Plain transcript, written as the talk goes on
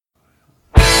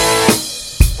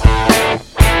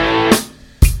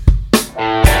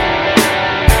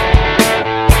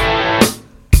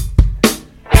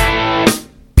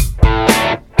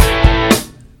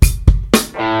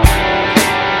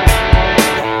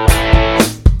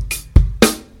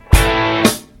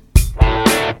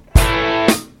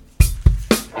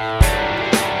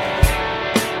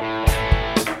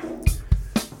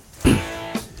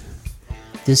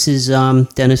this is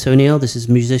Dennis O'Neill. This is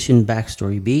Musician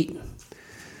Backstory Beat.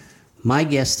 My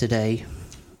guest today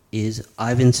is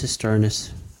Ivan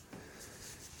Cisternas.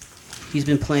 He's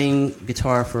been playing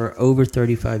guitar for over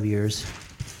 35 years.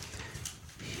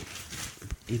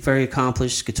 He's a very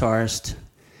accomplished guitarist.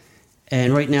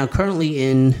 And right now, currently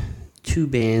in two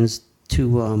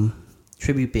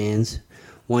tribute bands.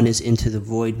 One is Into the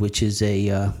Void, which is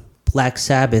a Black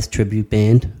Sabbath tribute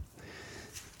band.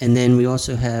 And then we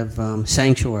also have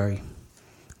Sanctuary,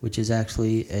 which is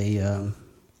actually a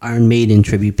Iron Maiden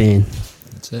tribute band.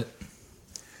 That's it.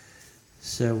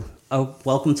 So,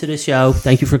 welcome to the show.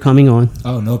 Thank you for coming on.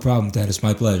 Oh, no problem, Dad. It's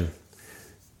my pleasure.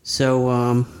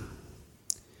 So,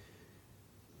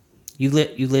 you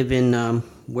live in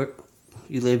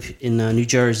New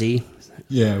Jersey.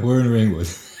 Yeah, we're in Ringwood.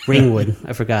 Ringwood,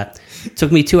 I forgot. It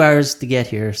took me 2 hours to get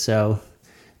here, so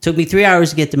it took me 3 hours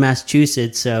to get to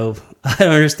Massachusetts. So I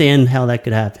don't understand how that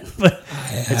could happen, but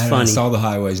it's funny. It's all the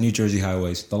highways, New Jersey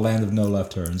highways, the land of no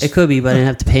left turns. It could be, but I didn't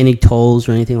have to pay any tolls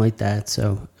or anything like that,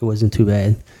 so it wasn't too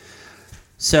bad.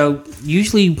 So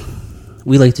usually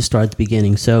we like to start at the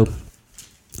beginning. So,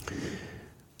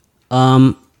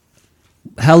 how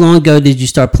long ago did you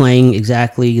start playing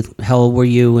exactly? How old were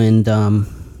you? And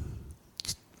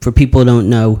for people who don't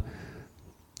know,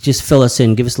 just fill us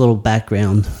in. Give us a little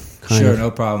background. Sure, no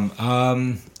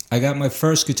problem. I got my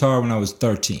first guitar when I was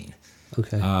 13.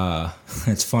 Okay.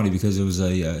 It's funny because it was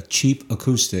a cheap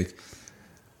acoustic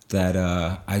that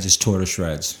I just tore to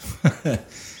shreds.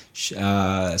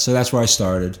 So that's where I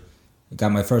started. I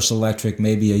got my first electric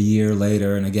maybe a year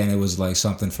later, and again, it was like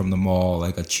something from the mall,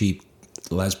 like a cheap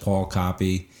Les Paul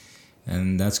copy,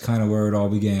 and that's kind of where it all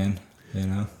began, you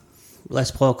know?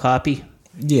 Les Paul copy?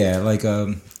 Yeah, like,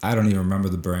 I don't even remember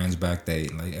the brands back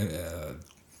then. Like,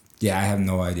 yeah, I have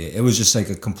no idea. It was just like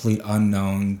a complete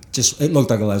unknown. It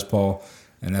looked like a Les Paul,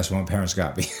 and that's what my parents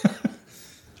got me.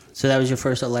 So that was your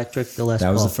first electric, the Les Paul?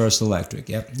 That was the first electric,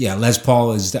 yep. Yeah, Les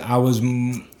Paul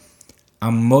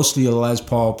I'm mostly a Les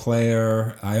Paul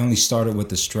player. I only started with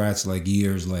the Strats like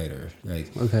years later.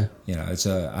 Like, okay. You know, I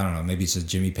don't know, maybe it's a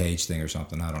Jimmy Page thing or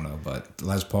something. I don't know. But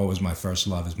Les Paul was my first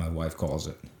love, as my wife calls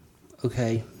it.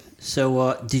 Okay.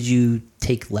 So, did you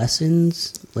take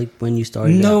lessons, like, when you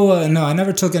started? No, I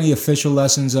never took any official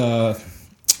lessons.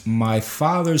 My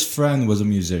father's friend was a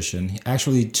musician.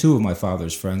 Actually, two of my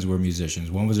father's friends were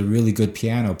musicians. One was a really good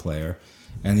piano player,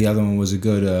 and the other one was a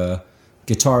good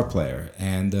guitar player.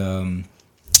 And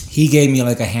he gave me,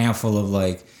 like, a handful of,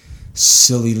 like,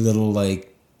 silly little,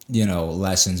 like, you know,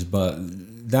 lessons, but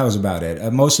that was about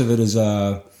it. Most of it is,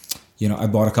 you know, I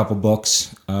bought a couple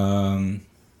books,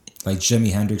 like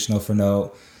Jimi Hendrix Note for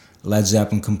Note, Led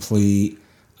Zeppelin Complete,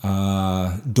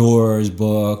 Doors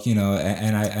book, you know,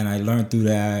 and I learned through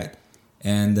that,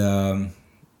 and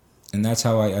that's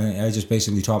how I just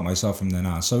basically taught myself from then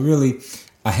on. So really,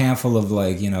 a handful of,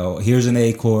 like, you know, here's an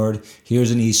A chord, here's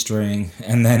an E string,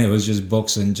 and then it was just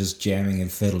books and just jamming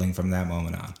and fiddling from that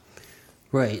moment on.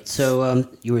 Right. So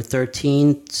you were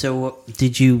 13. So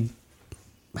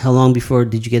how long before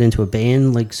did you get into a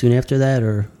band? Like soon after that,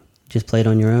 or just played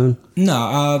on your own?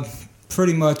 No,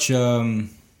 pretty much. As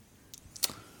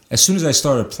soon as I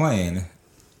started playing,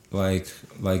 like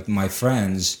my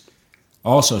friends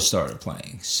also started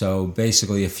playing. So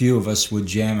basically, a few of us would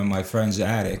jam in my friend's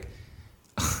attic,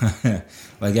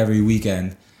 like every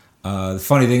weekend. The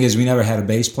funny thing is, we never had a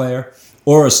bass player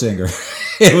or a singer.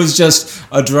 It was just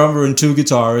a drummer and two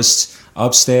guitarists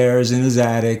upstairs in his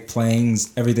attic playing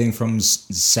everything from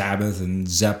Sabbath and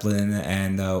Zeppelin,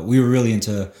 and we were really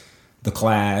into The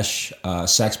Clash,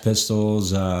 Sex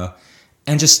Pistols,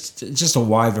 and just a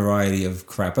wide variety of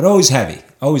crap, but always heavy,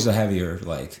 always the heavier,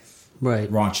 like, right,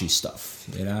 raunchy stuff,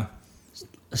 you know?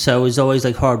 So it was always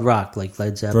like hard rock, like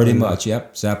Led Zeppelin? Pretty much,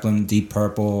 yep. Zeppelin, Deep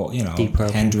Purple, you know,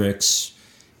 Hendrix,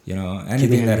 you know,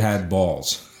 anything that had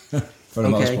balls, for the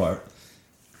most part.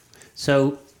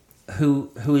 So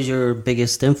who was your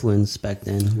biggest influence back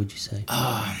then, would you say?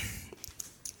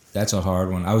 That's a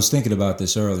hard one. I was thinking about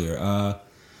this earlier.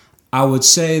 I would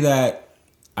say that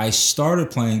I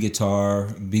started playing guitar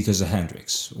because of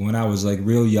Hendrix. When I was, like,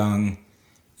 real young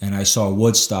and I saw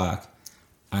Woodstock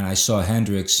and I saw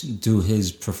Hendrix do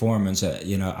his performance,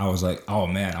 you know, I was like, oh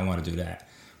man, I want to do that.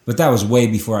 But that was way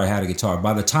before I had a guitar.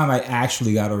 By the time I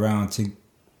actually got around to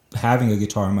having a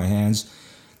guitar in my hands,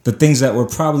 the things that were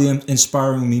probably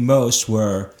inspiring me most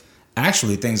were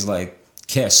actually things like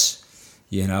Kiss,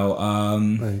 you know,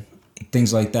 right.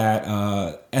 Things like that.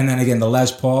 And then again, the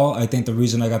Les Paul, I think the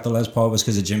reason I got the Les Paul was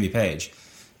because of Jimmy Page,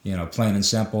 you know, plain and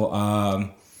simple.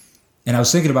 And I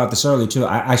was thinking about this earlier too.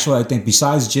 I think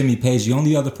besides Jimmy Page, the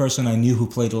only other person I knew who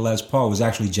played the Les Paul was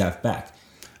actually Jeff Beck.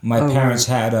 My Oh, parents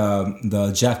right. had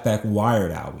the Jeff Beck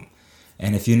Wired album,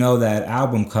 and if you know that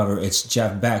album cover, it's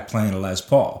Jeff Beck playing a Les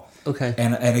Paul. Okay.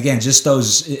 And again, just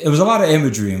those. It was a lot of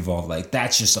imagery involved. Like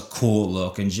that's just a cool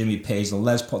look. And Jimmy Page, the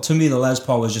Les Paul. To me, the Les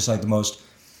Paul was just like the most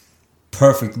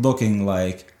perfect looking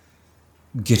like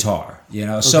guitar. You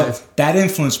know, so Okay. that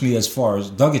influenced me as far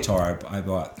as the guitar I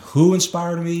bought. Who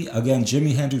inspired me? Again,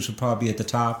 Jimi Hendrix would probably be at the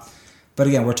top. But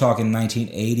again, we're talking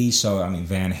 1980. So I mean,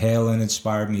 Van Halen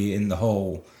inspired me in the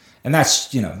whole. And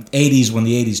that's, 80s, when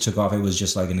the 80s took off, it was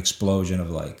just like an explosion of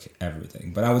like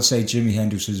everything. But I would say Jimi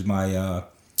Hendrix is my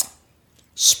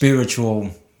spiritual,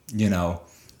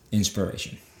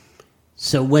 inspiration.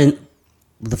 So when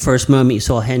the first moment you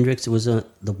saw Hendrix, it was the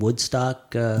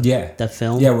Woodstock, Yeah. that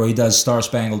film? Yeah, where he does Star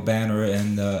Spangled Banner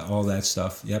and all that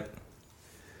stuff. Yep.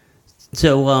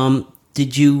 So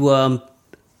did you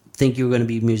think you were going to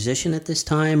be a musician at this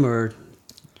time, or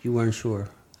you weren't sure?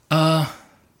 I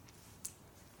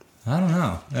don't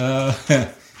know.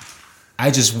 I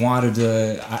just wanted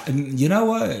to, you know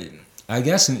what? I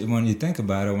guess when you think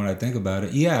about it, when I think about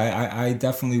it, yeah, I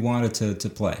definitely wanted to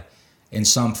play in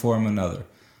some form or another.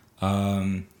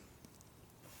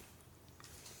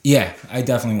 Yeah, I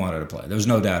definitely wanted to play. There was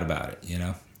no doubt about it.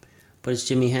 But it's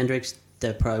Jimi Hendrix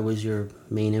that probably was your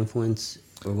main influence,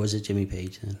 or was it Jimmy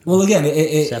Page then? Well, again,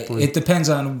 Zeppelin. it depends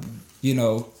on,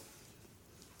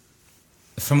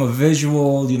 from a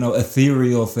visual,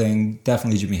 ethereal thing,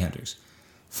 definitely Jimi Hendrix.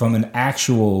 From an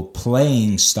actual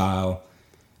playing style,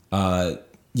 I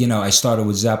started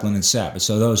with Zeppelin and Sabbath.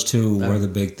 So those two were the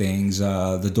big things.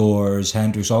 The Doors,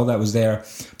 Hendrix, all that was there.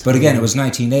 But again, it was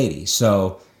 1980.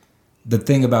 So the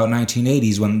thing about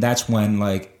 1980s, that's when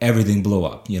like everything blew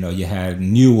up. You had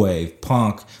new wave,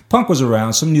 punk. Punk was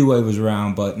around, some new wave was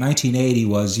around, but 1980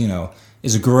 was,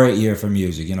 is a great year for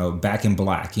music. Back in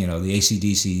Black, the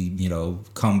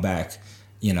AC/DC, comeback,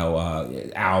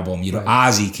 album. Right.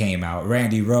 Ozzy came out,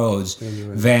 Randy Rhoads,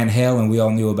 Van Halen, we all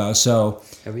knew about. So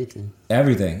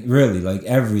everything, really, like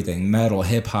everything, metal,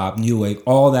 hip hop, new wave,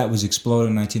 all that was exploded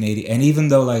in 1980. And even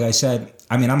though, like I said,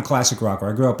 I'm a classic rocker.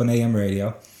 I grew up on AM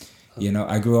radio.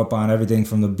 I grew up on everything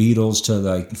from the Beatles to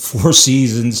like Four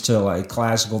Seasons to like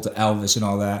classical to Elvis and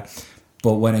all that.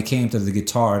 But when it came to the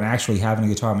guitar and actually having a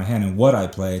guitar in my hand and what I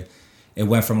played, it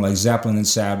went from like Zeppelin and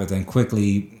Sabbath and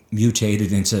quickly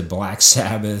mutated into Black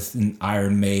Sabbath and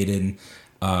Iron Maiden,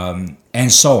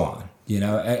 and so on.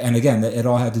 And again, it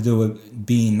all had to do with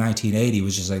being 1980. It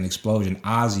was just like an explosion.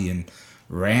 Ozzy and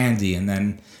Randy, and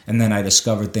then I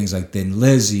discovered things like Thin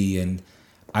Lizzy, and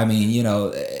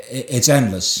it's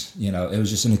endless. It was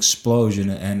just an explosion,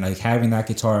 and like having that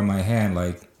guitar in my hand,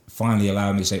 like finally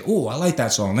allowed me to say, "Oh, I like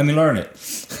that song. Let me learn it."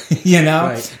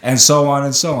 Right. And so on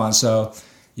and so on. So,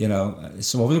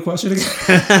 so what was the question again?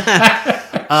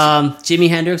 Jimi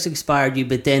Hendrix inspired you,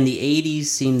 but then the 80s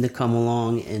seemed to come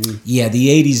along and... Yeah, the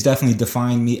 80s definitely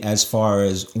defined me as far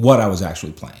as what I was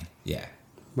actually playing. Yeah.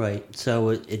 Right.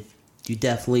 So you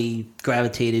definitely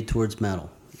gravitated towards metal,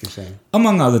 you're saying.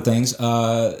 Among other things,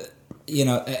 and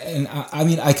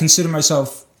I consider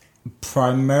myself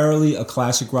primarily a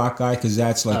classic rock guy because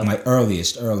that's like my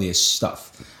earliest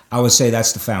stuff. I would say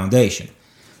that's the foundation.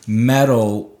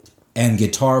 Metal and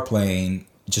guitar playing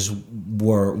just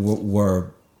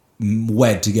were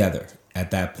wed together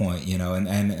at that point,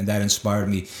 and that inspired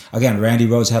me. Again, Randy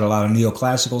Rhoads had a lot of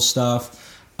neoclassical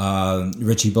stuff.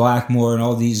 Richie Blackmore and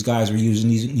all these guys were using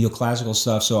these neoclassical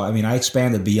stuff. So, I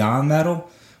expanded beyond metal,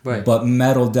 right. But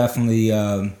metal definitely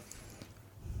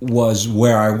was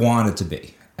where I wanted to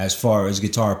be as far as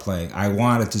guitar playing. I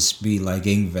wanted to be like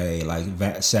Yngwie, like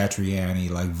Satriani,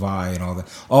 like Vai and all that.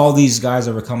 All these guys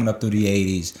that were coming up through the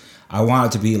 80s. I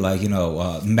wanted to be like,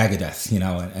 Megadeth,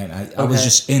 and I was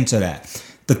just into that.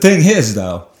 The thing is,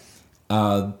 though,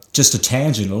 just a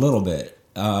tangent a little bit,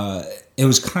 it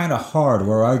was kind of hard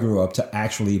where I grew up to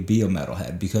actually be a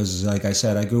metalhead because, like I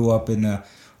said, I grew up in an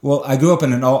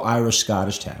all-Irish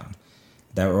Scottish town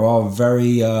that were all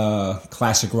very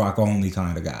classic rock only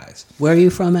kind of guys. Where are you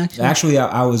from, actually? Actually,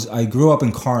 I grew up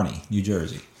in Kearney, New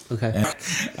Jersey. Okay. And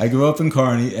I grew up in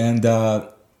Kearney, and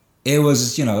it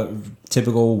was,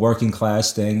 typical working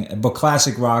class thing. But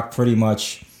classic rock pretty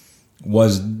much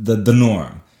was the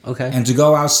norm. Okay. And to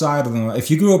go outside of them,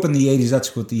 if you grew up in the 80s,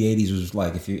 that's what the 80s was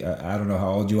like. If you, I don't know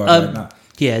how old you are right now.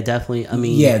 Yeah, definitely.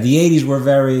 Yeah, the 80s were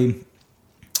very,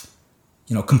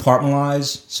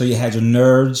 compartmentalized. So you had your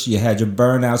nerds, you had your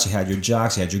burnouts, you had your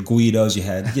jocks, you had your Guidos, you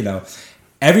had,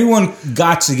 everyone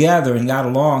got together and got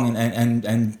along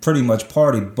and pretty much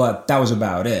partied, but that was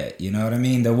about it. You know what I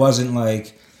mean? There wasn't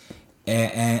like,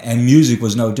 and music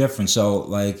was no different. So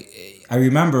like, I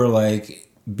remember like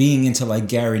being into like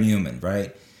Gary Newman,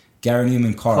 right? Gary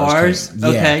Newman, Cars. Cars? Came. Yeah.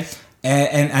 Okay.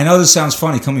 And I know this sounds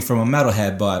funny coming from a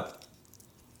metalhead, but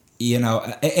you know,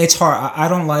 it's hard. I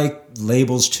don't like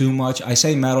labels too much. I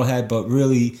say metalhead, but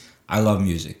really, I love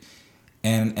music.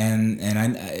 And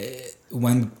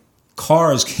when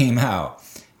Cars came out,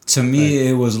 to me,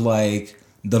 it was like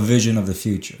the vision of the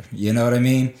future. You know what I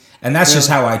mean? And that's just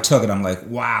how I took it. I'm like,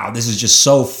 wow, this is just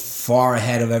so far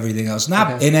ahead of everything else.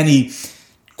 Not in any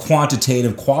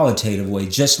quantitative, qualitative way,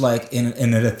 just like in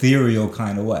an ethereal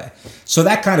kind of way. So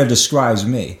that kind of describes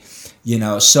me, you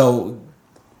know. So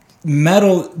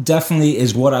metal definitely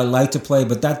is what I like to play,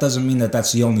 but that doesn't mean that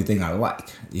that's the only thing I like.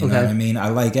 You know what I mean? I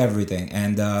like everything.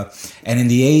 And in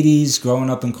the 80s, growing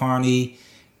up in Kearney,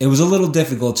 it was a little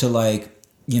difficult to like,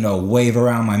 you know, wave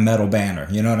around my metal banner.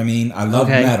 You know what I mean? I love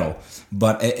metal.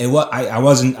 But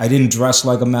I didn't dress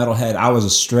like a metalhead. I was a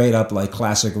straight up like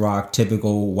classic rock,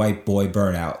 typical white boy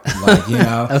burnout, like, you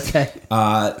know.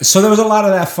 So there was a lot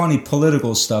of that funny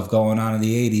political stuff going on in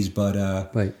the 80s, but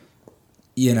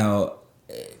you know,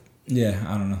 yeah,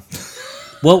 I don't know.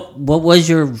 What was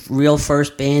your real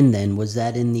first band then? Was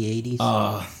that in the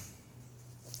 80s?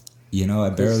 You know, I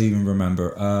barely even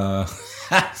remember.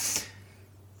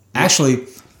 Actually,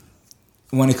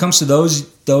 when it comes to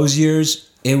those years,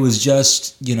 it was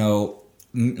just, you know,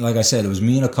 like I said, it was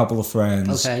me and a couple of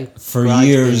friends for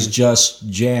years, just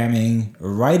jamming,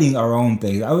 writing our own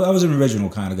things. I was an original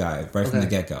kind of guy right from the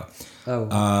get-go.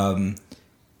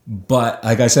 But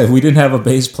like I said, we didn't have a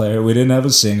bass player, we didn't have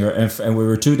a singer, and we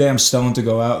were too damn stoned to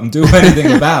go out and do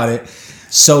anything about it.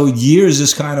 So years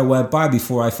just kind of went by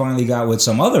before I finally got with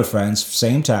some other friends,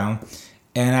 same town.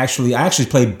 And I actually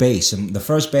played bass. And the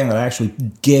first band that I actually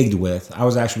gigged with, I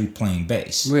was actually playing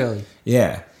bass. Really?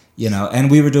 Yeah. You know, and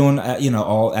we were doing, you know,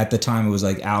 all at the time it was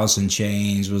like Alice in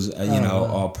Chains, was, you know,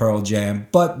 all Pearl Jam,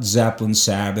 but Zeppelin,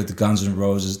 Sabbath, Guns N'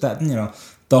 Roses, that, you know,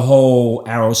 the whole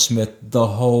Aerosmith, the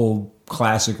whole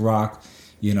classic rock,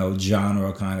 you know,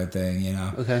 genre kind of thing, you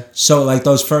know. So like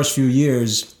those first few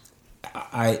years,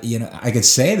 I could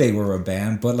say they were a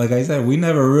band, but like I said, we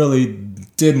never really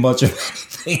did much of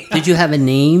anything. Did you have a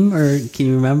name, or can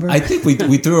you remember? I think we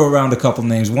threw around a couple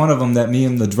names. One of them that me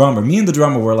and the drummer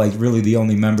were like really the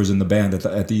only members in the band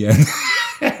at the end.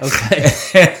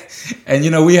 And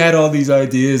you know, we had all these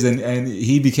ideas, and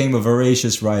he became a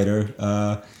voracious writer.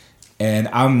 And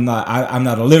I'm not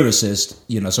a lyricist,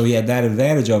 you know, so he had that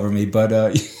advantage over me. But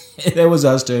it was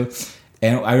us two.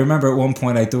 And I remember at one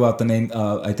point I threw out the name,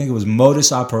 I think it was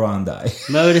Modus Operandi.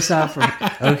 Modus Operandi,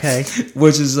 okay.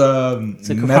 Which is it's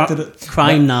a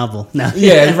crime novel. No.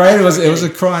 Yeah, right? It was a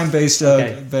crime-based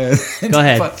band. Go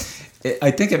ahead. But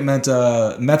I think it meant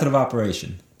method of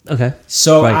operation. Okay.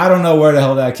 So I don't know where the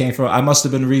hell that came from. I must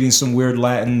have been reading some weird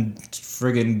Latin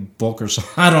friggin' book or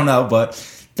something. I don't know, but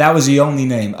that was the only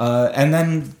name. And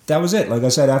then that was it. Like I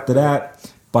said, after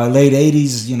that, by late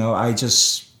 80s, you know, I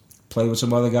just played with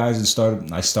some other guys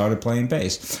and I started playing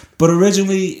bass. But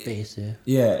originally,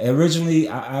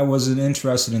 I wasn't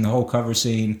interested in the whole cover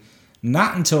scene,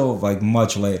 not until like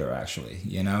much later, actually,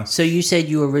 you know. So you said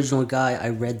you were original guy. I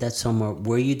read that somewhere.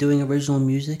 Were you doing original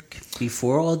music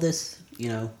before all this, you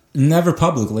know? Never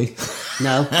publicly.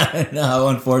 No? No,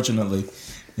 unfortunately.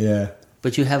 Yeah.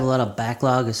 But you have a lot of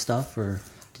backlog of stuff, or?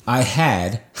 I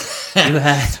had. You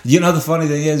had? You know, the funny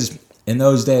thing is, in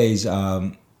those days,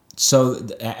 so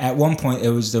at one point I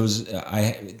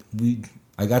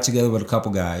got together with a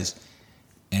couple guys,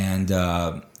 and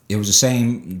it was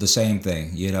the same thing.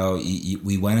 You know,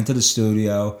 we went into the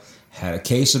studio, had a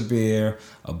case of beer,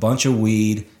 a bunch of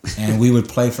weed, and we would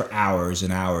play for hours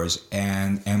and hours.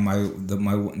 And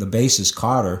the bassist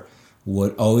Carter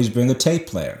would always bring a tape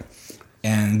player.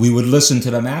 And we would listen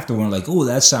to them afterward, like, "Oh,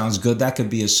 that sounds good. That could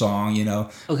be a song," you know.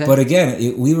 Okay. But again,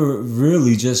 we were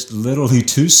really just literally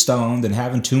too stoned and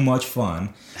having too much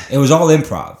fun. It was all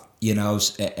improv, you know,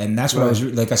 and that's what I was,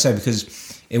 like I said,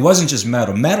 because it wasn't just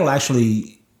metal. Metal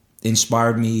actually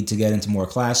inspired me to get into more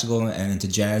classical and into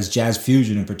jazz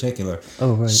fusion in particular.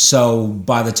 Oh, right. So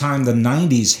by the time the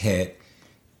 90s hit,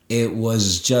 it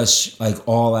was just like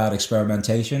all out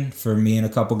experimentation for me and a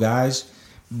couple guys.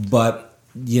 But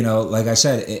you know, like I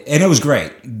said, and it was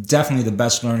great. Definitely the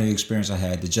best learning experience I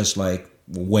had, to just like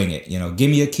wing it. You know,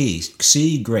 give me a key,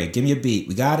 C, great. Give me a beat,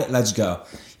 we got it, let's go.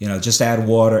 You know, just add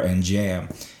water and jam.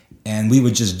 And we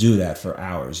would just do that for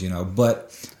hours, you know.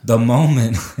 But the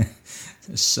moment,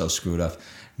 it's so screwed up,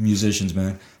 musicians,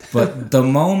 man. But the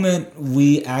moment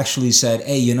we actually said,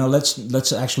 hey, you know,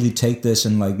 let's actually take this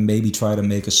and like maybe try to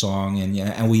make a song.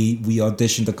 And we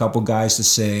auditioned a couple guys to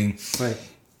sing. Right.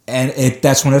 And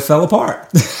that's when it fell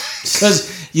apart,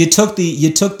 because you took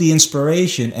the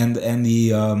inspiration and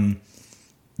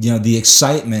the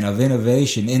excitement of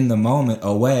innovation in the moment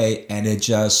away, and it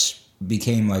just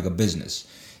became like a business.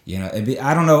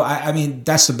 I don't know. I mean,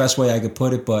 that's the best way I could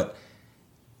put it. But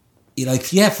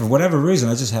for whatever reason,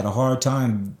 I just had a hard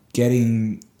time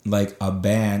getting like a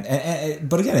band.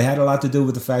 But again, it had a lot to do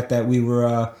with the fact that we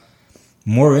were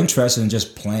more interested in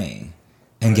just playing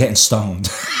and getting stoned.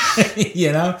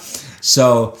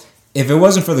 So if it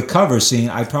wasn't for the cover scene,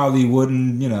 I probably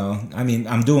wouldn't. I mean,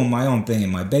 I'm doing my own thing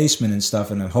in my basement and stuff,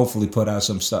 and I've hopefully put out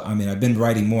some stuff. I mean, I've been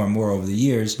writing more and more over the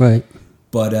years. Right.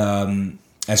 But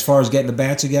as far as getting the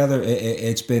band together,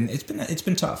 it's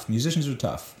been tough. Musicians are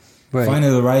tough. Right.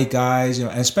 Finding the right guys, and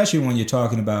especially when you're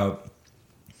talking about,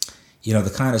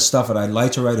 the kind of stuff that I'd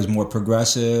like to write is more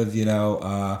progressive,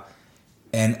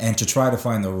 and to try to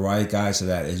find the right guys for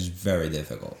that is very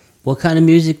difficult. What kind of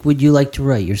music would you like to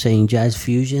write? You're saying jazz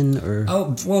fusion, or?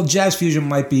 Oh, well, jazz fusion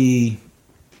might be,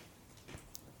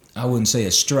 I wouldn't say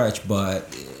a stretch,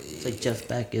 but It's like Jeff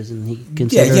Beck, isn't he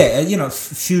considered? Yeah,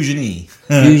 fusion-y.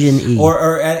 Fusion-y.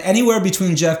 or anywhere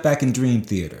between Jeff Beck and Dream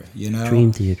Theater,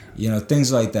 Dream Theater.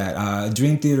 Things like that.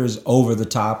 Dream Theater is over the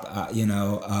top,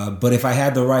 but if I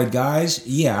had the right guys,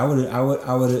 I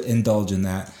would indulge in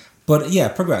that. But yeah,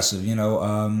 progressive,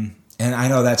 and I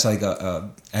know that's like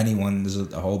there's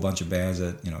a whole bunch of bands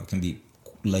that, can be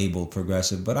labeled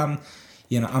progressive, but I'm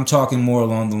talking more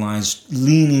along the lines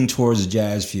leaning towards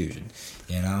jazz fusion,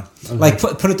 Okay. Like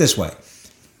put it this way.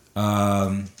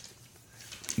 What's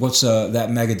that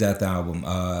Megadeth album,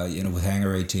 with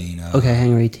Hangar 18?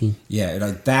 Hangar 18. Yeah,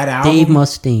 like that album. Dave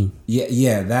Mustaine.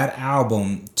 Yeah, that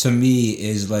album to me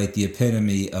is like the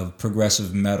epitome of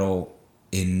progressive metal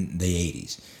in the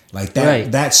 80s. Like that,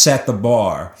 Right. That set the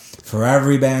bar for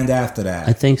every band after that.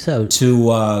 I think so.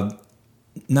 To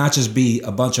not just be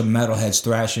a bunch of metalheads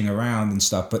thrashing around and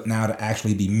stuff, but now to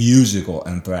actually be musical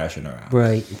and thrashing around.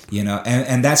 Right.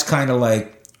 And that's kind of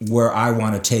like where I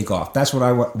want to take off. That's what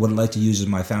I would like to use as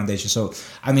my foundation. So,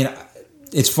 I mean,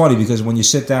 it's funny because when you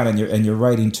sit down and you're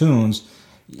writing tunes,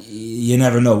 you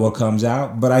never know what comes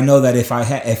out. But I know that if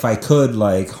I could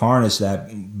like harness that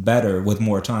better with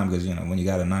more time, because when you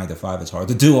got a 9 to 5, it's hard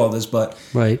to do all this. But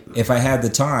right. If I had the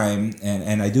time,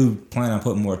 and I do plan on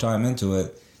putting more time into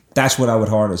it, that's what I would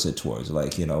harness it towards.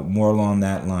 Like more along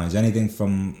that lines. Anything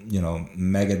from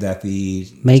Megadeth-y.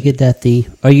 Megadeth-y.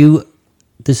 Are you?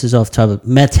 This is off topic.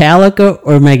 Metallica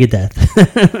or Megadeth?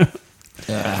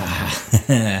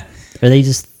 Are they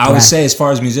just? I would say, as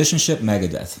far as musicianship,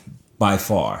 Megadeth by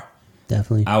far.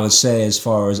 Definitely. I would say, as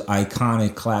far as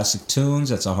iconic classic tunes,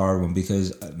 that's a hard one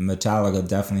because Metallica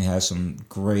definitely has some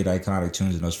great iconic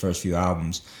tunes in those first few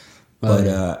albums. But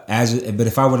but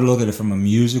if I were to look at it from a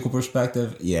musical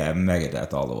perspective,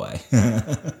 Megadeth all the way.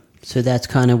 So that's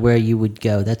kind of where you would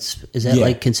go. Is that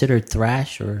like considered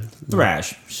thrash or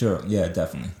thrash? Sure, yeah,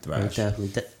 definitely thrash. Right,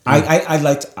 definitely.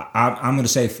 I'm going to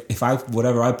say if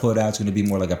whatever I put out is going to be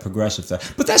more like a progressive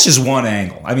thrash, but that's just one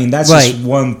angle. I mean, that's just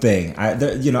one thing.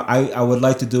 I would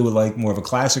like to do like more of a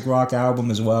classic rock album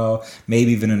as well,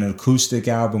 maybe even an acoustic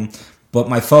album. But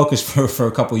my focus for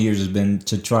a couple of years has been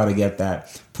to try to get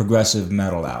that progressive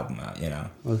metal album out,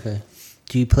 Okay.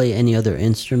 Do you play any other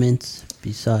instruments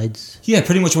besides? Yeah,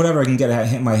 pretty much whatever I can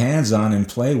get my hands on and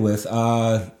play with.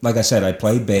 Like I said, I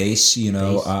play bass,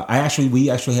 Bass. We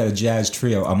actually had a jazz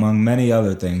trio, among many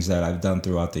other things that I've done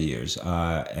throughout the years.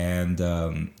 And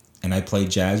I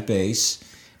played jazz bass.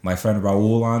 My friend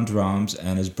Raul on drums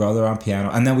and his brother on piano.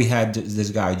 And then we had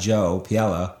this guy, Joe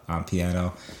Piella, on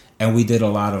piano. And we did a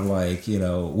lot of like,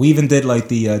 we even did like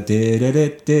the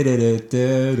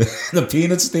the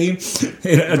Peanuts theme,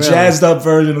 a jazzed up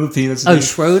version of the Peanuts theme. Oh,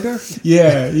 Schroeder?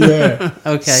 Yeah.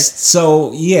 Okay.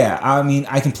 So, I mean,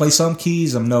 I can play some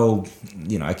keys. I'm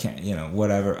I can't,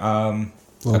 whatever.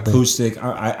 Acoustic.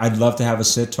 I'd love to have a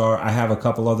sitar. I have a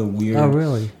couple other weird,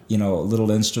 really?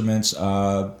 Little instruments.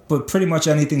 But pretty much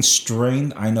anything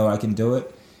stringed, I know I can do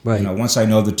it. Right. Once I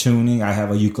know the tuning, I have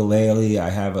a ukulele.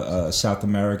 I have a South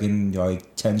American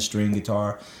 10-string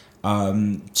guitar.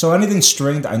 So anything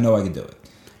stringed, I know I can do it.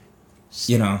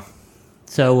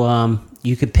 So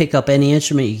you could pick up any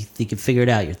instrument. You could figure it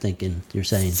out. You're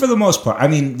saying for the most part. I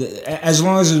mean, as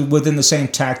long as it's within the same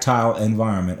tactile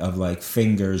environment of like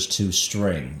fingers to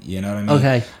string. You know what I mean?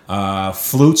 Okay.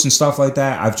 Flutes and stuff like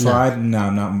that. I've tried.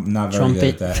 No, not very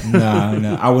Trumpet. good at that.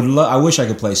 No. I wish I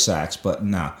could play sax, but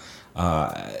no.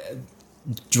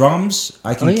 Drums,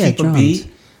 I can keep drums. a beat,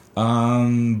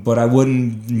 but I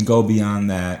wouldn't go beyond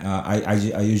that.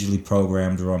 I usually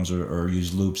program drums or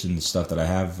use loops and stuff that I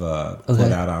have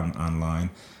put out online.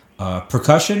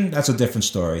 Percussion, that's a different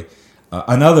story.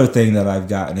 Another thing that I've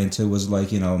gotten into was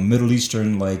like, Middle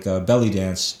Eastern like belly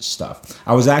dance stuff.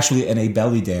 I was actually in a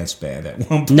belly dance band at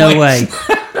one point. No way.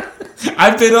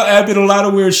 I've been a lot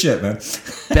of weird shit, man.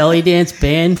 Belly dance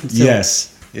band? So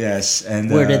Yes. And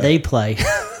where did they play?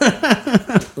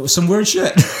 some weird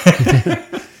shit.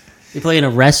 They play in a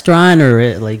restaurant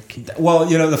or like Well,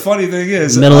 the funny thing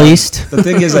is Middle East? The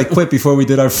thing is, I quit before we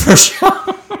did our first show.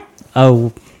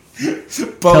 Oh,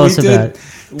 But tell us about it.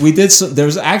 We did.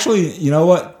 There's actually, you know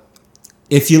what?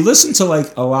 If you listen to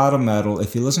like a lot of metal,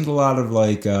 if you listen to a lot of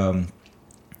like,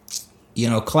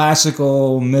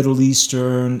 classical Middle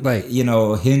Eastern, Right.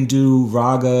 Hindu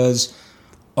ragas,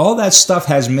 all that stuff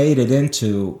has made it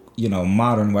into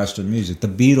modern Western music. The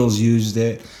Beatles used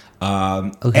it.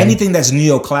 Okay. Anything that's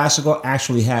neoclassical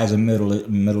actually has a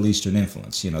Middle Eastern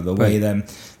influence. The way them,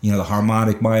 the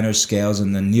harmonic minor scales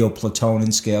and the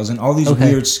Neoplatonian scales and all these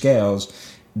weird scales.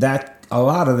 That a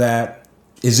lot of that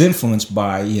is influenced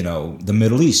by the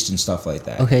Middle East and stuff like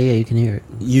that. Okay, yeah, you can hear it.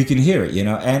 You can hear it,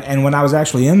 and when I was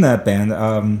actually in that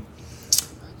band,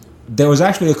 there was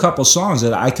actually a couple songs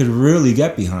that I could really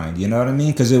get behind. You know what I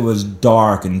mean? Because it was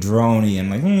dark and droney and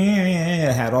like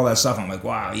had all that stuff. I'm like,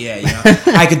 wow, yeah.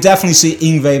 I could definitely see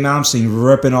Yngwie Malmsteen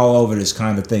ripping all over this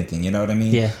kind of thinking. You know what I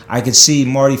mean? Yeah. I could see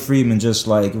Marty Friedman just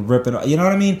like ripping. You know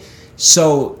what I mean?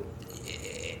 So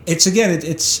it's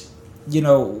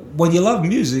when you love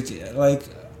music, like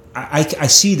I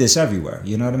see this everywhere.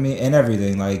 You know what I mean? And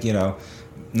everything, like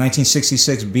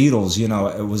 1966 Beatles,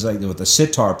 it was like with the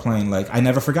sitar playing, like I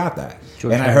never forgot that.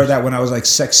 George and I heard that when I was like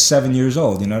 6-7 years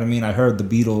old, you know what I mean? I heard the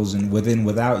Beatles and Within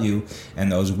Without You and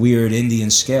those weird Indian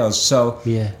scales. So,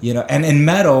 Yeah. And in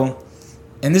metal,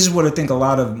 and this is what I think a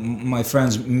lot of my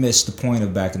friends missed the point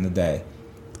of back in the day.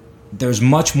 There's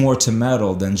much more to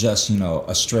metal than just,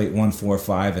 a straight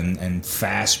 1-4-5 and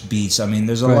fast beats. I mean,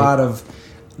 there's a lot of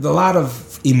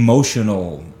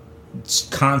emotional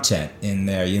content in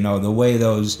there, the way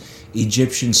those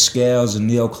Egyptian scales and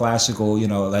neoclassical,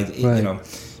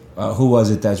 who was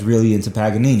it that's really into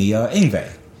Paganini? Yngwie.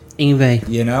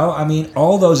 I mean,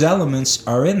 all those elements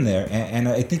are in there, and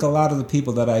I think a lot of the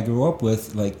people that I grew up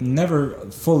with like never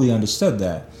fully understood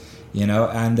that,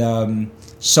 and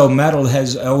so metal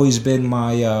has always been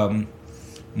my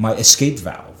my escape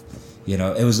valve.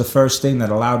 It was the first thing that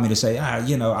allowed me to say,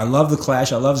 I love The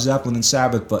Clash, I love Zeppelin and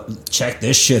Sabbath, but check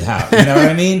this shit out. You know what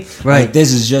I mean? Right. Like,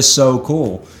 this is just so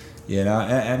cool.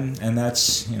 And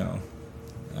that's,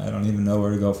 I don't even know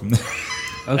where to go from there.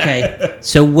 Okay.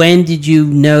 So when did you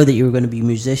know that you were going to be a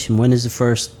musician? When is the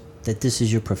first that this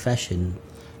is your profession?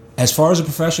 As far as a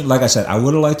profession, like I said, I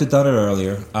would have liked to have done it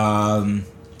earlier.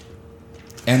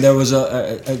 And there was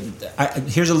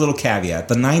here's a little caveat.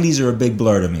 The 90s are a big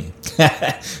blur to me.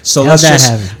 So let's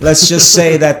just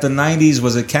say that the 90s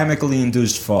was a chemically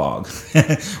induced fog.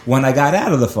 When I got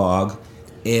out of the fog,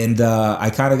 and I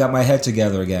kind of got my head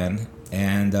together again,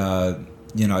 and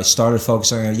I started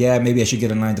focusing on, maybe I should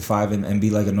get a 9-to-5 and be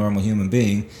like a normal human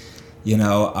being.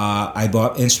 I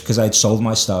bought because I'd sold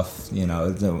my stuff. One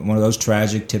of those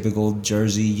tragic, typical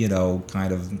Jersey,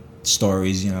 kind of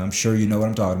stories. I'm sure you know what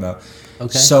I'm talking about.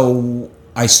 Okay. So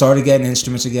I started getting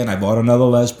instruments again. I bought another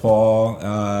Les Paul.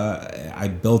 I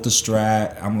built a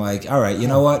Strat. I'm like, all right, you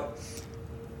know what?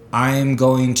 I'm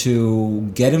going to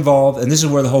get involved. And this is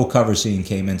where the whole cover scene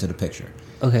came into the picture.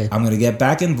 Okay. I'm going to get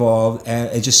back involved. And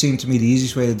it just seemed to me the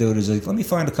easiest way to do it is like, let me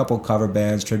find a couple cover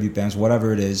bands, tribute bands,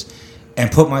 whatever it is,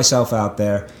 and put myself out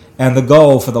there. And the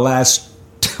goal for the last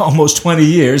almost 20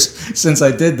 years since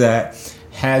I did that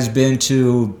has been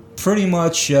to pretty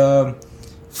much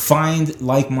find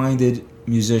like-minded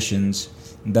musicians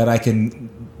that I can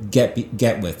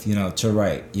get with, to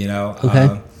write,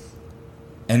 Okay.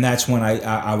 And that's when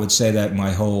I would say that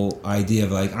my whole idea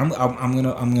of like I'm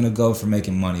gonna go for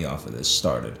making money off of this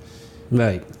started.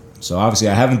 Right. So obviously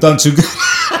I haven't done too good.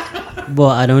 Well,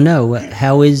 I don't know.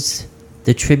 How is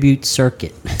the tribute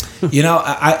circuit?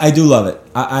 I do love it.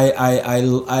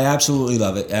 I absolutely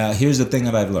love it. Here's the thing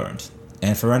that I've learned.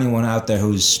 And for anyone out there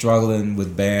who's struggling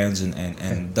with bands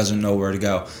and doesn't know where to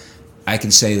go, I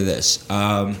can say this.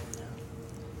 All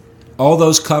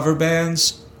those cover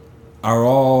bands are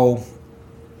all,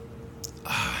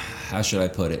 how should I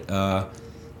put it?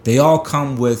 They all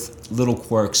come with little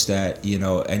quirks that,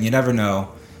 and you never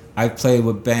know. I've played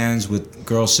with bands with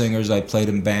girl singers. I played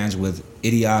in bands with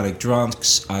idiotic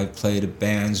drunks. I played in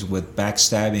bands with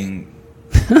backstabbing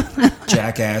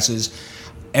jackasses.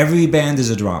 Every band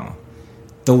is a drama.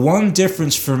 The one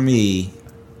difference for me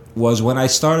was when I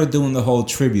started doing the whole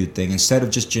tribute thing. Instead of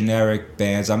just generic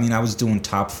bands, I mean, I was doing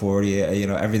top 40, you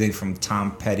know, everything from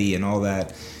Tom Petty and all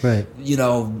that. Right. You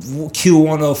know,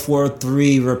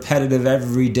 Q1043, repetitive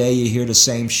every day, you hear the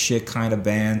same shit kind of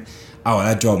band. Oh,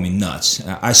 that drove me nuts.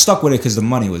 I stuck with it because the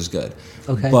money was good.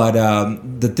 Okay. But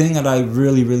the thing that I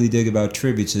really, really dig about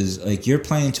tributes is, like, you're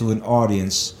playing to an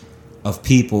audience of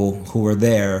people who are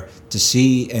there to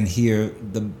see and hear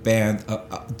the band.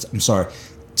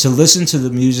 To listen to the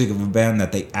music of a band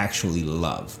that they actually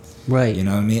love. Right. You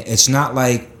know what I mean? It's not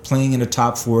like playing in a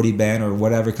top 40 band or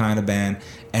whatever kind of band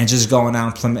and just going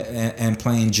out and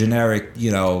playing generic,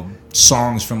 you know,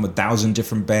 songs from 1,000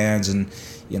 different bands. And,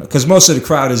 you know, because most of the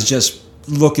crowd is just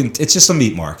looking, it's just a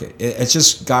meat market. It's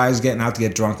just guys getting out to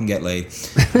get drunk and get laid.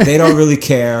 They don't really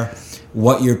care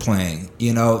what you're playing.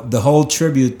 You know, the whole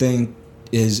tribute thing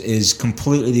is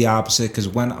completely the opposite, because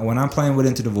when I'm playing with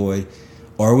Into the Void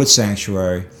or with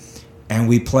Sanctuary, and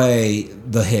we play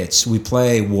the hits, we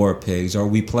play War Pigs, or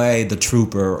we play The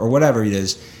Trooper, or whatever it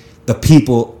is, the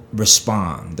people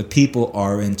respond. The people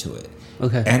are into it.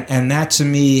 Okay. And that, to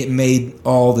me, made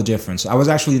all the difference. I was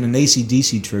actually in an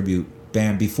AC/DC tribute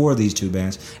band before these two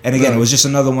bands. And again, It was just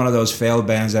another one of those failed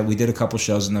bands that we did a couple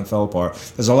shows and then fell apart.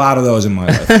 There's a lot of those in my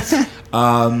life.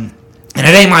 And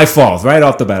it ain't my fault, right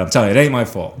off the bat. I'm telling you, it ain't my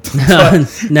fault.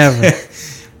 Never.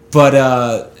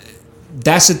 But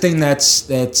that's the thing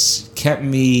that's kept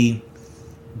me.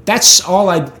 That's all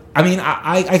I mean,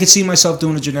 I could see myself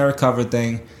doing a generic cover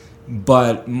thing,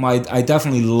 but I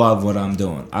definitely love what I'm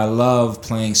doing. I love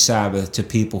playing Sabbath to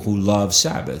people who love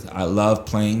Sabbath. I love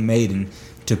playing Maiden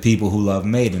to people who love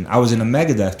Maiden. I was in a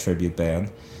Megadeth tribute band,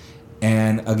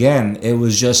 and again, it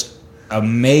was just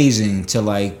amazing to,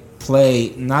 like,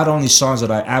 play not only songs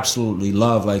that I absolutely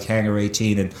love, like Hangar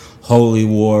 18 and Holy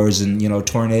Wars and, you know,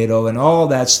 Tornado and all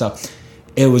that stuff.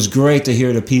 It was great to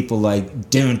hear the people, like,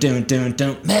 dun dun dun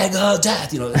dun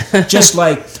Megadeth, you know, just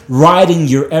like riding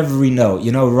your every note,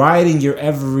 you know, riding your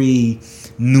every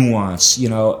nuance, you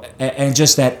know, and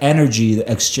just that energy,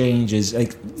 the exchange is,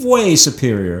 like, way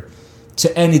superior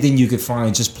to anything you could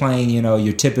find just playing, you know,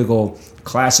 your typical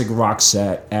classic rock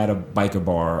set at a biker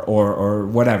bar or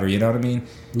whatever, you know what I mean?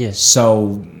 Yes.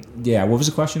 So, yeah, what was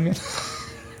the question again?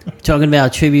 Talking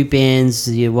about tribute bands,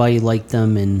 why you like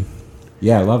them, and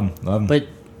yeah, I love them. But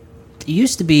it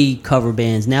used to be cover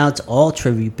bands. Now it's all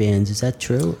tribute bands. Is that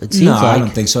true? It seems no, like. I don't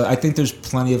think so. I think there's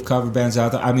plenty of cover bands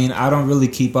out there. I mean, I don't really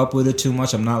keep up with it too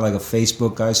much. I'm not like a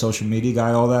Facebook guy, social media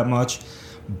guy all that much.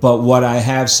 But what I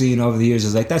have seen over the years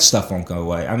is, like, that stuff won't go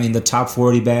away. I mean, the top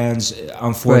 40 bands,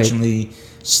 unfortunately,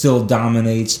 still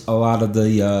dominates a lot of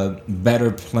the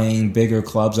better playing, bigger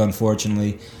clubs,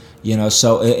 unfortunately. You know,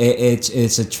 so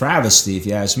it's a travesty, if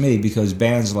you ask me, because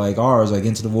bands like ours, like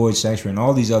Into the Void, Sanctuary, and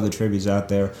all these other tributes out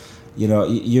there, you know,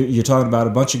 you're talking about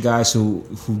a bunch of guys who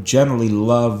generally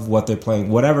love what they're playing,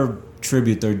 whatever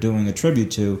tribute they're doing a tribute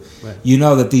to. Right. You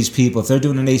know that these people, if they're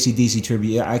doing an AC/DC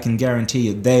tribute, I can guarantee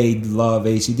you they love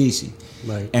AC/DC.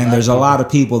 Right. And there's a lot of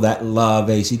people that love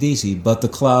AC/DC, but the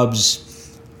clubs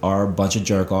are a bunch of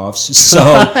jerk-offs.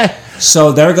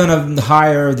 So they're going to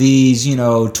hire these, you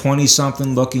know,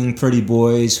 20-something looking pretty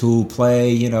boys who play,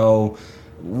 you know,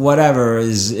 whatever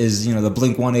is you know, the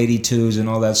Blink-182s and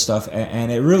all that stuff.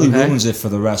 And it really ruins it for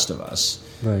the rest of us.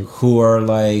 Right. Who are,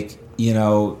 like, you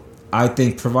know, I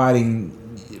think providing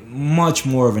much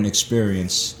more of an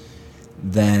experience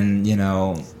than, you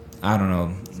know, I don't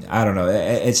know.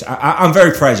 I'm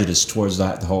very prejudiced towards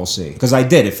the whole scene, because I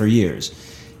did it for years.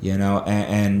 You know,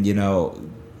 and you know,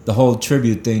 the whole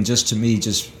tribute thing, just to me,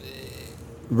 just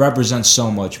represents so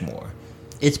much more.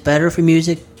 It's better for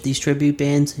music, these tribute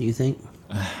bands, you think?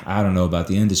 I don't know about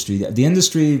the industry. The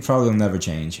industry probably will never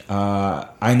change.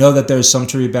 I know that there's some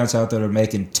tribute bands out there that are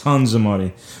making tons of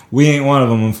money. We ain't one of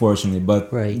them, unfortunately.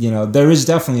 But, you know, there is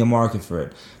definitely a market for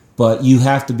it. But you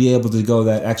have to be able to go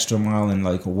that extra mile and,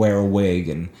 like, wear a wig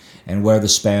and wear the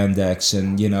spandex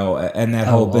and, you know, and that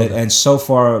whole bit. And so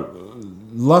far,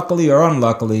 luckily or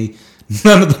unluckily,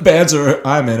 none of the bands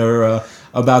I'm in are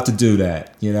about to do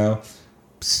that, you know?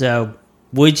 So,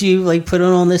 would you, like, put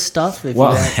on this stuff?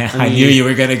 Well, I knew you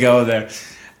were going to go there.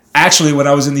 Actually, when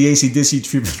I was in the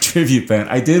AC/DC tribute band,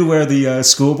 I did wear the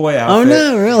schoolboy outfit. Oh,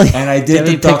 no, really? And I did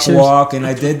the duck pictures? walk, and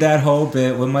I did that whole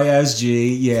bit with my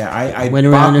SG. Yeah, I went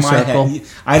around in a circle. Head.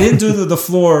 I didn't do the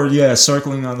floor,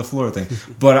 circling on the floor thing.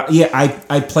 But,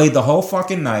 I played the whole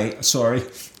fucking night. Sorry.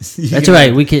 That's all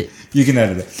right. You can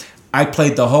edit it. I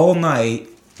played the whole night,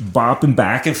 bopping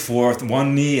back and forth,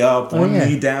 one knee up, one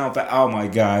knee down. Oh my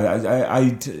God!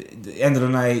 The end of the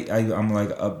night, I'm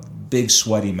like a big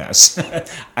sweaty mess.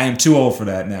 I am too old for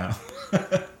that now.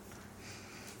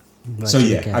 So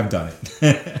yeah, Okay. I've done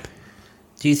it.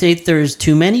 Do you think there's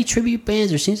too many tribute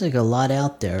bands? There seems like a lot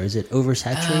out there. Is it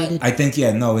oversaturated? I think,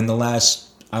 yeah, no, in the last,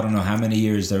 I don't know how many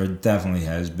years, there definitely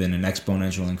has been an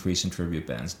exponential increase in tribute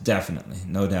bands. Definitely.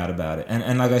 No doubt about it.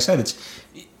 And like I said,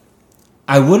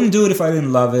 I wouldn't do it if I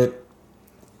didn't love it,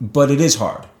 but it is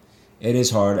hard. It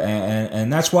is hard.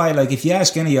 And that's why, like, if you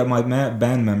ask any of my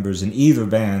band members in either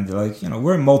band, like,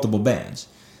 we're in multiple bands.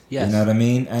 Yes. You know what I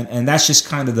mean? And that's just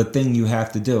kind of the thing you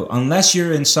have to do. Unless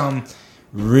you're in some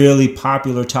really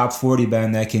popular top 40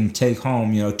 band that can take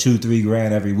home, $2-3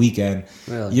 grand every weekend,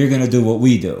 Really? you're going to do what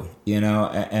we do,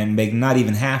 and make not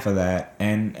even half of that.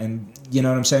 And you know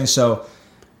what I'm saying? So,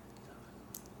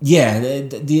 yeah,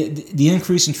 the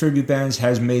increase in tribute bands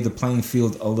has made the playing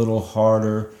field a little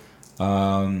harder.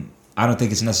 I don't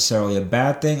think it's necessarily a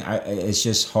bad thing. It's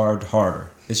just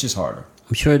harder. It's just harder.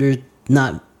 I'm sure there's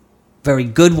not very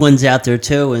good ones out there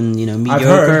too, and mediocre. I've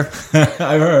heard.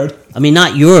 I've heard. I mean,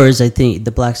 not yours. I think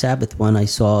the Black Sabbath one I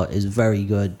saw is very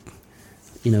good.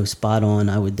 Spot on.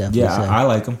 I would definitely Yeah, say. I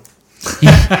like them.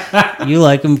 You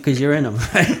like them because you're in them,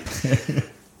 right?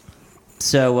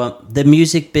 So the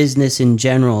music business in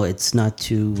general, it's not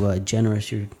too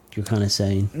generous. You're kind of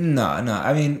saying No.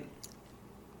 I mean,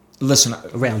 listen.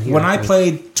 Around here, when I right?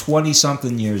 played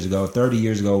 20-something years ago, 30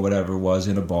 years ago, whatever it was,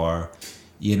 in a bar,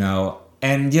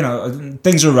 and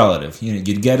things are relative.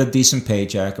 You'd get a decent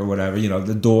paycheck or whatever.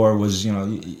 The door was,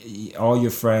 all your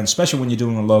friends, especially when you're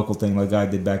doing a local thing like I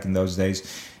did back in those days.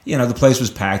 The place was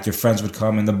packed. Your friends would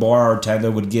come, and the bartender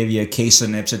would give you a case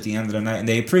of nips at the end of the night, and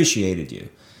they appreciated you.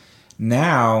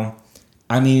 Now,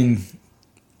 I mean,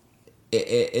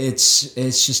 it's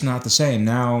just not the same.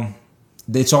 Now,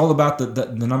 it's all about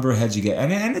the number of heads you get,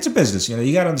 and it's a business.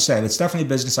 You got to understand, it's definitely a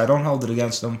business. I don't hold it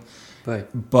against them, right.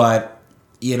 but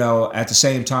at the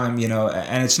same time,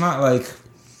 and it's not like,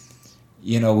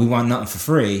 we want nothing for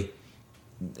free.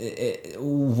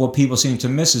 What people seem to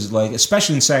miss is, like,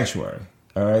 especially in Sanctuary.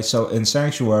 All right, so in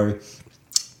Sanctuary,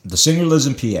 the singer lives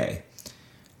in PA.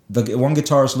 The one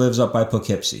guitarist lives up by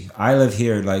Poughkeepsie. I live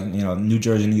here, like, New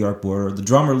Jersey, New York border. The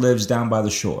drummer lives down by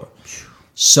the shore.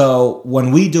 So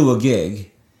when we do a gig,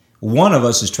 one of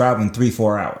us is traveling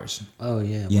 3-4 hours. Oh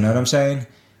yeah. You know what I'm saying?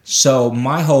 So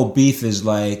my whole beef is,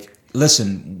 like,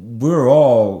 listen, we're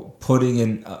all putting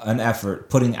in an effort,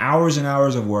 putting hours and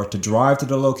hours of work to drive to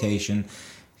the location,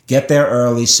 get there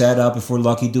early, set up, if we're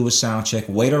lucky, do a sound check,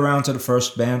 wait around to the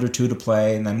first band or two to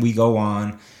play, and then we go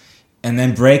on, and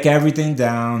then break everything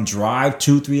down, drive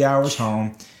 2-3 hours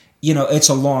home. It's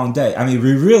a long day. I mean,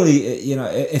 we really,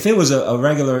 if it was a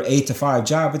regular 8 to 5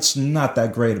 job, it's not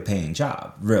that great a paying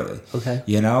job, really. Okay.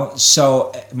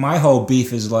 So my whole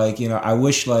beef is, like, I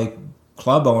wish, like,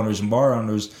 club owners and bar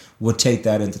owners would take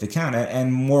that into account,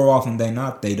 and more often than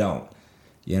not, they don't.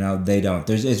 They don't.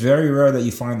 It's very rare that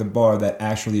you find a bar that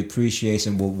actually appreciates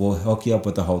and will hook you up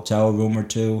with a hotel room or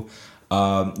two.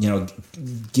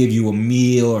 Give you a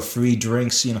meal or free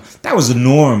drinks. That was the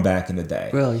norm back in the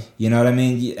day. Really? You know what I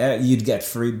mean? You'd get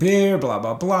free beer, blah,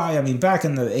 blah, blah. I mean, back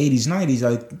in the 80s, 90s,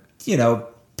 like,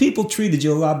 people treated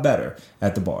you a lot better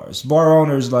at the bars. Bar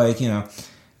owners, like,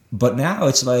 but now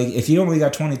it's like, if you only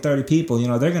got 20, 30 people,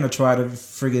 they're going to try to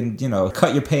friggin',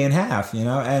 cut your pay in half,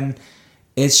 and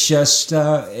it's just,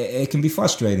 it can be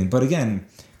frustrating. But again,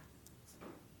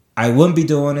 I wouldn't be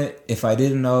doing it if I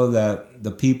didn't know that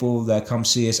the people that come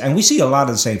see us, and we see a lot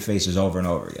of the same faces over and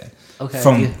over again. Okay.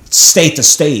 From state to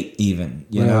state, even.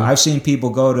 Right. I've seen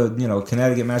people go to,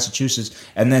 Connecticut, Massachusetts,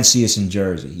 and then see us in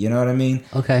Jersey. You know what I mean?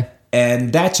 Okay.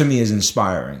 And that to me is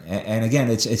inspiring. And again,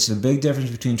 it's the big difference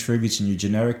between tributes and your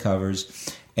generic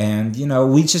covers. And,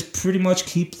 we just pretty much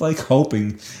keep, like,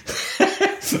 hoping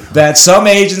that some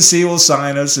agency will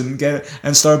sign us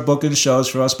and start booking shows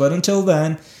for us. But until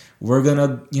then, we're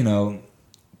gonna,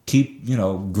 keep,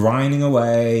 grinding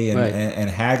away and, right. and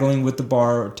haggling with the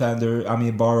bar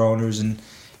owners and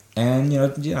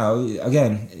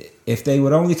again, if they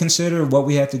would only consider what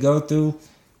we have to go through,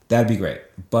 that'd be great.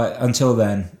 But until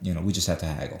then, we just have to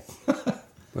haggle.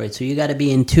 Right. So you got to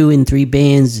be in 2 and 3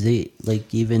 bands,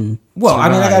 like, even. Well, I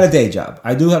mean, I survive. got a day job.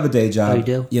 I do have a day job. Oh, you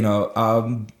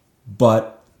do?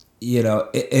 But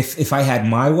if I had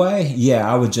my way, yeah,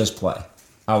 I would just play.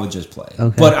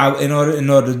 Okay. But in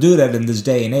order to do that in this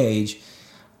day and age,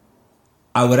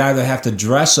 I would either have to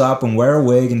dress up and wear a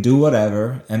wig and do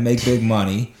whatever and make big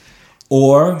money,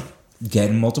 or get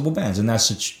in multiple bands, and that's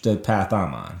the path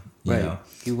I'm on. You know?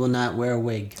 You will not wear a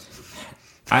wig.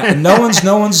 No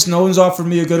one's offered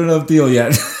me a good enough deal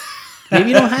yet.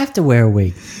 Maybe you don't have to wear a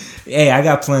wig. Hey, I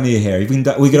got plenty of hair. We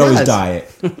could always dye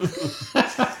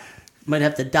it. Might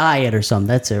have to dye it or something.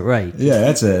 That's it, right? Yeah,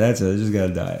 that's it. You just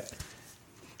gotta dye it.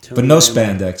 But no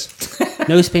spandex.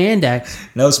 No spandex.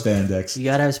 No spandex. You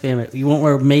gotta have spandex. You won't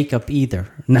wear makeup either.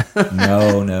 No.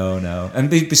 No. And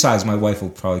besides, my wife will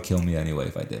probably kill me anyway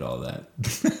if I did all that.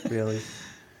 Really?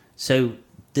 So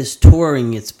this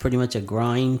touring, it's pretty much a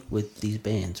grind with these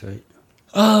bands, right?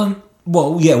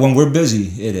 Well, yeah, when we're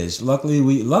busy, it is.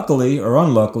 Luckily or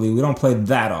unluckily, we don't play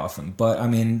that often. But I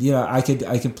mean, I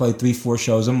could play 3-4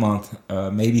 shows a month,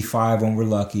 maybe 5 when we're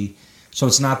lucky. So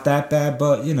it's not that bad.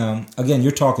 But again,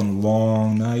 you're talking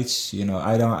long nights.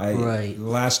 Right.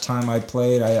 Last time I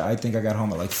played, I think I got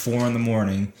home at like 4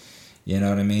 a.m. You know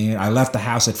what I mean? I left the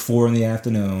house at 4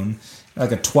 p.m.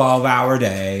 Like a 12-hour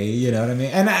day. You know what I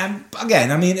mean? And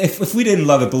again, I mean, if we didn't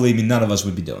love it, believe me, none of us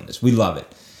would be doing this. We love it.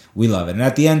 We love it. And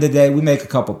at the end of the day, we make a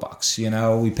couple bucks.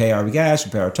 We pay our gas,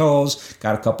 we pay our tolls,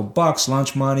 got a couple bucks,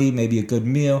 lunch money, maybe a good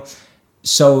meal.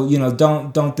 So,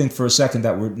 don't think for a second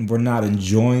that we're not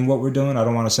enjoying what we're doing. I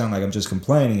don't want to sound like I'm just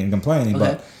complaining, okay.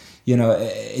 but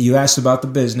you asked about the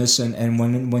business, and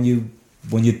when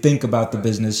you think about the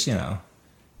business,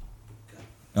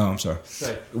 Oh, I'm sorry.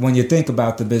 Right. When you think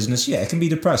about the business, yeah, it can be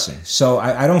depressing. So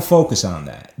I don't focus on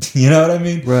that. You know what I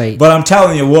mean? Right. But I'm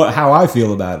telling you how I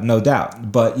feel about it, no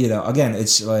doubt. But, again,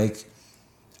 it's like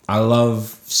I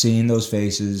love seeing those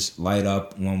faces light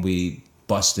up when we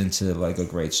bust into like a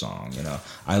great song,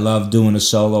 I love doing a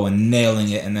solo and nailing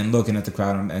it and then looking at the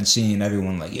crowd and seeing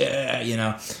everyone like,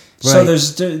 yeah, So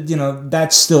Right.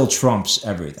 that still trumps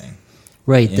everything.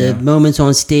 Right. The moments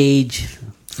on stage...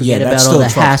 Forget about all the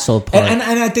hassle part. And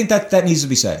I think that needs to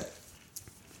be said.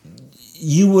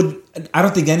 I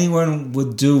don't think anyone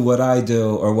would do what I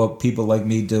do or what people like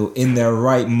me do in their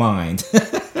right mind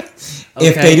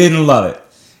if they didn't love it.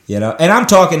 And I'm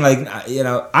talking like,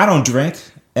 I don't drink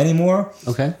anymore.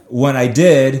 Okay. When I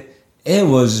did, it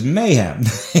was mayhem.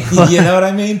 You know what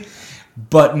I mean?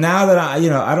 But now that I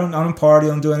don't party,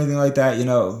 I don't do anything like that,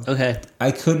 Okay.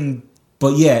 I couldn't.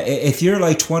 But yeah, if you're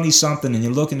like 20-something and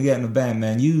you're looking to get in a band,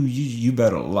 man, you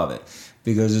better love it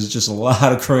because there's just a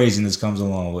lot of craziness comes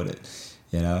along with it.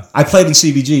 I played in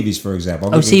CBGB's, for example.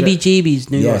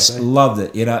 CBGB's, New York. Yes, right? Loved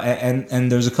it.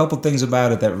 And there's a couple things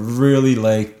about it that really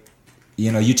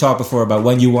you talked before about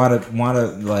when you want to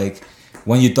like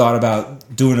when you thought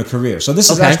about doing a career. So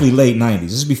this is actually late '90s.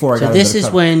 This is before I got. So this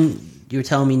is when. You're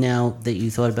telling me now that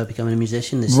you thought about becoming a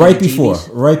musician? Right before.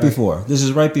 This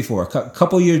is right before. A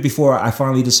couple years before, I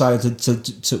finally decided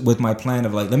to with my plan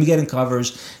of like, let me get in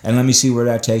covers and let me see where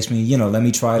that takes me. Let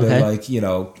me try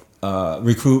to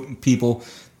recruit people.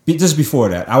 This is before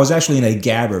that. I was actually in a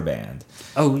gabber band.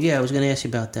 Oh yeah, I was going to ask you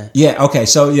about that. Yeah. Okay.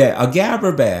 So yeah, a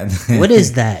gabber band. What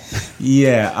is that?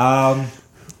 Yeah.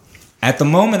 At the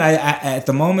moment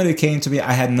it came to me,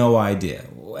 I had no idea.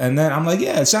 And then I'm like,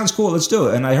 yeah, it sounds cool. Let's do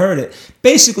it. And I heard it.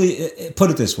 Basically, put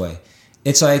it this way.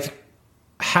 It's like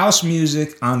house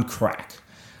music on crack.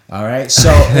 All right?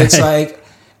 So it's like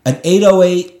an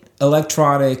 808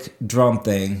 electronic drum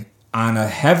thing on a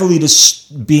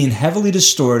being heavily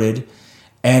distorted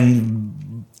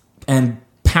and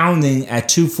pounding at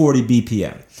 240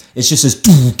 BPM. It's just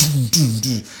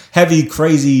this heavy,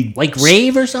 crazy... Like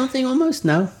rave or something almost?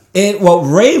 No?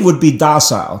 Rave would be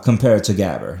docile compared to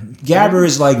gabber. Gabber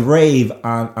is like rave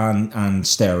on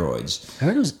steroids. I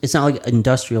heard it's not like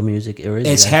industrial music. Or is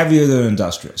it's heavier than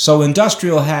industrial. So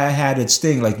industrial had its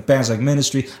thing, like bands like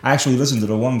Ministry. I actually listened to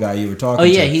the one guy you were talking to. Oh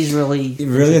yeah, he's really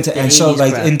into. And so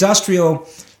like crap. Industrial,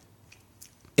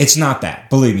 it's not that.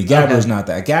 Believe me, gabber is not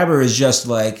that. Gabber is just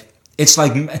like it's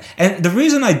like. And the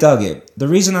reason I dug it, the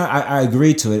reason I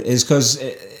agreed to it is because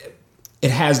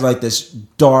it has like this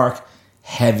dark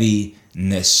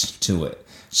heaviness to it.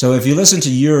 So if you listen to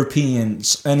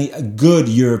any good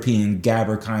European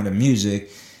gabber kind of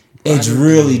music, it's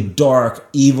really dark,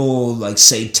 evil, like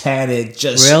satanic,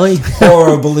 just really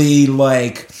horribly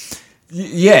like.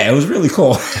 Yeah, it was really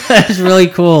cool. That was really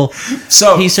cool.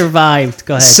 So he survived.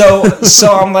 Go ahead.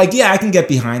 So I'm like, yeah, I can get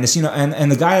behind this,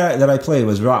 And the guy that I played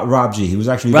was Rob G. He was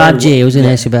actually Rob G. I was going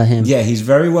to ask you about him. Yeah, he's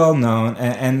very well known,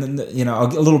 and a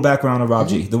little background on Rob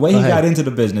G. The way he got into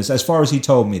the business, as far as he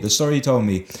told me, the story he told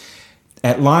me,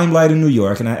 at Limelight in New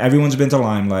York, and everyone's been to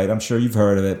Limelight. I'm sure you've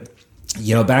heard of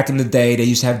it. Back in the day, they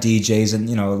used to have DJs, and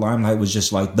Limelight was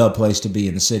just like the place to be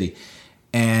in the city.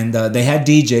 And they had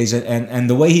DJs, and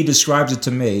the way he describes it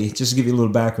to me, just to give you a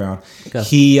little background,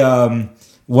 he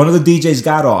one of the DJs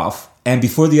got off, and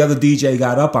before the other DJ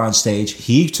got up on stage,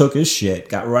 he took his shit,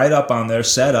 got right up on there,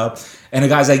 set up, and the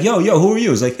guy's like, yo, who are you?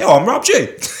 He's like, yo, I'm Rob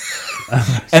G.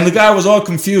 And the guy was all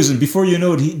confused, and before you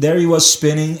knew it, there he was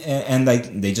spinning, and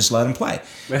like they just let him play.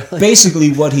 Really?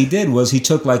 Basically, what he did was he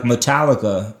took like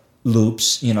Metallica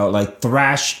loops, like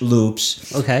thrash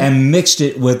loops, and mixed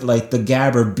it with like the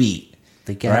gabber beat.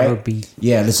 The Gabber right? beat.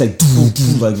 Yeah, it's like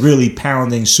like really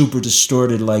pounding, super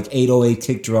distorted, like 808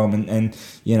 kick drum, and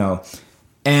you know,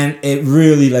 and it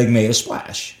really like made a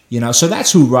splash, you know. So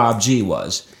that's who Rob G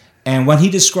was. And when he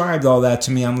described all that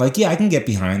to me, I'm like, yeah, I can get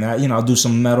behind that. You know, I'll do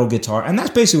some metal guitar, and that's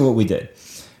basically what we did.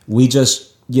 We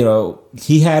just, you know,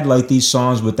 he had like these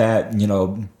songs with that, you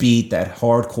know, beat, that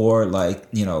hardcore like,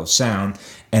 you know, sound,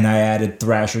 and I added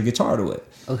Thrasher guitar to it.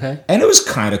 Okay. And it was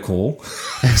kind of cool.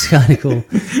 That's kind of cool.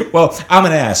 Well, I'm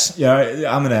an ass. Yeah,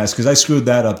 I'm an ass because I screwed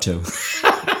that up too.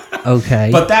 Okay.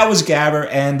 But that was Gabber,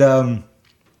 and how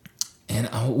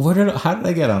did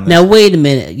I get on that? Now, wait a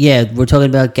minute. Yeah, we're talking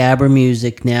about Gabber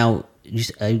music. Now,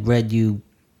 I read you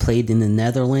played in the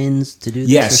Netherlands to do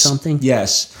this or something?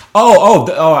 Yes. Now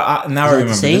I remember.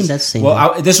 The same? This. That's the same.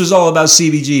 Well, this was all about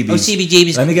CBGBs. Oh,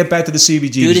 CBGBs. Let me get back to the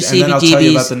CBGBs. Do the and then I'll tell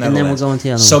you about the CBGBs, Netherlands. and then we'll go into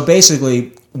the other So one.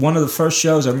 basically, one of the first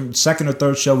shows, or second or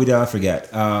third show we did, I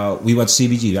forget, we went to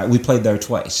CBGB. We played there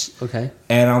twice. Okay.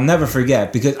 And I'll never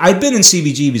forget, because I'd been in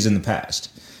CBGBs in the past.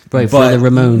 Right, for but the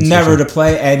Ramones. never to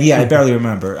play, and yeah, I barely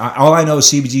remember. All I know is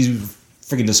CBGBs was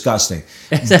freaking disgusting.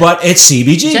 But it's You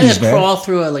CBGBs, had to man. crawl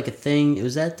through a thing.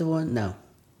 Was that the one? No.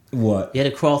 What? You had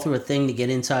to crawl through a thing to get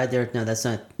inside there? No, that's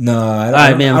not. No, I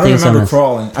right, man, I'm don't thinking remember something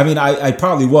crawling. I mean, I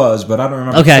probably was, but I don't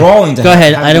remember Okay, crawling to go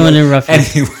ahead. have I don't to- want to interrupt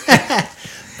you. Anyway,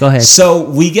 Go ahead. so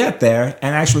we get there,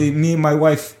 and actually, me and my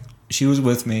wife, she was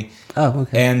with me, Oh,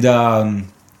 okay. and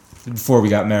before we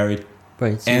got married.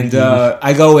 Right. And CBGBs.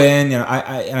 I go in, you know,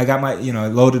 I got my, you know,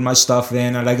 loaded my stuff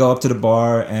in, and I go up to the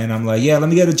bar, and I'm like, yeah, let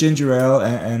me get a ginger ale,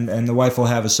 and the wife will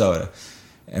have a soda.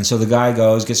 And so the guy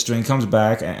goes, gets a drink, comes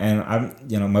back, and I'm,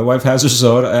 you know, my wife has her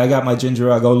soda. I got my ginger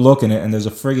ale. I go look in it, and there's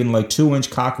a friggin' like 2-inch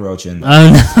cockroach in there.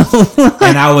 Oh no.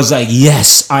 And I was like,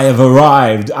 yes, I have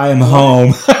arrived. I am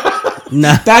home.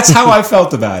 No. That's how I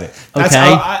felt about it. That's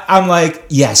Okay. how I'm like,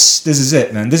 yes, this is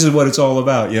it, man. This is what it's all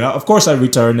about. You know, of course I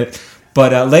returned it.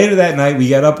 But later that night, we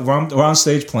get up, we're on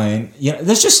stage playing. You know,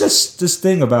 there's just this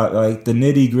thing about like the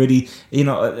nitty gritty. You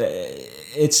know,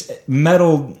 it's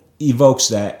metal evokes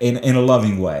that in a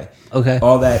loving way. Okay.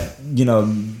 All that, you know,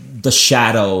 the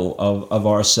shadow of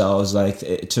ourselves. Like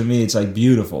to me, it's like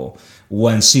beautiful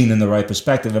when seen in the right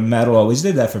perspective. And metal always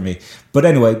did that for me. But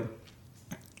anyway,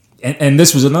 and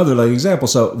this was another like example.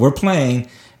 So we're playing,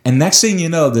 and next thing you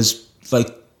know, this like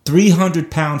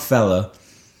 300-pound fella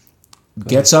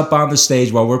gets up on the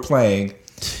stage while we're playing,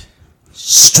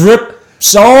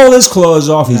 strips all his clothes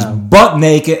off, he's butt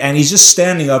naked, and he's just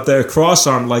standing up there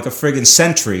cross-armed like a friggin'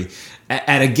 sentry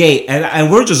at a gate,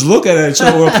 and we're just looking at each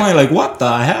other, we're playing like, what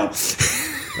the hell?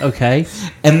 Okay.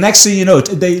 And next thing you know,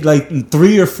 they like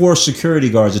 3 or 4 security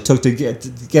guards it took to get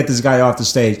this guy off the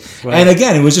stage. Right. And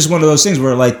again, it was just one of those things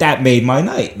where like, that made my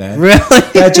night, man. Really?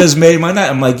 That just made my night.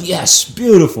 I'm like, yes,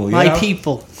 beautiful. You My know?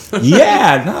 people.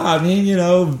 Yeah, no, I mean, you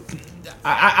know,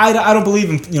 I don't believe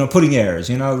in, you know, putting airs,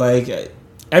 you know, like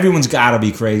everyone's got to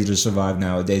be crazy to survive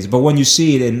nowadays. But when you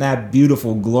see it in that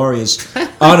beautiful, glorious,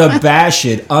 unabashed,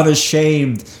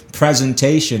 unashamed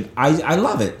presentation, I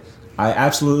love it. I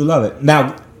absolutely love it.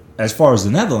 Now, as far as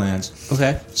the Netherlands,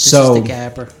 Okay. So- This is the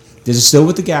Gabber. this is still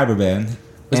with the Gabber band.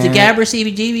 Was the And Gabber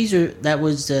CBGBs or that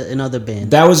was another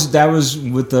band? That was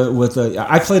with the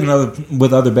I played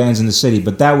with other bands in the city,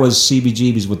 but that was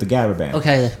CBGB's with the Gabber band.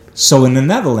 Okay. So in the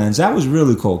Netherlands, that was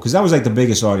really cool because that was like the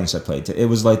biggest audience I played to. It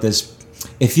was like this.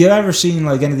 If you've ever seen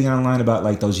like anything online about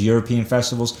like those European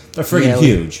festivals, they're freaking Yeah,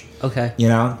 huge. Okay. You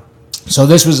know, so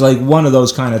this was like one of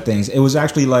those kind of things. It was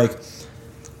actually like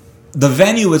the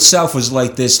venue itself was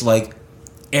like this like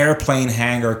airplane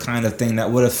hangar kind of thing that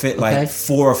would have fit Okay. like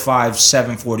 4 or 5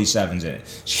 747s in it.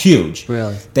 It's huge.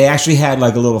 Really? They actually had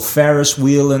like a little Ferris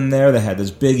wheel in there. They had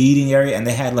this big eating area, and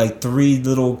they had like 3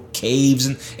 little caves,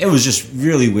 and it was just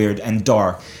really weird and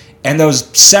dark. And there was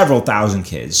several thousand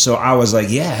kids. So I was like,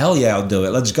 yeah, hell yeah, I'll do it.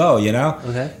 Let's go, you know?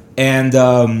 Okay.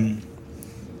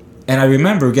 And I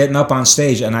remember getting up on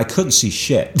stage, and I couldn't see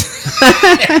shit.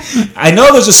 I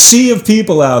know there's a sea of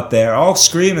people out there all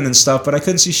screaming and stuff, but I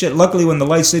couldn't see shit. Luckily, when the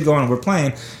lights did go on and we're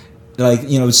playing, like,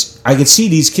 you know, I could see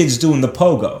these kids doing the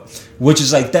pogo, which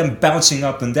is like them bouncing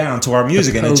up and down to our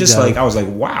music. And it's just pogo. like, I was like,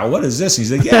 wow, what is this?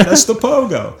 He's like, yeah, that's the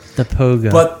pogo. The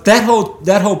pogo. But that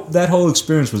whole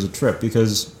experience was a trip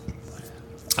because,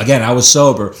 again, I was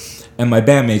sober and my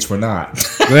bandmates were not.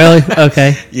 Really?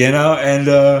 Okay. You know,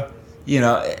 and you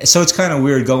know, so it's kind of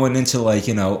weird going into like,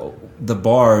 you know, the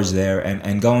bars there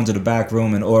and going to the back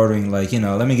room and ordering like, you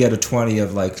know, let me get a 20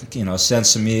 of like, you know,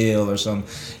 Sensimil or some,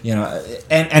 you know,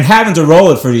 and having to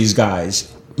roll it for these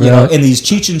guys, you know, in these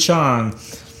Cheech and Chong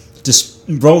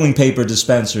rolling paper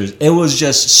dispensers. It was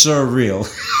just surreal.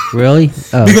 Really?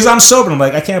 Oh. Because I'm sober. I'm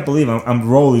like, I can't believe I'm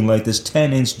rolling like this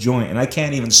 10-inch joint and I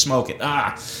can't even smoke it.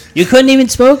 You couldn't even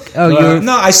smoke? Oh,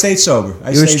 No, I stayed sober.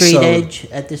 You were straight edge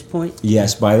at this point?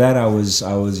 Yes, by that I was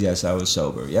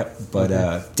sober. Yep.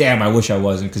 But damn, I wish I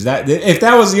wasn't, because if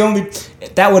that was the only,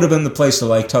 that would have been the place to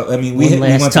like talk. I mean,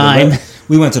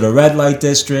 we went to the red light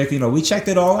district. You know, we checked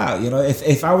it all out. You know,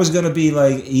 if I was gonna be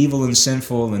like evil and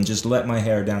sinful and just let my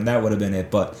hair down, that would have been it.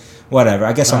 But whatever.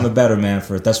 I guess I'm the better man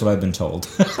for it. That's what I've been told.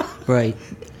 Right.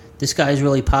 This guy's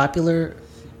really popular.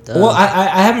 Well,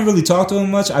 I haven't really talked to him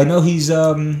much. I know he's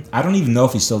I don't even know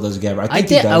if he still does Gabber. I think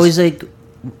he does. I was like,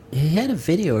 he had a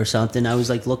video or something. I was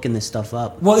like looking this stuff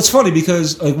up. Well, it's funny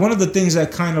because like one of the things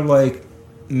that kind of like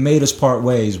made us part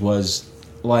ways was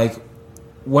like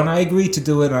when I agreed to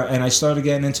do it and I started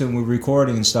getting into it and we were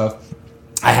recording and stuff.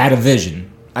 I had a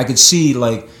vision. I could see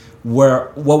like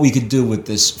what we could do with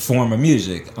this form of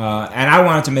music, and I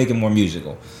wanted to make it more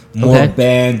musical. More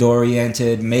band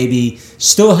oriented, maybe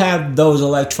still have those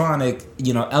electronic,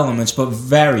 elements, but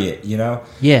vary it,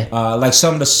 Yeah. Like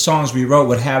some of the songs we wrote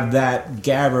would have that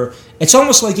gabber. It's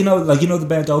almost like the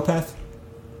band Opeth.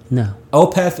 No.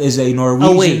 Opeth is a Norwegian.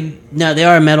 Oh wait, no, they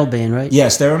are a metal band, right?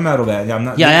 Yes, they're a metal band. I'm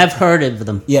not. Yeah, I've heard of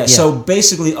them. Yeah, so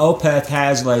basically Opeth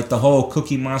has like the whole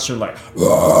Cookie Monster like,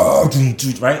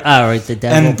 right? All right, the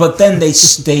devil. But then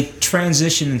they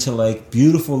transition into like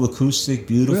beautiful acoustic,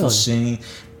 beautiful singing.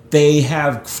 They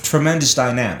have tremendous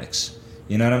dynamics.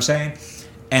 You know what I'm saying?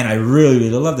 And I really,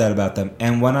 really love that about them.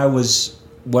 And what I was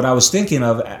thinking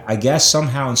of, I guess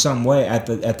somehow in some way at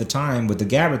the time with the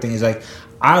Gabber thing is like,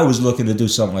 I was looking to do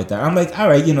something like that. I'm like, all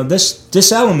right,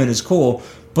 this element is cool,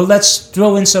 but let's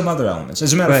throw in some other elements.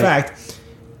 As a matter of fact,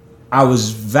 I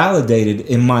was validated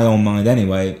in my own mind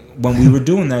anyway. When we were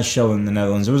doing that show in the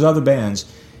Netherlands, there was other bands.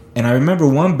 And I remember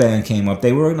one band came up.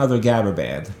 They were another Gabber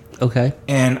band. Okay.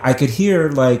 And I could hear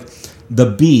like the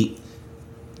beat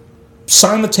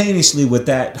simultaneously with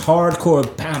that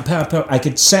hardcore pound, pound, pound. I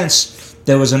could sense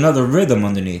there was another rhythm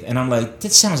underneath. And I'm like,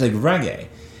 this sounds like reggae.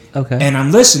 Okay. And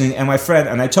I'm listening, and my friend,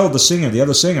 and I told the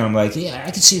other singer, I'm like, yeah,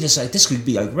 I can see this, like, this could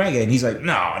be like reggae. And he's like,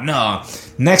 no.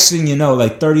 Next thing you know,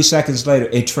 like 30 seconds later,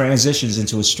 it transitions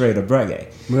into a straight up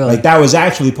reggae. Really? Like that was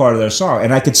actually part of their song.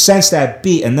 And I could sense that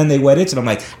beat, and then they went into it. I'm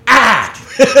like,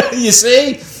 you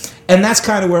see? And that's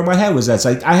kind of where my head was at. It's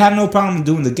like, I have no problem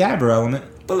doing the Gabber element,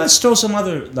 but let's throw some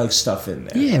other like stuff in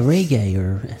there. Yeah,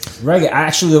 reggae.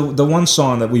 Actually, the one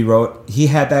song that we wrote, he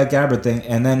had that Gabber thing,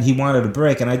 and then he wanted a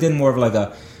break, and I did more of like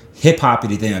a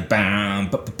hip-hoppy thing, like bam,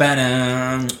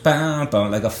 bam, bam,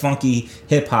 bam, like a funky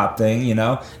hip-hop thing,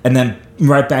 and then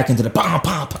right back into the bam,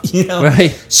 bam,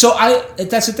 Right. So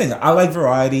that's the thing. I like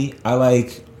variety. I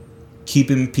like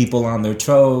keeping people on their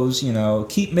toes,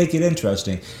 make it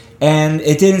interesting. And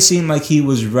it didn't seem like he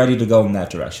was ready to go in that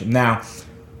direction. Now,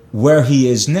 where he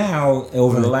is now,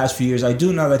 over the last few years, I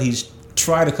do know that he's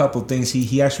tried a couple things.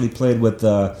 He actually played with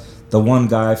the one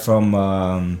guy from,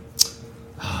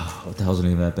 what the hell's the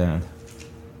name of that band?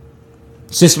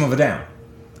 System of a Down.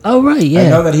 Oh, right, yeah. I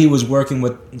know that he was working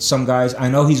with some guys. I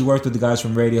know he's worked with the guys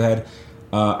from Radiohead.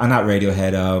 Not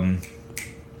Radiohead,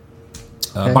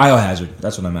 Biohazard.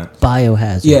 That's what I meant.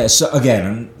 Biohazard. Yeah, so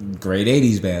again, great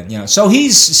 80s band. So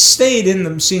he's stayed in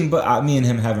the scene, but me and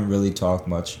him haven't really talked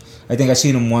much. I think I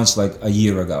seen him once like a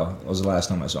year ago. That was the last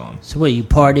time I saw him. So what, you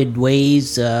parted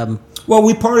ways? Well,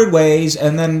 we parted ways,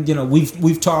 and then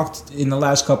we've talked in the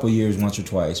last couple of years once or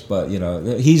twice. But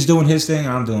he's doing his thing,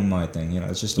 I'm doing my thing.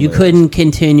 It's just the you way couldn't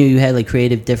continue. You had like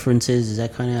creative differences. Is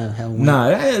that kind of how? It went?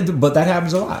 No, but that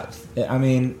happens a lot. I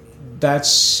mean,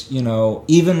 that's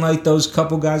even like those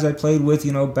couple guys I played with,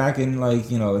 back in like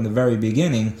in the very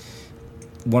beginning.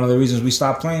 One of the reasons we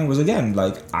stopped playing was, again,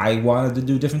 like I wanted to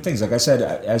do different things. Like I said,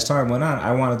 as time went on,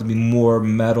 I wanted to be more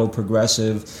metal,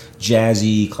 progressive,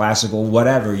 jazzy, classical,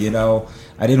 whatever.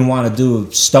 I didn't want to do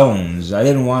Stones. I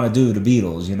didn't want to do the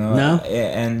Beatles. No.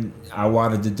 And I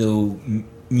wanted to do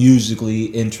musically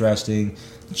interesting,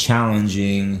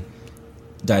 challenging,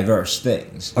 diverse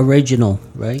things. Original,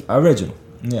 right? Original,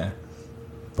 yeah.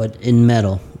 But in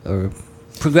metal or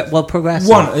progressive.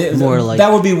 More like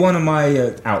that would be one of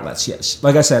my outlets. Yes,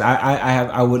 like I said,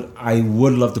 I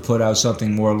would love to put out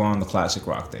something more along the classic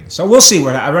rock thing. So we'll see.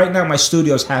 Right now my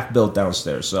studio's half built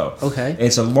downstairs, so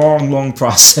it's a long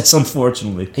process,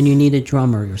 unfortunately. And you need a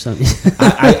drummer or something.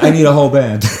 I need a whole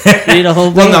band. You need a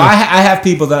whole band. Well, no, I have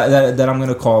people that I'm going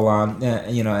to call on,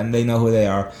 and they know who they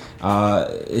are.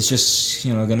 It's just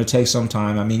going to take some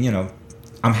time. I mean,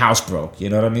 I'm house broke. You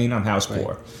know what I mean? I'm house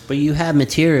poor. But you have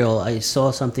material. I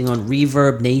saw something on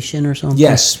Reverb Nation or something.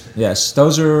 Yes.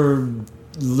 Those are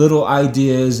little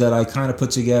ideas that I kind of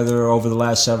put together over the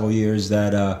last several years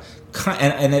that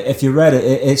and if you read it,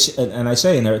 it's, and I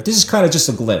say in there, this is kind of just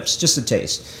a glimpse, just a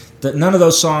taste. That none of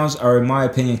those songs are, in my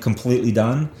opinion, completely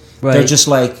done. Right. They're just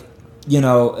like,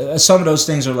 some of those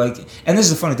things are like, and this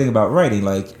is the funny thing about writing,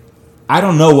 like, I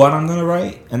don't know what I'm going to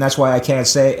write, and that's why I can't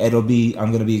say I'm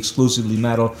going to be exclusively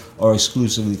metal or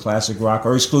exclusively classic rock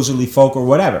or exclusively folk or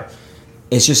whatever.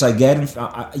 It's just I get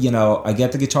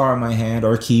the guitar in my hand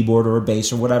or a keyboard or a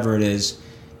bass or whatever it is,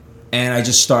 and I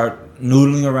just start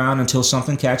noodling around until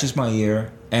something catches my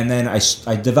ear, and then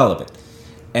I develop it.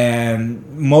 And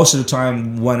most of the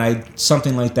time when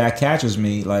something like that catches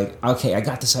me, like, okay, I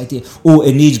got this idea. Oh,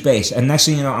 it needs bass. And next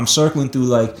thing you know, I'm circling through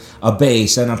like a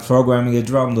bass, and I'm programming a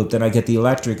drum loop, then I get the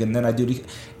electric, and then I do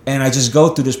and I just go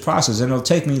through this process, and it'll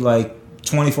take me like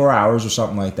 24 hours or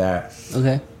something like that.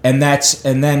 Okay. And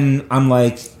then I'm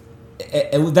like,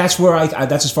 that's where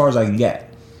that's as far as I can get.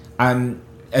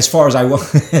 As far as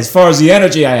the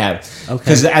energy I have. Okay.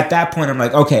 Because at that point I'm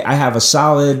like, okay, I have a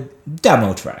solid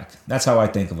demo track. That's how I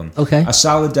think of them. Okay. A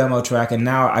solid demo track, and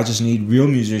now I just need real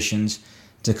musicians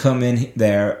to come in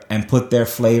there and put their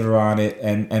flavor on it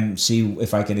and see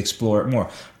if I can explore it more.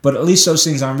 But at least those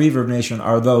things on Reverb Nation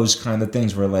are those kind of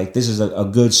things where, like, this is a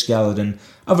good skeleton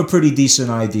of a pretty decent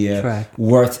idea, Track.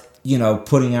 worth,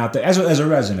 putting out there as a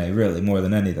resume, really, more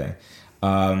than anything.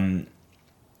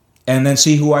 And then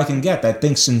see who I can get that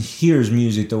thinks and hears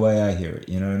music the way I hear it.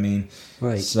 You know what I mean?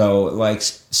 Right.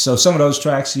 So some of those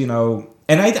tracks, and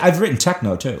I've written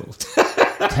techno too.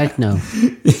 Techno.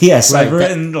 Yes, Right, I've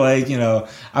written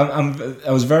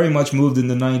I was very much moved in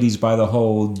the '90s by the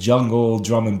whole jungle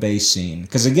drum and bass scene.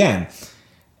 Because again,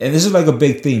 and this is like a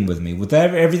big theme with me. With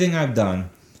everything I've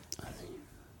done,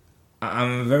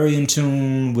 I'm very in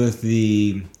tune with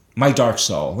my dark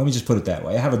soul. Let me just put it that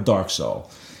way. I have a dark soul.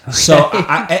 Okay. So,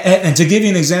 and to give you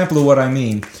an example of what I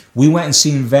mean, we went and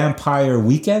seen Vampire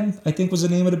Weekend, I think was the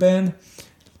name of the band.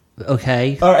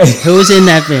 Okay. All right. Who was in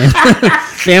that band?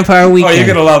 Vampire Weekend. Oh, you're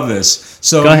going to love this.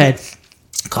 So, go ahead.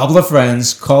 A couple of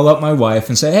friends call up my wife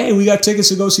and say, hey, we got tickets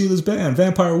to go see this band,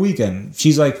 Vampire Weekend.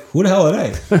 She's like, who the hell are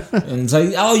they? And it's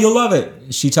like, oh, you'll love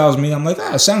it. She tells me, I'm like,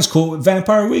 sounds cool.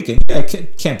 Vampire Weekend. Yeah,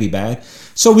 can't be bad.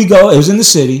 So we go. It was in the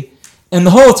city. And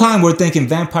the whole time we're thinking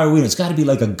Vampire Weekend, it's got to be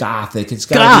like a gothic. It's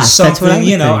got to be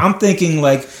something, I'm thinking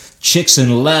like chicks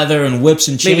in leather and whips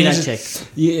and chains. Maybe not chicks.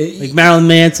 Yeah, like Marilyn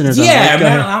Manson or something. Yeah,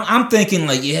 man, I'm thinking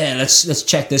like, let's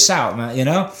check this out,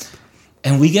 man,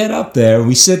 And we get up there,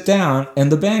 we sit down, and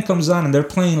the band comes on, and they're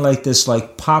playing like this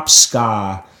like pop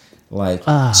ska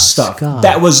stuff. Ska.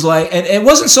 That was like, and it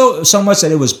wasn't so much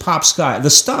that it was pop ska. The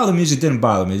style of music didn't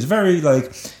bother me. It's very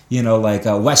like, like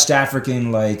West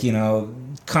African, like,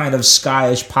 kind of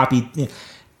skyish, poppy.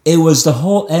 It was the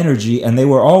whole energy, and they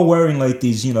were all wearing like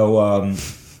these,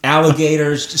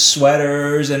 alligators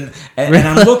sweaters, and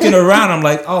I'm looking around, I'm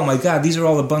like, oh my god, these are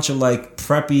all a bunch of like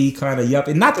preppy kind of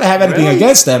yuppie. Not that I have anything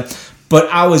against them, but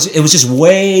it was just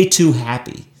way too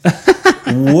happy.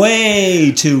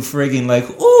 Way too friggin' like,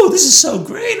 oh, this is so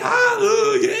great.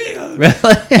 Yeah.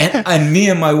 Really? and me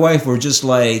and my wife were just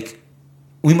like,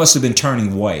 we must have been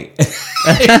turning white.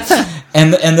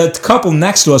 and the couple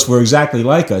next to us were exactly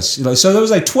like us. So there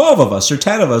was like 12 of us or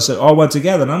 10 of us that all went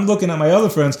together. And I'm looking at my other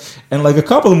friends, and like a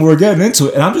couple of them were getting into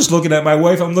it. And I'm just looking at my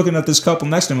wife. I'm looking at this couple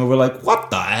next to me, and we're like,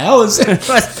 what the hell is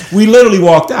it? We literally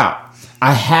walked out.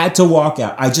 I had to walk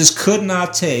out. I just could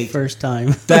not take first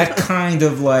time that kind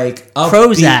of like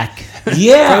Prozac. Yeah,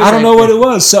 Prozac. I don't know what it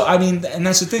was. So I mean, and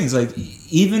that's the thing. It's like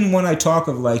even when I talk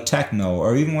of like techno,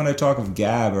 or even when I talk of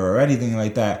gab or anything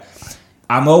like that,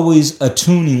 I'm always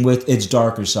attuning with its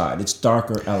darker side, its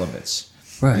darker elements.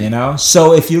 Right.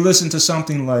 So if you listen to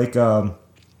something like My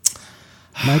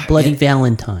Bloody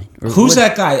Valentine, who's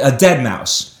that guy? A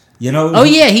Deadmau5. Oh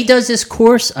yeah, he does this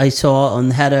course I saw on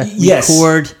how to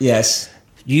record. Yes.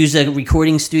 Use a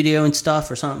recording studio and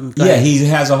stuff or something. Yeah, he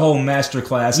has a whole master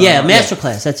class. Yeah, master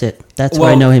class. That's it. That's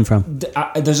where I know him from.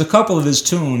 There's a couple of his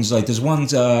tunes. Like there's one,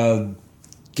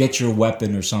 "Get Your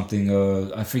Weapon" or something.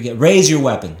 I forget. "Raise Your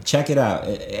Weapon." Check it out.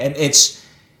 And it's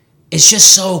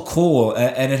just so cool.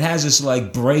 And it has this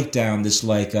like breakdown. This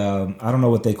like I don't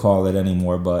know what they call it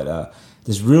anymore, but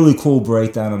this really cool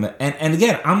breakdown on it. And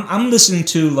again, I'm listening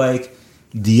to like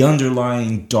the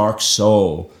underlying dark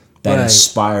soul that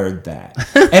inspired that.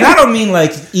 And I don't mean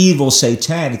like evil,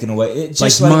 satanic in a way. It's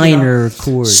just like minor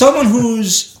chords. Someone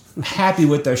who's happy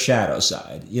with their shadow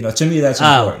side. To me that's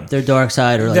important. Their dark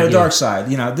side, or their dark side.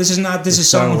 This is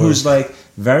someone who's like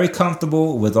very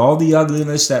comfortable with all the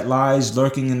ugliness that lies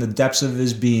lurking in the depths of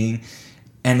his being,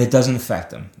 and it doesn't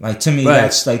affect them. Like to me,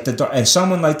 that's like the dark. And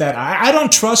someone like that, I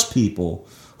don't trust people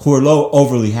who are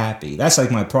overly happy. That's like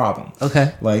my problem.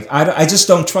 Okay. Like I just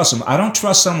don't trust them. I don't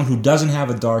trust someone who doesn't have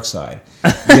a dark side.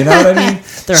 You know what I mean?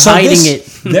 They're hiding it.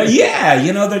 Yeah,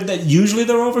 you know, usually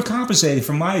they're overcompensating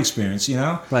from my experience, you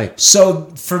know? Right. So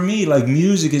for me, like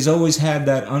music has always had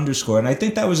that underscore. And I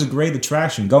think that was a great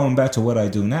attraction, going back to what I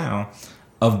do now,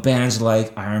 of bands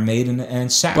like Iron Maiden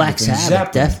and Sabbath. Black and Sabbath,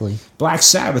 Zeppelin. definitely. Black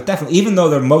Sabbath, definitely. Even though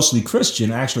they're mostly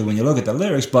Christian, actually, when you look at the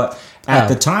lyrics. But at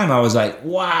the time, I was like,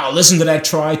 wow, listen to that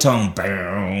tritone.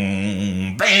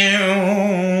 Boom,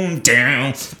 boom,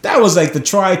 down. That was like the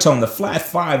tritone, the flat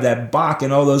five that Bach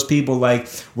and all those people like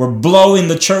were blowing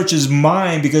the church's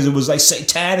mind because it was like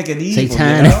satanic and evil.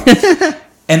 Satanic. You know?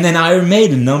 And then Iron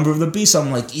Maiden, Number of the Beast. I'm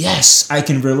like, yes, I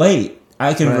can relate.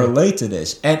 I can relate to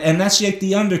this, and that's like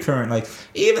the undercurrent. Like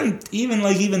even in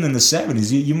the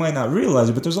 70s, you might not realize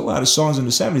it, but there's a lot of songs in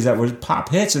the 70s that were pop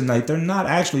hits, and like they're not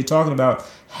actually talking about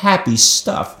happy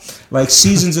stuff. Like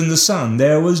Seasons in the Sun,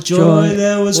 there was joy,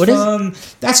 there was fun.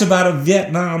 That's about the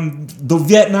Vietnam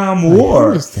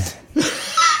War. Who is that?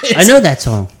 I know that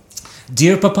song.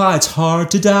 Dear Papa, it's hard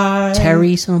to die.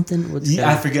 Terry something? What's that?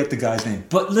 I forget the guy's name,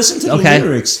 but listen to the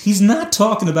lyrics. He's not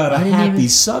talking about a happy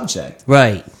subject.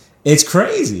 Right. It's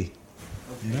crazy.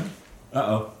 You know?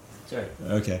 Uh-oh. Sorry.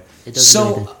 Okay.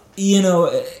 So, you know,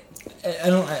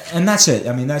 and that's it.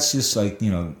 I mean, that's just like, you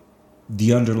know,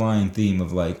 the underlying theme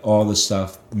of like all the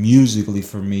stuff musically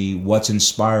for me, what's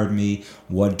inspired me,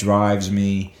 what drives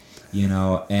me, you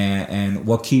know, and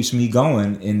what keeps me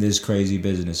going in this crazy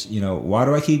business. You know, why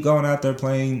do I keep going out there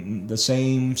playing the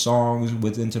same songs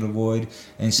with Into the Void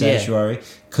and Sanctuary?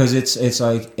 Because it's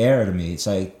like air to me. It's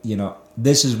like, you know,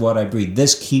 this is what I breathe.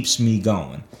 This keeps me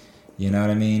going. You know what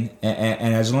I mean?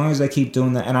 And as long as I keep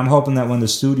doing that, and I'm hoping that when the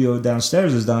studio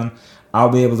downstairs is done, I'll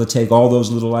be able to take all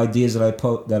those little ideas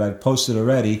that I've posted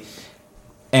already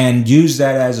and use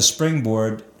that as a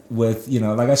springboard with, you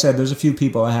know, like I said, there's a few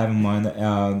people I have in mind,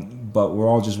 but we're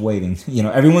all just waiting. You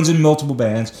know, everyone's in multiple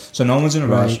bands, so no one's in a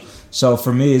rush. So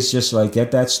for me, it's just like,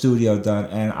 get that studio done,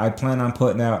 and I plan on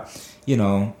putting out, you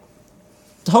know,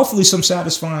 hopefully some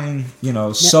satisfying, you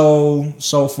know,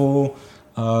 soulful,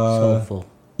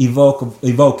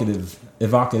 evocative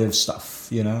stuff,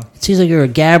 you know. It seems like you're a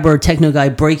gabber techno guy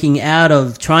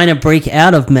trying to break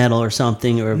out of metal or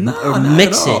something, or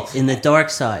mix it in the dark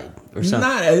side or something.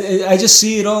 I just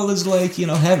see it all as like, you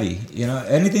know, heavy. You know,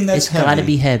 anything that's heavy. It's got to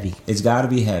be heavy. It's got to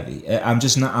be heavy.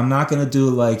 I'm not going to do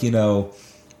like, you know,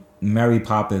 Mary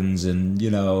Poppins and,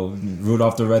 you know,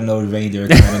 Rudolph the Red-Nosed Reindeer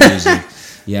kind of music.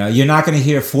 You know, you're not going to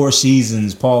hear Four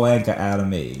Seasons, Paul Anka out of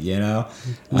me, you know?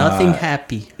 Nothing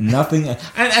happy. Nothing.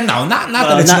 And no, not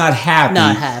that it's not happy.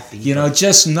 Not happy. You know,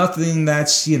 just nothing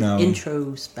that's, you know.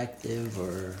 Introspective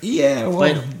or. Yeah,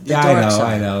 well,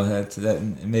 I know. That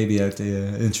maybe that's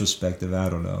introspective. I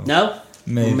don't know. No?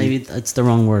 Maybe that's the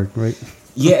wrong word, right?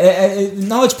 Yeah,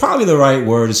 no, it's probably the right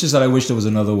word. It's just that I wish there was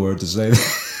another word to say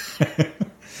that.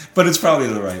 But it's probably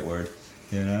the right word,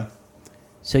 you know?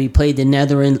 So you played the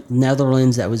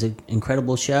Netherlands. That was an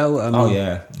incredible show.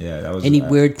 Yeah. That was. Any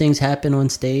weird things happen on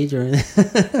stage or?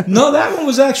 No, that one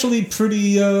was actually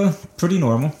pretty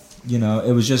normal. You know,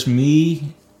 it was just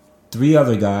me, 3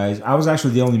 other guys. I was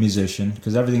actually the only musician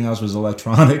because everything else was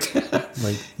electronic.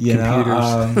 Like you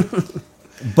computers.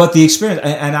 But the experience,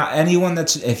 and anyone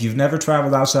if you've never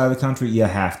traveled outside of the country, you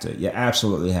have to. You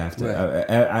absolutely have to.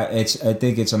 Right. I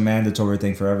think it's a mandatory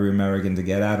thing for every American to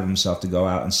get out of himself to go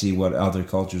out and see what other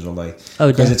cultures are like.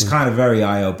 Because it's kind of very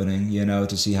eye-opening, you know,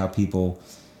 to see how people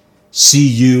see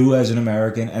you as an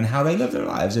American and how they live their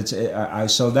lives.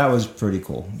 So that was pretty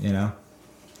cool, you know.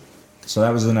 So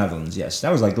that was the Netherlands. Yes,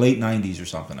 that was like late '90s or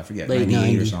something. I forget, late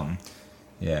 98 or something.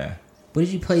 Yeah. What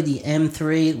did you play? The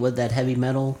M3 with that heavy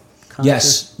metal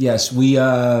concert? Yes. We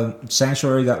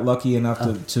Sanctuary got lucky enough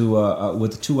to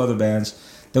with the 2 other bands.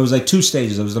 There was like 2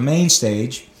 stages. There was the main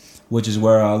stage, which is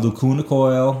where Lacuna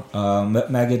Coil,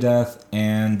 Megadeth,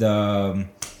 and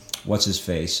what's his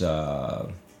face,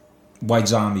 White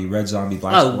Zombie, Red Zombie,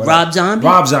 Black. Rob Zombie.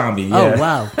 Rob Zombie. Yeah. Oh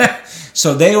wow.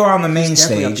 So they were on the main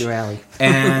stage. Definitely up your alley.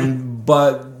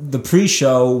 But the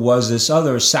pre-show was this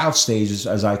other South stage,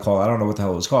 as I call it. I don't know what the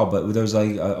hell it was called, but there was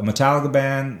like a Metallica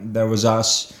band. There was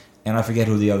us. And I forget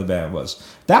who the other band was.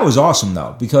 That was awesome,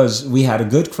 though, because we had a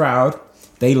good crowd.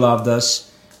 They loved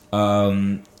us.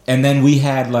 And then we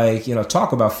had, like, you know,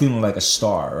 talk about feeling like a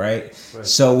star, right?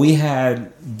 So we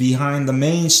had, behind the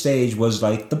main stage was,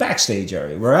 like, the backstage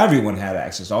area where everyone had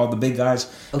access, all the big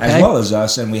guys as well as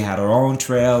us. And we had our own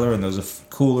trailer, and there was a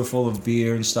cooler full of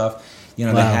beer and stuff. You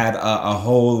know, They had a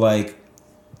whole, like,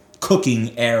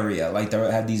 cooking area. Like, they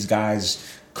had these guys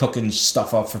cooking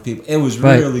stuff up for people. It was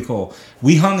really cool.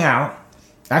 We hung out,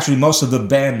 actually most of the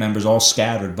band members all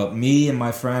scattered, but me and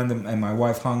my friend and my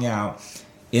wife hung out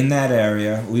in that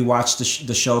area. We watched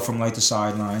the show from like the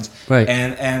sidelines, Right.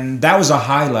 And that was a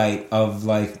highlight of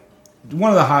like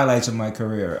one of the highlights of my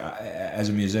career as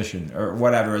a musician or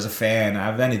whatever, as a fan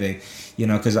of anything, you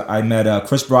know, because I met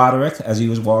Chris Broderick as he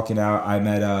was walking out. I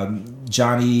met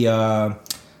Johnny, what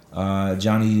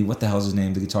the hell's his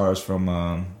name? The guitarist from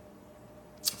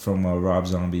Rob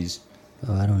Zombie's.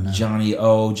 Oh, I don't know. Johnny.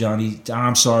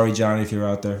 I'm sorry, Johnny, if you're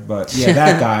out there, but yeah,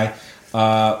 that guy.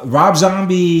 Rob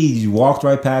Zombie walked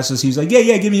right past us. He was like,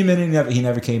 "Yeah, give me a minute." He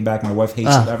never came back. My wife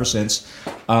hates him ever since.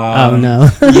 Oh no.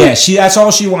 Yeah, that's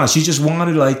all she wants. She just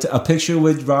wanted like a picture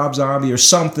with Rob Zombie or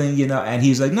something, you know. And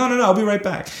he's like, "No, I'll be right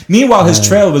back." Meanwhile, his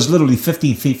trailer was literally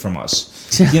 15 feet from us.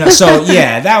 You know, so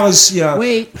yeah, that was, you know.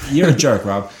 Wait. You're a jerk,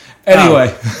 Rob.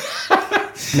 Anyway.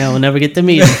 No, we'll never get to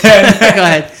meet him. Go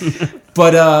ahead.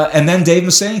 But and then Dave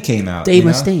Mustaine came out. Dave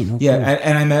Mustaine, okay. Yeah,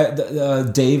 and I met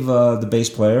Dave, the bass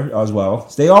player, as well.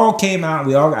 They all came out.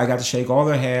 I got to shake all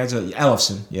their hands.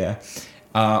 Ellefson, yeah.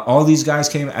 All these guys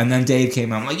came, and then Dave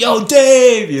came out. I'm like, "Yo,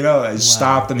 Dave!" You know, I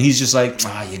stopped him. He's just like,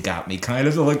 "You got me," kind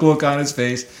of like look on his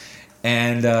face,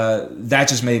 and that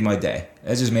just made my day.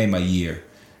 That just made my year.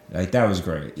 Like that was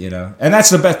great, you know. And that's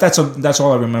the best. That's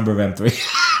all I remember of M3.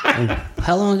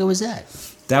 How long ago was that?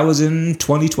 That was in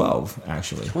 2012,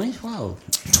 actually. 2012.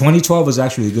 2012 was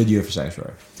actually a good year for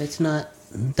Sanctuary. That's not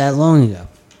that long ago,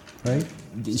 right?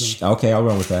 Okay, I'll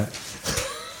run with that.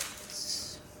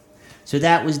 So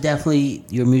that was definitely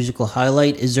your musical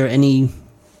highlight. Is there any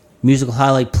musical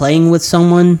highlight playing with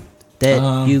someone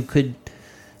that you could,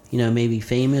 you know, maybe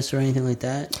famous or anything like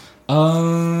that?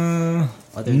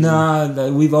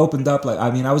 We've opened up. Like,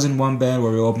 I mean, I was in one band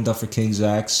where we opened up for King's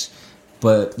X,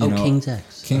 but you know, King's X.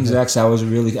 King's X, I was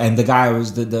really, and the guy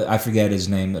was the I forget his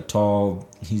name, the tall,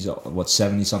 he's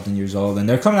 70 something years old, and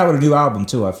they're coming out with a new album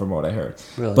too, from what I heard.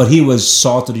 Really? But he was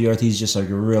salt of the earth. He's just like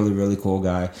a really, really cool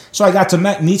guy. So I got to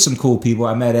meet some cool people.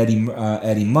 I met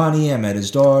Eddie Money. I met his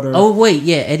daughter. Oh wait,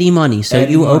 yeah, Eddie Money. So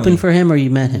Eddie you Money. opened for him, or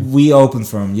you met him? We opened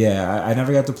for him. Yeah, I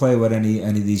never got to play with any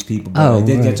of these people, but I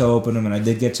did get to open him, and I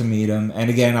did get to meet him.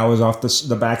 And again, I was off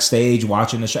the backstage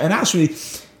watching the show, and actually,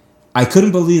 I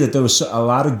couldn't believe that there was a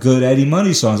lot of good Eddie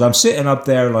Money songs. I'm sitting up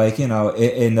there, like, you know,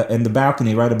 in the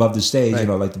balcony right above the stage, right. You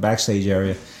know, like the backstage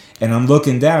area. And I'm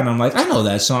looking down, and I'm like, I know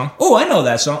that song. Oh, I know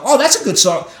that song. Oh, that's a good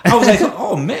song. I was like,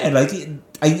 oh, man. Like,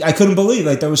 I couldn't believe,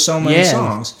 like, there was so many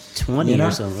songs. 20 you know?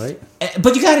 or so, right?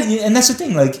 But you got to, and that's the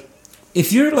thing, like,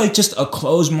 if you're, like, just a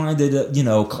closed-minded, you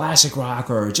know, classic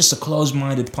rocker, or just a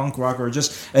closed-minded punk rocker, or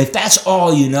just, if that's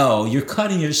all you know, you're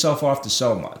cutting yourself off to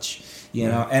so much. You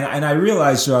know, and I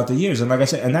realized throughout the years, and like I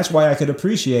said, and that's why I could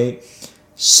appreciate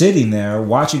sitting there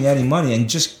watching Eddie Money and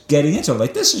just getting into it.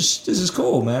 Like, this is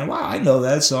cool, man. Wow, I know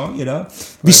that song. You know,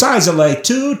 right. Besides the like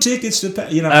 2 tickets to,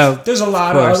 you know, there's a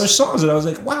lot of other songs that I was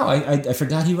like, wow, I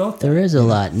forgot he wrote that. There is a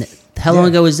lot. How long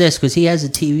ago was this? Because he has a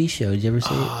TV show. Did you ever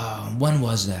see it? When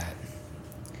was that?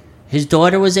 His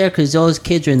daughter was there because all his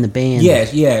kids are in the band.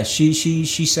 Yeah.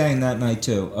 She sang that night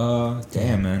too.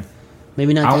 Damn, man.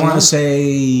 Maybe not. I want to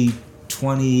say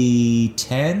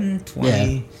 2010,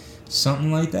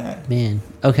 something like that. Man.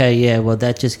 Okay, yeah. Well,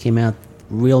 that just came out.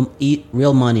 Real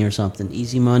Money or something.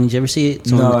 Easy Money. Did you ever see it?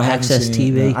 It's on Access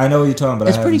TV. No. I know what you're talking about.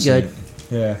 It's pretty good.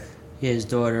 Yeah. Yeah, his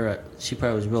daughter. She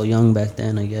probably was real young back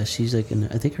then. I guess she's like in,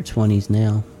 I think, her 20s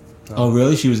now. Oh,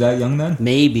 really? She was that young then?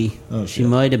 Maybe. Oh, she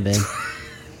might have been.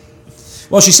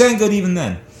 Well, she sang good even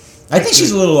then. I think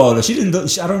she's a little older. She didn't.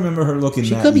 I don't remember her looking.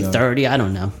 She could be 30. I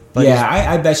don't know. But yeah,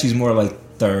 I bet she's more like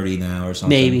 30 now or something.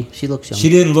 Maybe she looks young. She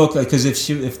didn't look like, because if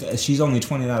she's only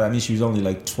 20 now, that means she was only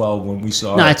like 12 when we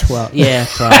saw her. Not 12. Yeah,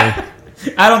 probably.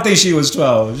 I don't think she was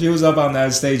 12. She was up on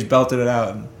that stage belting it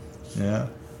out. Yeah.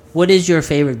 What is your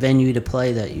favorite venue to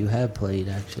play that you have played,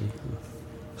 actually?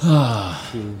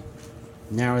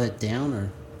 Narrow that down,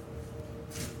 or?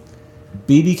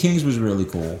 BB King's was really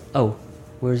cool. Oh,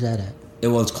 where's that at?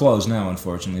 Well, it's closed now,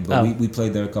 unfortunately, but we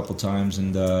played there a couple times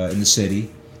in the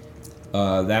city.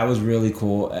 That was really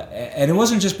cool, and it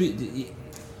wasn't just.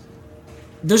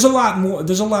 There's a lot more.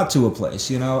 There's a lot to a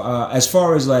place, you know. As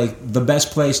far as like the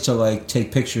best place to like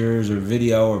take pictures or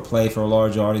video or play for a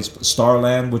large audience,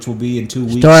 Starland, which will be in 2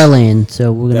 weeks. Starland.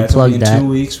 So we're gonna plug that. In 2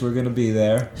 weeks, we're gonna be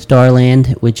there.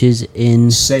 Starland, which is in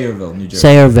Sayreville, New Jersey.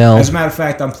 Sayreville. As a matter of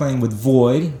fact, I'm playing with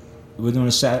Void. We're doing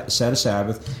a set of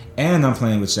Sabbath, and I'm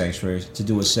playing with Sanctuary to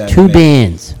do a set. Two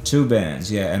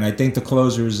bands, yeah. And I think the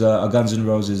closer is a Guns N'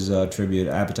 Roses tribute,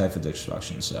 Appetite for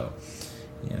Destruction. So,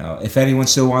 you know, if anyone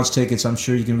still wants tickets, I'm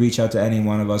sure you can reach out to any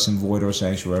one of us in Void or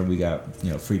Sanctuary. We got, you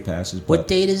know, free passes. What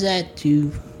date is that?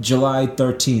 July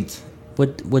 13th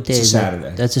What day It's a is Saturday.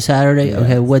 that? That's a Saturday. Yeah.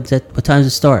 Okay. What time does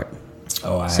it start?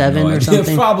 Oh, I have 7 no or idea.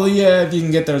 something? Probably, yeah. If you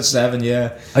can get there at 7,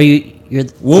 yeah. Are you're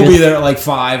We'll you're, be there at like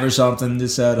 5 or something to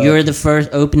set up. You're the first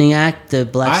opening act, the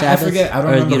Black I Sabbath. forget. I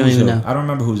don't Or remember. You don't even know. I don't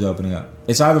remember who's opening up.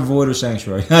 It's either Void or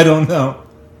Sanctuary. I don't know.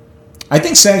 I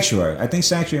think Sanctuary. I think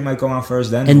Sanctuary might go on first,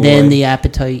 then And Void. then the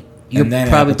Appetite. You're And then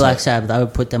probably Appetite. Black Sabbath. I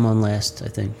would put them on last. I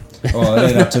think. Oh, it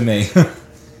ain't up to me.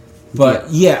 But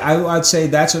yeah, I'd say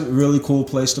that's a really cool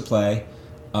place to play.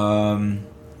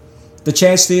 The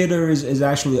Chance Theater is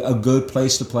actually a good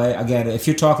place to play. Again, if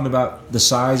you're talking about the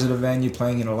size of the venue,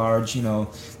 playing in a large,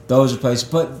 those are places.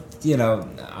 But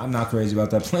I'm not crazy about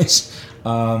that place.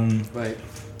 Right.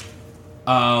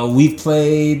 We've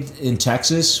played in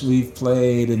Texas. We've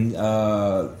played in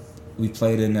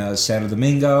Santo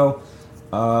Domingo.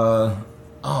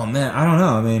 Oh man, I don't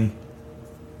know. I mean,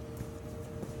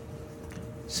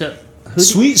 So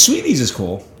Sweeney's is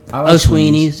cool. I like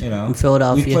Sweeney's in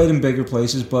Philadelphia. We've played in bigger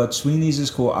places, but Sweeney's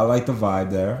is cool. I like the vibe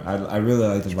there. I really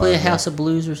like the vibe. Play a there. House of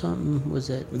Blues or something? Was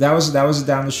it? That was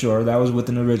down the shore. That was with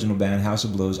an original band, House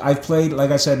of Blues. I've played,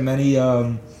 like I said, many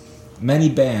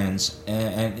bands,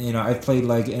 and I've played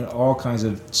like in all kinds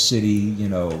of city,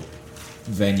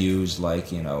 venues,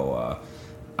 like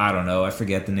I don't know, I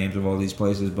forget the names of all these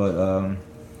places, but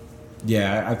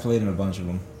yeah, I played in a bunch of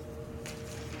them.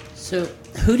 So,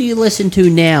 who do you listen to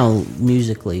now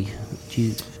musically? Do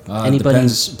you, anybody?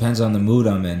 Depends on the mood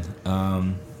I'm in.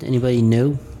 Anybody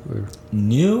new or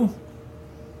New?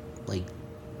 like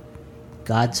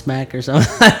Godsmack or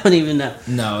something? I don't even know.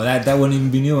 No, that wouldn't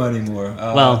even be new anymore.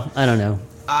 Well, I don't know.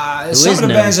 Some is of the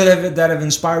new? bands that have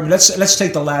inspired me. Let's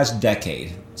take the last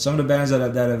decade. Some of the bands that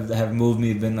have moved me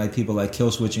have been like people like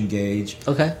Killswitch Engage,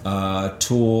 Okay.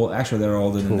 Tool. Actually, they're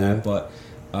older than Tool. that, but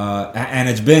and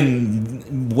it's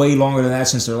been way longer than that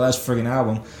since their last friggin'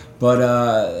 album. But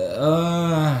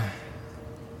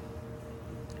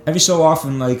every so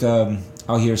often, like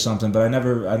I'll hear something, but I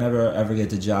never ever get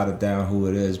to jot it down who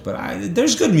it is. But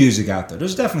there's good music out there.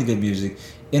 There's definitely good music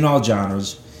in all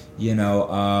genres,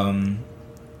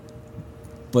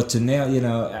 But to nail,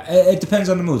 it depends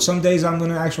on the mood. Some days I'm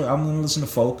gonna listen to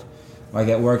folk. Like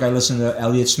at work, I listen to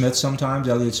Elliott Smith sometimes.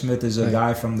 Elliott Smith is a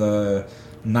guy from the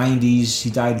 90s. He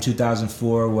died in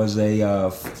 2004. Was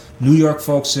a New York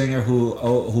folk singer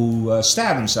who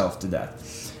stabbed himself to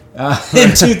death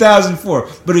in 2004.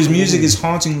 But his music is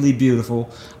hauntingly beautiful.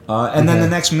 And then the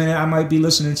next minute, I might be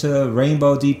listening to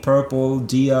Rainbow, Deep Purple,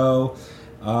 Dio,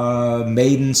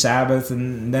 Maiden, Sabbath,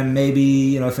 and then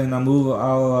maybe if in a move,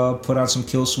 I'll put on some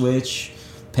Killswitch,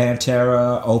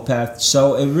 Pantera, Opeth.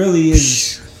 So it really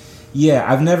is. Yeah,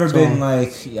 I've never been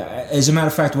like. Yeah, as a matter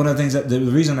of fact, one of the things the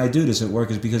reason I do this at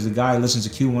work is because the guy listens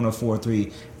to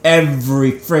Q1043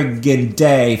 every friggin'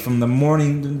 day from the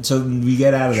morning until we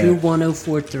get out of there.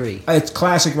 Q1043. It's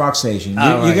classic rock station. You're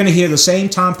right. going to hear the same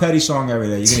Tom Petty song every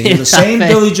day. You're going to hear the same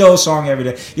Billy Joel song every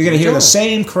day. You're going to hear the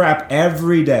same crap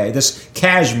every day. This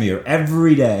Cashmere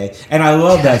every day, and I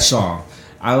love that song.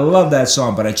 I love that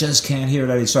song, but I just can't hear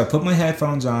it. So I put my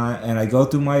headphones on and I go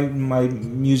through my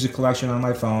music collection on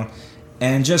my phone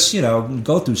and just,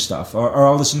 go through stuff. Or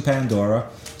I'll listen to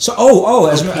Pandora. So,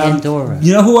 Pandora.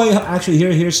 You know who I actually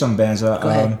here's some bands. Go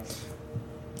ahead.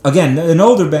 Again, an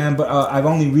older band, but I've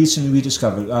only recently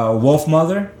rediscovered. Wolf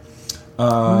Mother.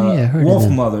 I heard Wolf of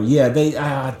them. Mother. Yeah, they,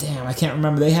 damn, I can't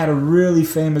remember. They had a really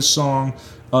famous song,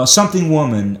 Something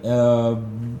Woman.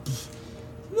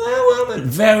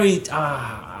 Very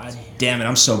damn it!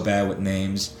 I'm so bad with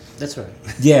names. That's right.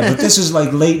 Yeah, but this is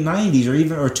like late '90s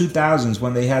or 2000s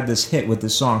when they had this hit with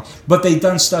this song. But they've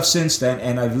done stuff since then,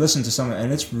 and I've listened to some,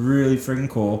 and it's really freaking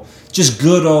cool. Just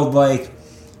good old like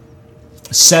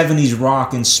 '70s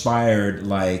rock inspired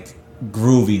like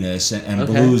grooviness and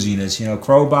bluesiness.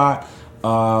 Crowbot.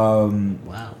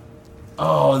 Wow.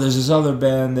 Oh, there's this other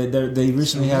band that they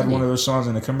recently had one of their songs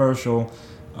in a commercial.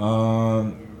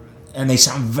 And they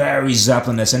sound very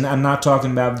Zeppelin-esque. And I'm not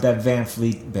talking about that Van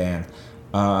Fleet band.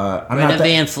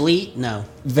 Van Fleet? No.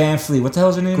 Van Fleet. What the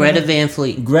hell's her name? Greta Van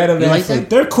Fleet. Greta Van like Fleet. them?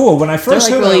 They're cool. When I first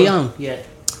They're like heard really them, young. Yeah.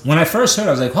 When I first heard it,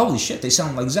 I was like, holy shit, they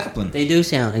sound like Zeppelin. They do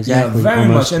sound exactly. Yeah, very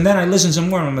almost. much. And then I listened some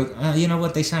more, and I'm like, you know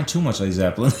what? They sound too much like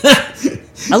Zeppelin.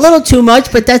 A little too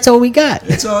much, but that's all we got.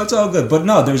 It's all good. But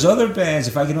no, there's other bands.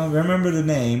 If I can remember the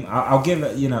name, I'll give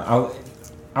it.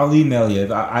 I'll email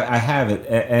you. I have it,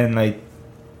 and like.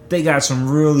 They got some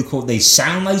really cool. They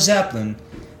sound like Zeppelin,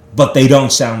 but they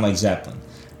don't sound like Zeppelin.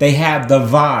 They have the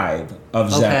vibe of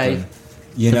Zeppelin.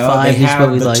 They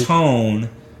have the tone,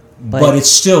 but it's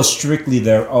still strictly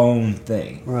their own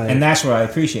thing. Right. And that's what I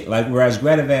appreciate. Like whereas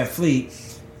Greta Van Fleet,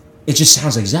 it just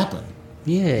sounds like Zeppelin.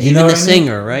 Yeah, You even know the what I mean?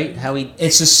 singer, right? How he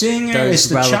It's the singer, Does it's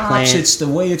the Robert chops, Plant. it's the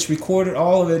way it's recorded,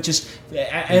 all of it. Just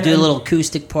and, do little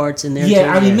acoustic parts in there. yeah, too.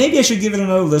 I mean, maybe I should give it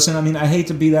another listen. I mean, I hate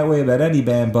to be that way about any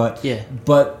band, but Yeah.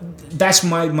 but that's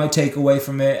my takeaway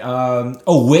from it.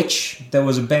 Witch. There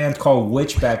was a band called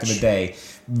Witch back in the day.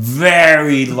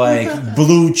 Very like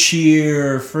Blue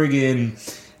Cheer, friggin'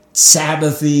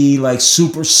 Sabbathy, like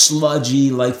super sludgy,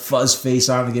 like Fuzz Face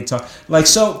on the guitar. Like,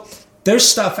 so there's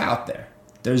stuff out there.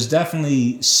 There's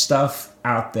definitely stuff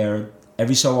out there.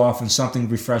 Every so often, something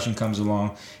refreshing comes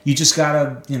along. You just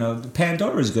gotta,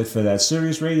 Pandora is good for that.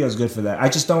 Sirius Radio is good for that. I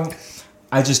just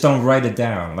don't write it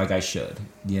down like I should.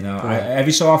 Right.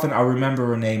 Every so often I'll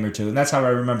remember a name or two, and that's how I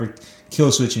remember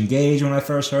Killswitch Engage when I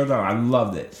first heard them. I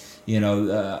loved it. And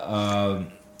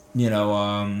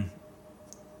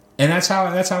that's how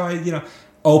I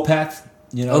Opeth.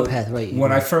 Opeth, right.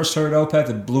 When I first heard Opeth,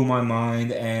 it blew my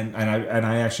mind, and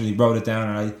I actually wrote it down,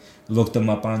 and I looked them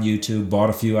up on YouTube, bought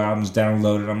a few albums,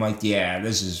 downloaded. I'm like, yeah,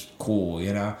 this is cool,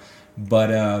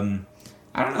 But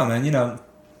I don't know, man.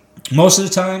 Most of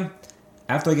the time,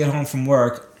 after I get home from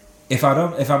work, if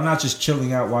I'm not just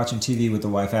chilling out watching TV with the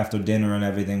wife after dinner and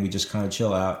everything, we just kind of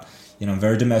chill out. I'm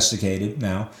very domesticated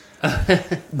now.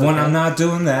 When I'm not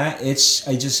doing that,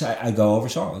 I go over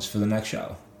songs for the next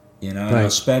show. And I'll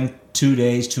spend 2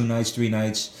 days, 2 nights, 3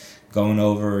 nights going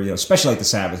over, especially like the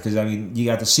Sabbath, because you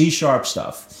got the C sharp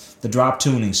stuff, the drop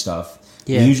tuning stuff.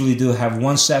 Yeah. We usually do have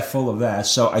one set full of that,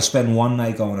 so I spend one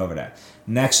night going over that.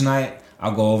 Next night,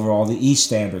 I'll go over all the E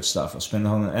standard stuff. I'll spend the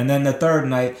whole night, and then the third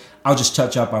night, I'll just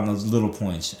touch up on those little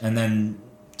points, and then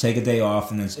take a day off,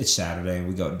 and then it's Saturday, and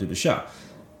we go and do the show.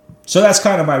 So that's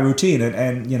kind of my routine,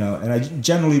 and I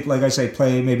generally, like I say,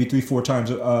 play maybe 3-4 times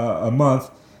a month,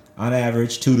 on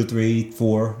average, 2 to 3,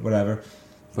 4, whatever.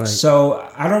 Right. So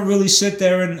I don't really sit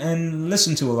there and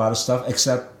listen to a lot of stuff,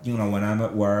 except when I'm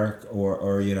at work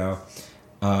or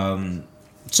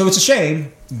so it's a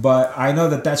shame, but I know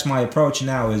that's my approach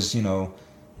now. Is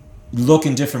look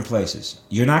in different places.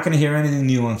 You're not going to hear anything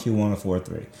new on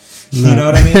Q1043. No. You know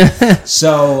what I mean?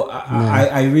 So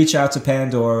I reach out to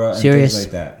Pandora and Sirius. things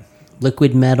like that.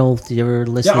 Liquid Metal. Did you ever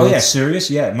listen? Yeah, to that? Sirius.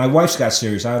 Yeah, my wife's got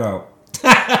Sirius. I don't.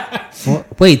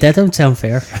 Wait, that don't sound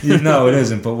fair. No, it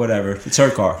isn't. But whatever. It's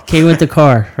her car. Came with the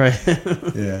car, right?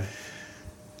 Yeah.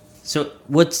 So,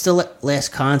 what's the last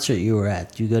concert you were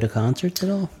at? Do you go to concerts at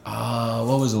all?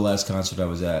 What was the last concert I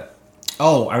was at?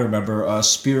 Oh, I remember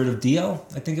Spirit of Dio,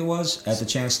 I think it was, at the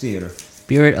Chance Theater.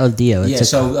 Spirit of Dio. Yeah,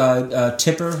 so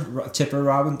Tipper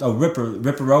Robbins,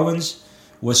 Ripper Owens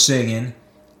was singing,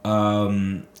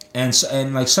 and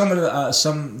like some of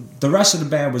the rest of the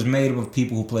band was made up of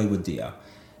people who played with Dio,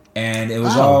 and it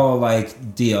was all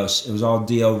like Dios. It was all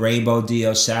Dio, Rainbow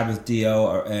Dio, Sabbath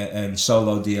Dio, and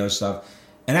solo Dio stuff.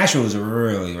 And actually, it was a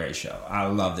really great show. I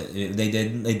loved it. They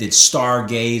did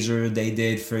Stargazer. They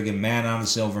did friggin' Man on the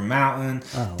Silver Mountain.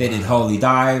 They did Holy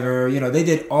Diver. They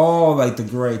did all like the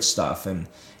great stuff. And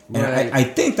Right. I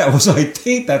think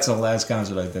that's the last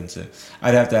concert I've been to.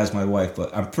 I'd have to ask my wife,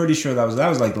 but I'm pretty sure that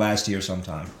was like last year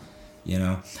sometime.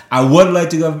 I would like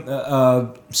to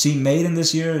go see Maiden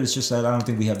this year. It's just that I don't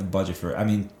think we have the budget for it. I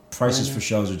mean, prices for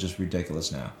shows are just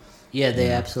ridiculous now. Yeah, they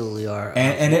absolutely are.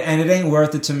 And it ain't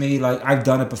worth it to me. Like, I've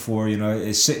done it before,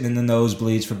 it's sitting in the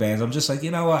nosebleeds for bands. I'm just like,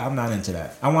 you know what? I'm not into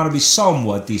that. I want to be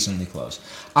somewhat decently close.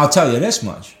 I'll tell you this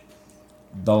much.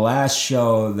 The last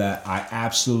show that I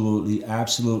absolutely,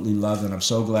 absolutely loved, and I'm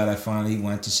so glad I finally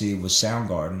went to see, was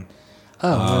Soundgarden.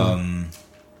 Oh, really?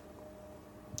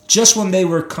 Just when they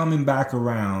were coming back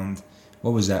around,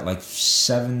 what was that, like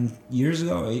 7 years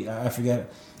ago? I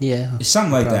forget. Yeah.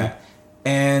 Something like probably. that.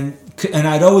 And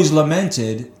I'd always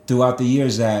lamented throughout the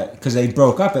years that, because they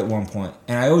broke up at one point,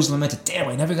 and I always lamented, damn,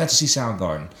 I never got to see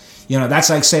Soundgarden. That's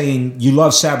like saying you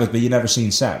love Sabbath, but you never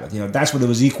seen Sabbath. That's what it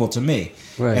was equal to me.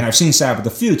 Right. And I've seen Sabbath a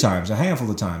few times, a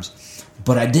handful of times,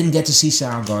 but I didn't get to see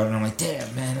Soundgarden. And I'm like,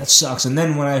 damn, man, that sucks. And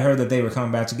then when I heard that they were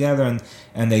coming back together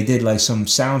and they did like some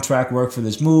soundtrack work for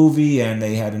this movie and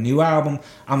they had a new album,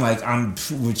 I'm like,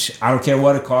 which I don't care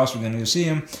what it costs, we're going to go see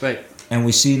them. Right. And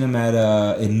we seen him at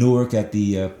in Newark at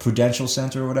the Prudential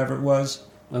Center or whatever it was.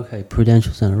 Okay,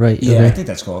 Prudential Center, right. Yeah, okay. I think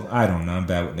that's called. I don't know. I'm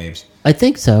bad with names. I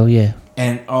think so, yeah.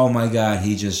 And oh my God,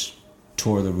 he just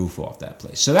tore the roof off that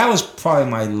place. So that was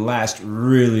probably my last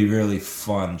really, really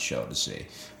fun show to see.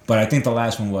 But I think the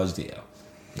last one was Dio.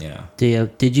 Dio.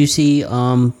 Did you see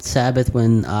Sabbath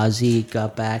when Ozzy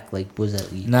got back? Like, was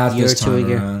that Not a year or this two time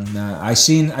ago? around. Nah, I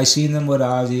seen them with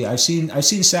Ozzy. I've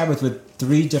seen Sabbath with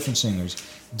 3 different singers: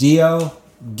 Dio,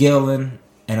 Gillan,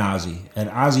 and Ozzy. And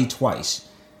Ozzy twice.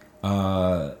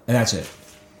 And that's it.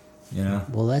 You know.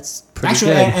 Well, that's pretty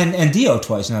Actually, good. and Dio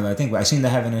twice now that I think about it. I seen the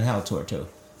Heaven and Hell tour too.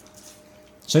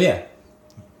 So yeah.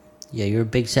 Yeah, you're a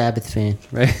big Sabbath fan,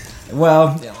 right?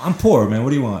 Well, I'm poor, man. What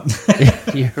do you want?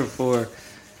 You're for.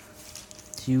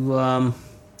 Do you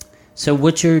So,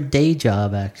 what's your day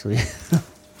job actually?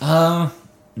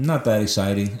 Not that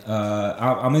exciting.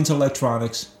 I'm into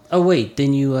electronics. Oh wait,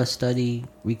 didn't you study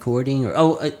recording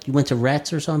or you went to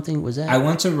Rats or something? Was that? I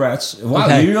went to Rets. Wow,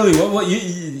 Okay. you really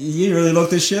you really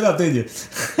looked this shit up, didn't you?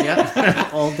 Yeah,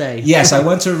 all day. Yes, I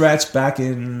went to Rets back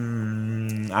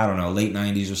in I don't know, late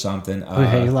 '90s or something.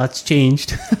 Okay, lots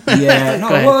changed. Yeah, no,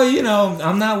 Go ahead. well, you know,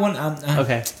 I'm not one.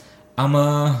 Okay. I'm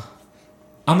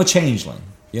a changeling.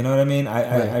 You know what I mean?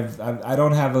 Right. I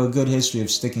don't have a good history of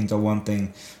sticking to one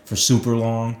thing for super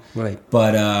long. Right.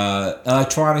 But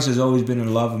electronics has always been a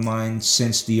love of mine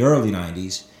since the early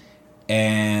 '90s,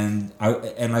 and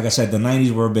like I said, the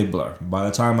 '90s were a big blur. By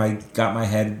the time I got my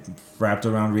head wrapped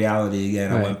around reality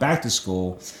again, I Right. went back to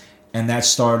school, and that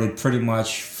started pretty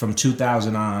much from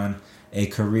 2000 on a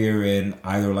career in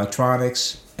either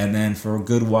electronics, and then for a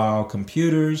good while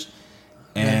computers.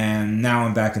 And now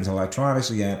I'm back into electronics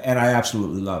again, and I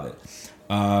absolutely love it.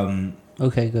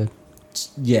 Okay, good.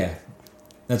 Yeah,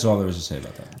 that's all there is to say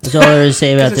about that. That's all there is to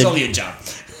say about It's the. only a job.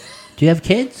 Do you have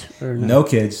kids or no? No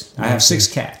kids. I have 6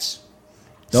 cats.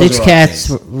 Those Six are our cats.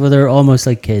 kids. Well, they're almost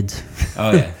like kids.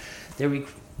 Oh yeah. They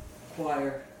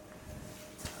require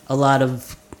a lot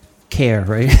of care,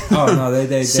 right? Oh no,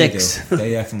 they 6. do.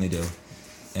 They definitely do.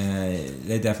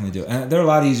 They definitely do. And they're a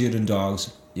lot easier than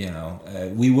dogs. You know,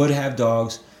 we would have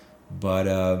dogs, but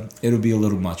it would be a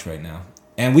little much right now.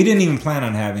 And we didn't even plan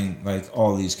on having like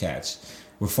all these cats.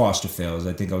 We're foster fails.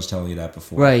 I think I was telling you that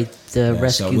before. Right. The Yeah,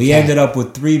 rescue. so we cat. ended up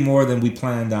with 3 more than we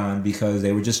planned on because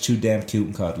they were just too damn cute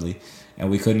and cuddly, and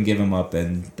we couldn't give them up.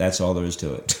 And that's all there is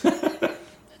to it.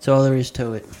 That's all there is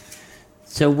to it.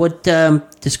 So, what?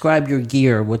 Describe your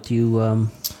gear. What do you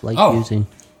like using?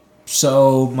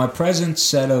 So my present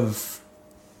set of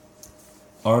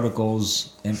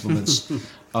articles, implements.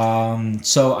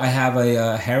 So I have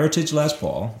a Heritage Les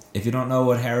Paul. If you don't know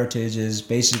what Heritage is,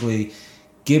 basically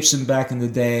Gibson back in the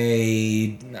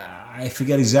day. I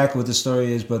forget exactly what the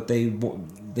story is, but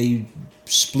they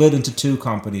split into 2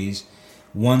 companies.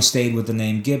 One stayed with the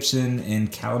name Gibson in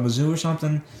Kalamazoo or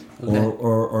something, Okay.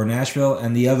 or Nashville,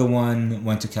 and the other one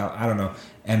went to I don't know,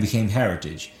 and became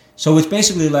Heritage. So it's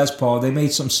basically Les Paul. They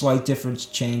made some slight difference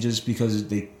changes because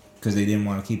they didn't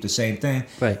want to keep the same thing.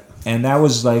 Right. And that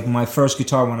was like my first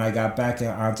guitar when I got back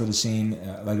onto the scene,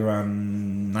 like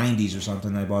around '90s or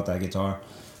something. I bought that guitar.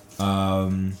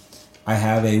 I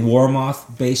have a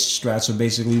Warmoth based Strat. So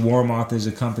basically, Warmoth is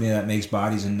a company that makes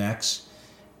bodies and necks,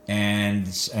 and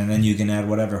then you can add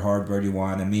whatever hardware you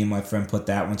want. And me and my friend put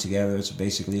that one together. It's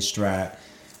basically a Strat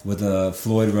with a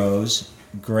Floyd Rose.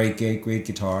 Great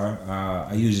guitar.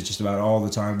 I use it just about all the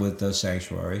time with the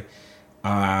Sanctuary.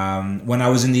 When I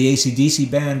was in the AC/DC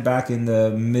band back in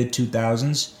the mid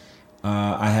 2000s,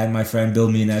 I had my friend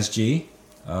build me an SG,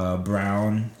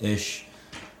 brown-ish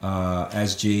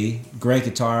SG. Great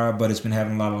guitar, but it's been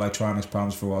having a lot of electronics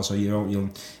problems for a while, so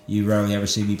you rarely ever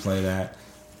see me play that.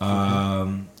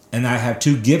 And I have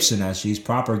 2 Gibson SGs,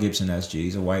 proper Gibson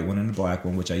SGs, a white one and a black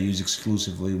one, which I use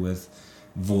exclusively with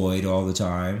Void all the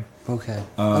time. Okay.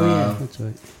 Oh yeah, that's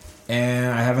right. And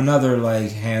I have another like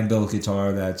hand-built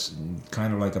guitar that's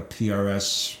kind of like a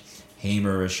PRS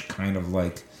Hamer-ish kind of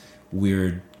like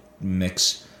weird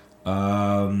mix.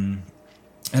 And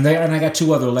I got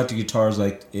 2 other electric guitars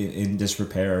like in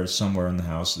disrepair somewhere in the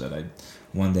house that I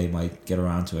one day might get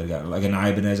around to it. I got like an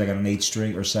Ibanez. I got an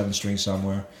 8-string or 7-string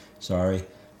somewhere. Sorry.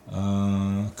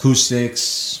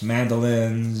 Acoustics,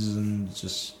 mandolins, and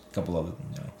just a couple other,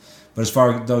 you know. But as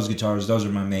far as those guitars, those are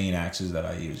my main axes that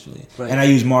I usually. Right. And I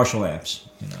use Marshall amps,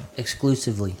 you know.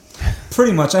 Exclusively.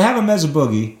 Pretty much. I have a Mesa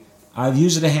Boogie. I've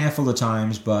used it a handful of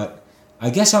times, but I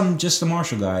guess I'm just a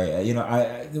Marshall guy. You know,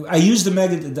 I use the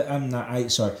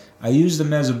I use the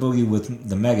Mesa Boogie with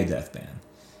the Megadeth band.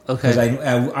 Okay. Because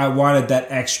I wanted that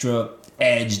extra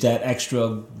edge, that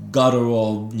extra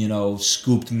guttural, you know,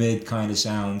 scooped mid kind of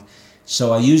sound.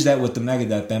 So I use that with the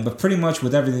Megadeth band, but pretty much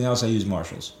with everything else I use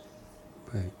Marshalls.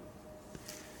 Right.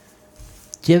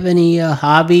 Do you have any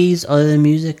hobbies other than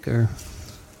music, or?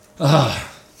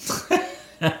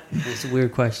 It's a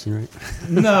weird question, right?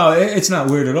 No, it's not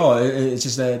weird at all. It's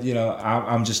just that, you know,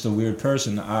 I'm just a weird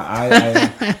person.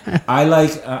 I'm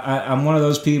one of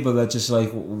those people that just like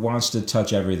wants to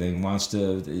touch everything. Wants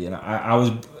to, you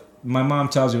know. My mom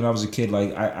tells me when I was a kid,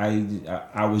 like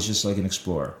I was just like an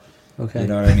explorer. Okay. You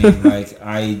know what I mean? Like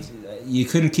you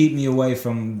couldn't keep me away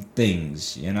from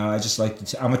things. You know, I just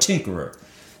I'm a tinkerer.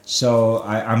 So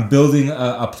I'm building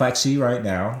a Plexi right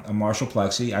now, a Marshall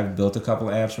Plexi. I've built a couple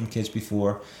of amps from kits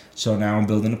before, so now I'm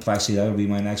building a Plexi. That'll be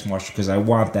my next Marshall because I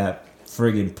want that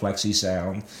friggin' Plexi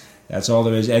sound. That's all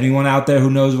there is. Anyone out there who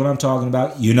knows what I'm talking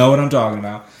about, you know what I'm talking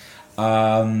about.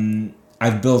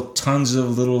 I've built tons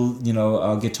of little,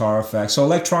 guitar effects. So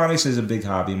electronics is a big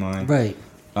hobby of mine. Right.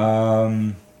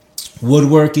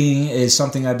 Woodworking is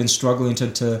something I've been struggling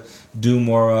to do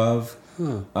more of.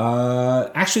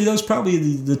 Actually, those are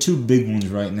probably the two big ones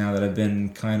right now that I've been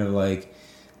kind of like.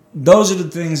 Those are the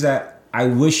things that I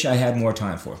wish I had more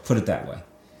time for. Put it that way.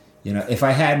 If I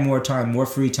had more time, more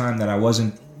free time, that I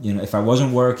wasn't, if I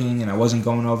wasn't working and I wasn't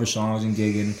going over songs and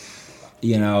gigging,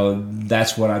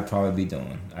 that's what I'd probably be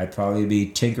doing. I'd probably be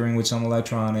tinkering with some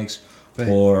electronics, right,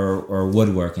 or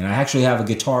woodworking. I actually have a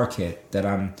guitar kit that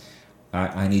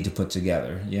I need to put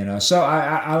together. So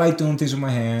I like doing things with my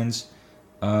hands.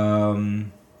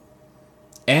 And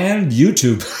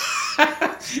YouTube.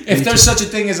 If there's such a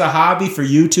thing as a hobby for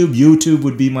YouTube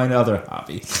would be my other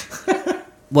hobby.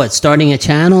 What, starting a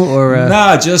channel or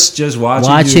no, just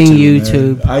watching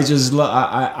YouTube. I just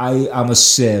I'm a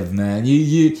sieve, man.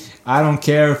 I don't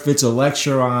care if it's a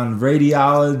lecture on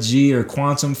radiology or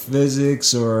quantum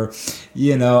physics or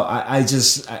when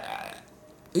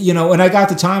I got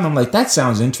the time, I'm like, that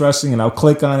sounds interesting, and I'll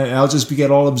click on it, and I'll just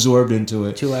get all absorbed into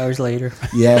it. 2 hours later.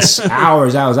 Yes,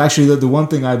 hours. Actually, the one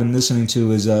thing I've been listening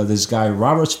to is this guy,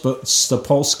 Robert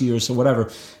Stopolsky or so whatever.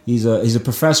 He's a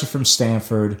professor from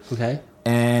Stanford. Okay.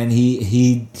 And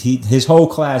he his whole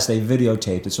class, they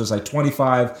videotaped it. So it's like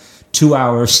 25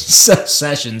 2-hour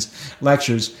sessions,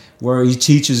 lectures, where he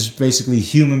teaches basically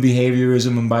human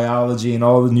behaviorism and biology and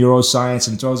all the neuroscience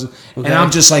and throws it. Okay. And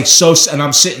I'm just like and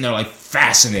I'm sitting there like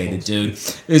fascinated, dude.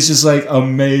 It's just like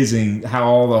amazing how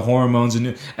all the hormones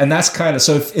and that's kind of,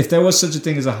 so if there was such a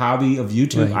thing as a hobby of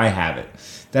YouTube, right, I have it.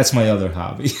 That's my other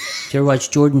hobby. Did you ever watch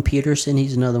Jordan Peterson?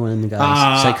 He's another one of the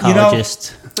guys,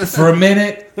 psychologist. For a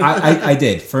minute, I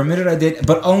did. For a minute, I did,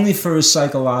 but only for his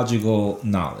psychological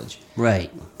knowledge.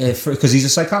 Right. Because he's a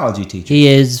psychology teacher. He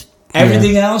is.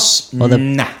 Everything else,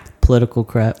 nah. Political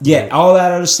crap. Yeah, all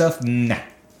that other stuff, nah.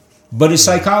 But his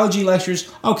psychology lectures,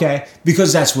 okay,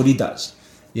 because that's what he does.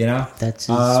 That's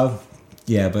his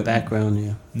but background,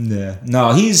 yeah. Yeah. No,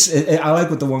 I like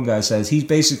what the one guy says. He's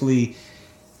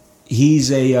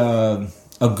a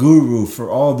guru for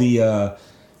all the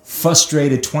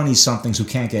frustrated 20-somethings who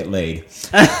can't get laid.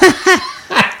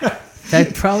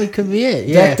 That probably could be it.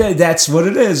 Yeah, that's what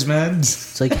it is, man.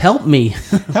 It's like, help me,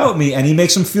 help me, and he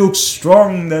makes them feel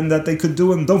strong and that they could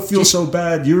do it. And don't feel so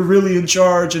bad. You're really in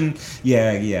charge, and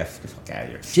yeah, fuck out of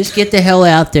here. Just get the hell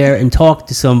out there and talk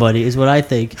to somebody is what I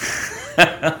think.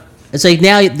 It's like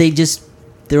now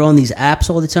they're on these apps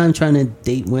all the time trying to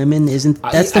date women. That's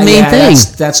the main thing?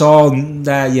 That's all.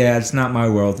 It's not my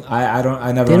world.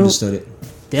 I never understood it.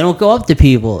 They don't go up to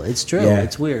people. It's true. Yeah.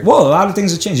 It's weird. Well, a lot of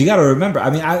things have changed. You got to remember.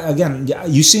 I mean,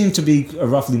 you seem to be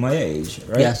roughly my age,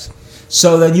 right? Yes.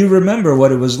 So then you remember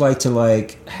what it was like to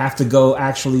have to go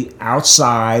actually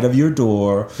outside of your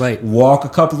door, right, walk a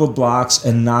couple of blocks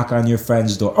and knock on your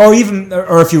friend's door. Or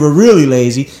if you were really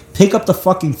lazy, pick up the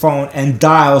fucking phone and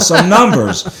dial some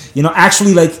numbers.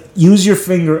 Actually use your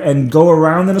finger and go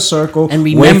around in a circle and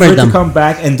remember wait for it them to come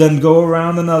back and then go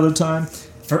around another time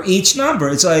for each number.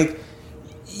 It's like,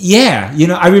 yeah,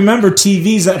 I remember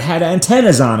TVs that had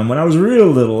antennas on them when I was real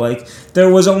little. There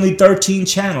was only 13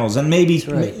 channels and maybe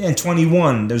and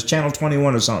 21. There's channel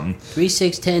 21 or something. 3,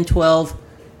 6, 10, 12,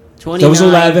 29, there was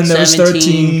 11, 17, there was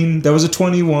 13, there was a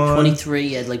 21. 23,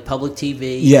 you had public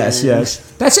TV. Yes.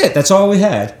 That's it. That's all we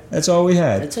had. That's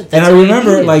That's and I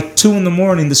remember 2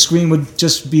 a.m, the screen would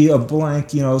just be a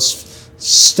blank,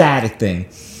 static thing.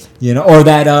 Or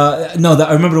that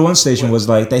I remember the one station was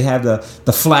they had the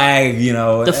flag,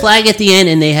 the flag at the end,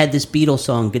 and they had this Beatles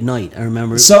song, "Good Night." I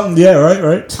remember something. Yeah,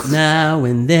 right. Now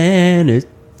and then,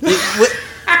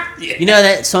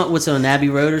 that song? What's on Abbey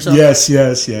Road or something? Yes.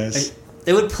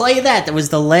 They would play that. That was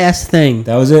the last thing.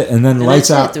 That was it, and then lights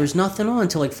out. There was nothing on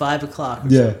until 5 o'clock.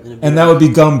 Yeah, and that would be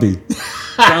Gumby.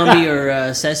 Gumby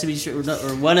or Sesame Street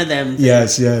or one of them.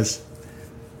 Yes. It's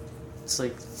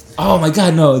like. Oh my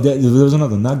God! No, there was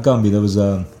another. Not Gumby. There was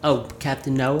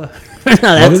Captain Noah.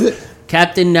 What is it?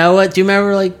 Captain Noah. Do you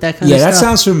remember that kind of stuff? Yeah, that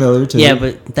sounds familiar too. Yeah,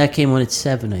 but that came on at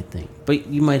 7, I think. But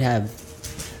you might have.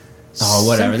 Oh,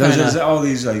 whatever. There was all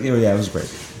these it was great.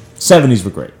 70s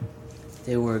were great.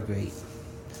 They were great.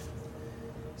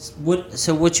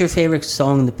 So what's your favorite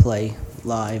song to play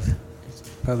live? It's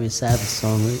probably a Sabbath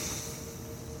song, right?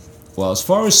 Well, as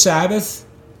far as Sabbath.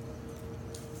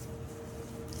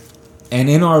 And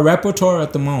in our repertoire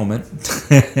at the moment,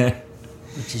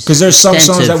 Because there's some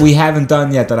songs that we haven't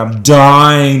done yet that I'm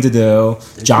dying to do.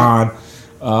 John.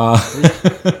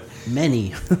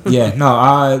 Many. Yeah,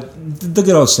 no, the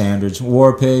good old standards.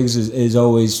 War Pigs is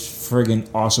always friggin'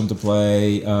 awesome to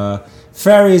play.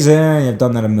 Fairies, I've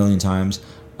done that a million times.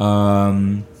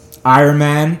 Iron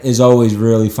Man is always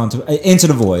really fun to... Into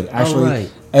the Void. Actually,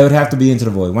 right. It would have to be Into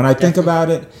the Void. When I think about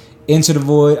it, Into the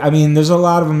Void, I mean, there's a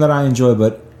lot of them that I enjoy,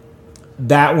 but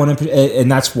that one,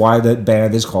 and that's why the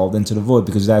band is called Into the Void,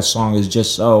 because that song is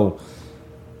just so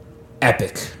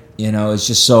epic. You know, it's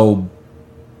just so...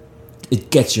 It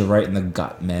gets you right in the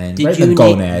gut, man. Right in the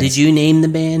gonads. Did you name the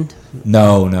band?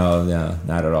 No,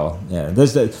 not at all. Yeah,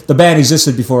 the band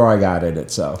existed before I got in it,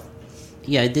 so...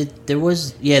 Yeah, I did. There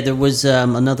was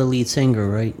another lead singer,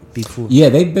 right? Before. Yeah,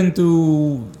 they've been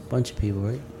through A bunch of people,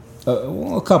 right?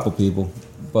 well, a couple people,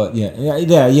 but yeah.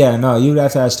 No, you'd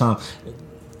have to ask Tom.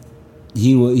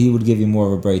 He would give you more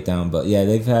of a breakdown, but yeah,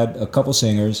 they've had a couple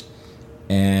singers,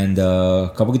 and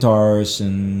a couple guitarists,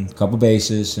 and a couple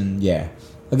bassists, and yeah.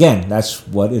 Again, that's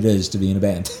what it is to be in a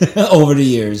band. Over the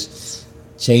years,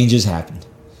 changes happened.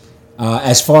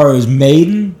 As far as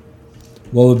Maiden,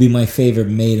 what would be my favorite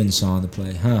Maiden song to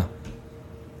play?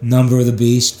 Number of the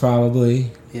Beast,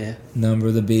 probably. Yeah. Number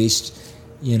of the Beast.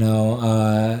 You know,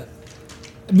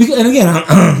 and again,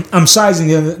 I'm sizing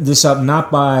this up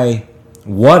not by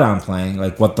what I'm playing,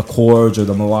 like what the chords or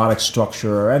the melodic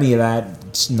structure or any of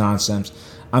that nonsense.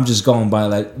 I'm just going by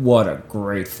like, what a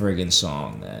great friggin'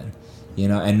 song, man. You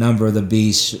know, and Number of the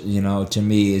Beast, you know, to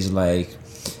me is like...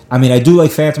 I mean, I do like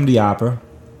Phantom of the Opera,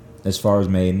 as far as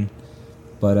Maiden.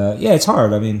 But, yeah, it's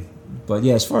hard. I mean, but,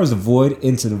 yeah, as far as the Void,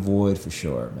 Into the Void for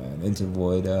sure, man. Into the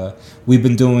Void. We've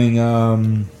been doing...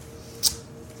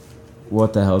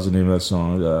 what the hell's the name of that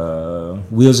song?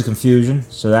 Wheels of Confusion.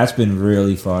 So that's been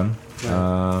really fun.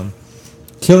 Right.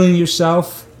 Killing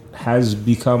Yourself has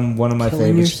become one of my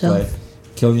favorites to play.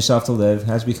 Killing Yourself to Live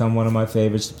has become one of my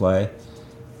favorites to play.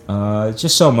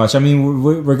 Just so much. I mean,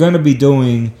 we're going to be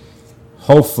doing,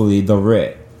 hopefully, The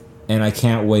Writ, and I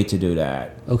can't wait to do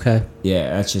that. Okay.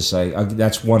 Yeah, that's just like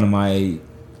that's one of my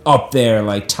up there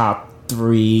like top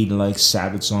 3 like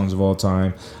Sabbath songs of all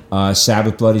time.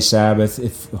 Sabbath, Bloody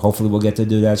Sabbath. Hopefully we'll get to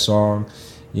do that song.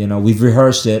 You know, we've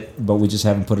rehearsed it, but we just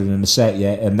haven't put it in the set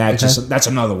yet, and that's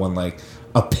another one like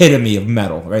epitome of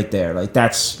metal right there. Like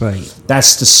that's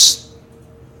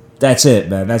That's it,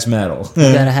 man. That's metal.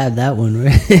 You gotta have that one,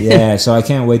 right? Yeah, so I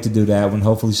can't wait to do that one,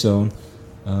 hopefully soon.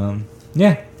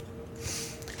 Yeah.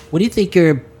 What do you think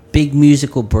your big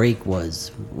musical break was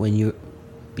when you're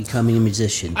becoming a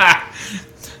musician?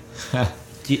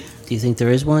 Do you think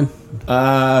there is one?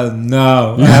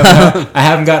 No. I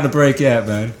haven't gotten a break yet,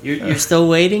 man. You're still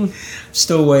waiting?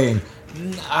 Still waiting.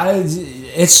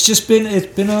 It's been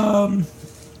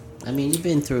I mean,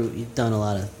 you've done a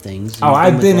lot of things.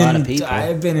 I've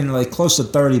been in like close to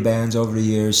 30 bands over the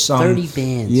years. Some 30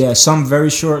 bands. Yeah, some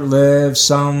very short-lived.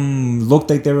 Some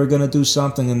looked like they were going to do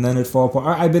something and then it fall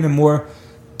apart. I've been in more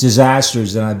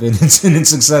disasters than I've been in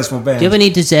successful bands. Do you have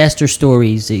any disaster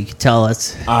stories that you could tell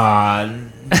us? Nah,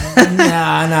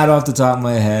 not off the top of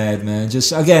my head, man.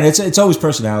 Just again, it's always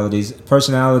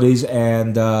personalities,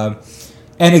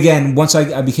 and again, once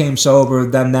I became sober,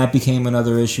 then that became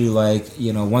another issue. Like,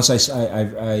 you know, once I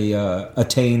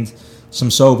attained some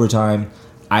sober time,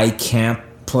 I can't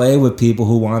play with people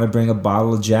who want to bring a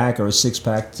bottle of Jack or a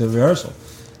 6-pack to rehearsal.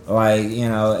 Like, you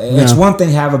know, it's one thing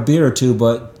to have a beer or two,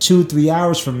 but 2-3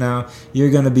 hours from now,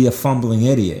 you're going to be a fumbling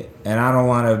idiot. And I don't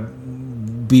want to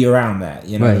be around that,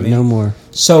 you know what I mean? No more.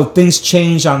 So things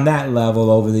changed on that level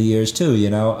over the years, too, you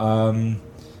know?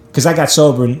 Because I got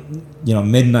sober in, you know,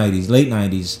 mid-90s, late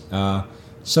 90s.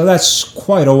 So that's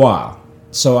quite a while.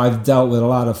 So I've dealt with a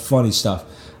lot of funny stuff.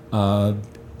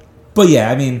 But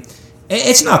yeah, I mean,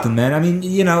 it's nothing, man. I mean,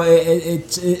 you know,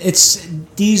 it's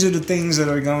these are the things that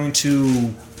are going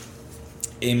to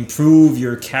improve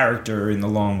your character in the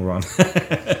long run.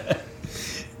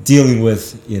 Dealing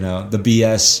with, you know, the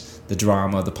BS, the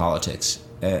drama, the politics,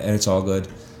 and it's all good.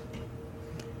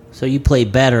 So you play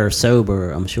better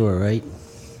sober, I'm sure, right?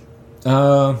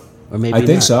 Or maybe I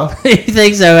think so. You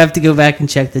think so? I have to go back and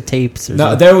check the tapes. Or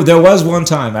no, something. there was one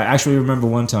time. I actually remember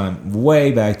one time,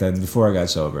 way back then, before I got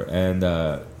sober, and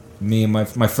me and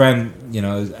my friend, you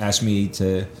know, asked me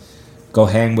to go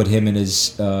hang with him and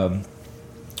his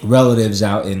relatives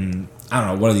out in, I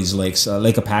don't know, one of these lakes,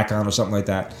 Lake Apacon or something like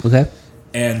that. Okay.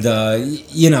 And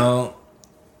you know,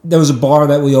 there was a bar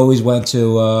that we always went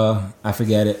to. I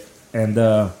forget it, and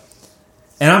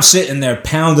I'm sitting there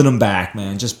pounding them back,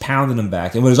 man, just pounding them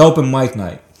back. It was open mic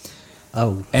night.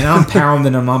 Oh. And I'm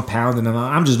pounding them.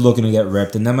 I'm just looking to get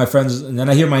ripped. And then my friends, and then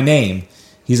I hear my name.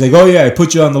 He's like, oh yeah, I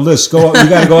put you on the list. Go, you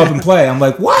got to go up and play. I'm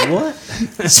like, what? What?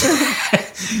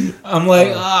 I'm like,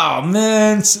 oh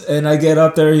man, and I get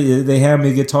up there. They hand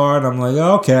me a guitar, and I'm like,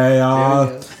 okay,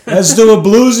 let's do a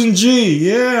blues in G.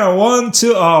 Yeah, 1,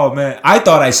 2. Oh man, I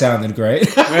thought I sounded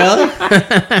great. Really?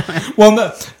 Well,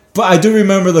 no, but I do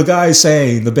remember the guy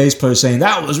saying, the bass player saying,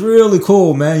 that was really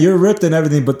cool, man. You're ripped and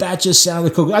everything, but that just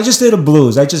sounded cool. I just did a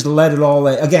blues. I just let it all.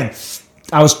 Again,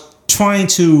 I was trying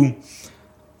to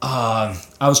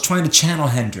channel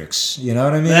Hendrix. You know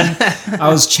what I mean? I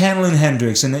was channeling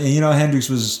Hendrix, and you know Hendrix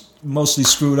was mostly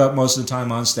screwed up most of the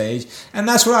time on stage, and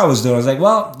that's what I was doing. I was like,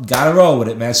 well, gotta roll with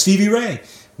it, man. Stevie Ray,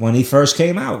 when he first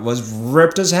came out, was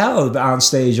ripped as hell on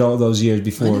stage all those years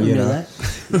before. I didn't you know know,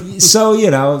 that. so you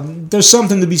know, there's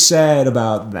something to be said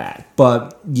about that.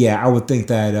 But yeah, I would think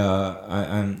that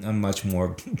I'm much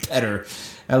more better,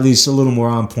 at least a little more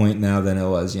on point now than it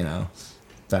was, you know,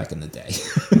 back in the day.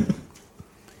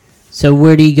 So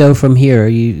where do you go from here? Are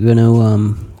you going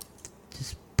to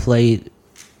just play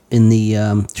in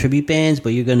the tribute bands, but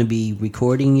you're going to be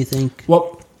recording, you think?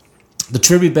 Well, the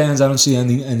tribute bands, I don't see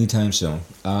anytime soon.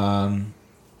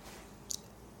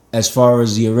 As far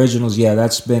as the originals, yeah,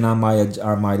 that's been on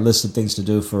my list of things to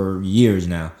do for years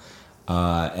now.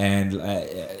 And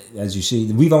as you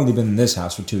see, we've only been in this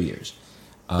house for 2 years.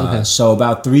 Okay. So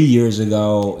about 3 years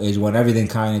ago is when everything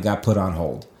kind of got put on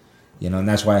hold. You know, and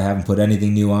that's why I haven't put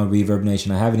anything new on Reverb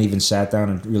Nation. I haven't even sat down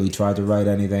and really tried to write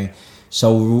anything.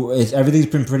 So everything's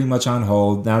been pretty much on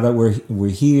hold. Now that we're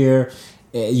here,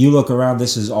 you look around,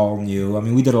 this is all new. I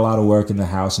mean, we did a lot of work in the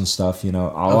house and stuff, you know,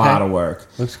 a lot of work.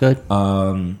 Looks good.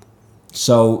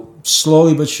 So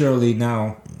slowly but surely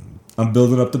now I'm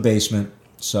building up the basement.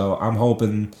 So I'm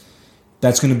hoping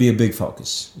that's going to be a big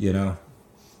focus, you know.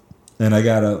 And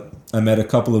I met a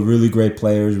couple of really great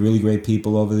players, really great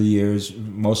people over the years,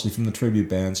 mostly from the tribute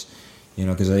bands, you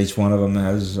know, because each one of them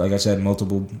has, like I said,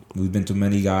 multiple, we've been to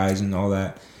many guys and all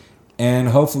that. And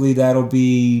hopefully that'll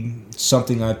be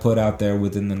something I put out there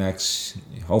within the next,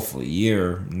 hopefully,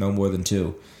 year, no more than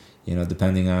 2, you know,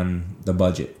 depending on the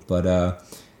budget. But,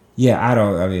 yeah,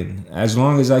 I mean, as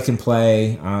long as I can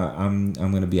play, I'm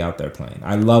going to be out there playing.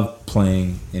 I love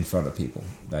playing in front of people.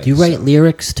 Do you write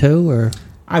lyrics too, or?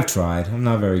 I've tried. I'm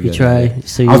not very good. You try. At it.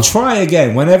 So I'll try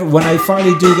again when I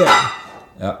finally do get.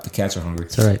 Oh, the cats are hungry.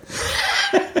 It's all right.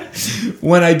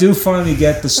 When I do finally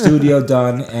get the studio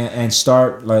done and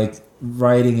start like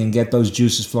writing and get those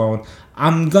juices flowing,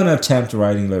 I'm gonna attempt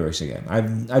writing lyrics again.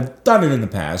 I've done it in the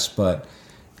past, but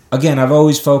again, I've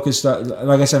always focused.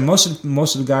 Like I said, most of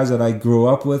the guys that I grew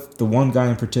up with, the one guy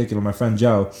in particular, my friend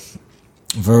Joe,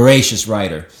 voracious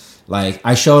writer. Like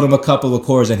I showed him a couple of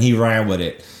chords and he ran with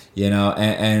it. You know,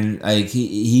 and like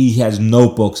he has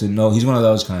notebooks and he's one of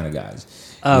those kind of guys.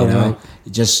 Oh, you know, right.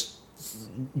 just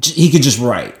he can just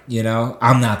write. You know,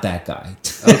 I'm not that guy.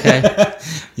 Okay.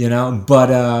 You know, but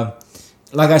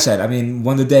like I said, I mean,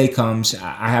 when the day comes,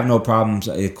 I have no problems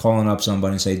calling up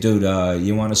somebody and say, dude,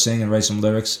 you want to sing and write some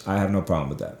lyrics? I have no problem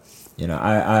with that. You know,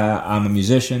 I'm a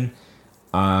musician.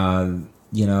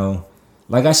 You know.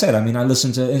 Like I said, I mean, I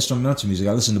listen to instrumental music.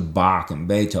 I listen to Bach and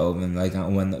Beethoven, like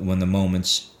when the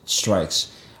moment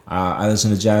strikes. I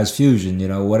listen to jazz fusion, you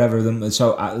know, whatever.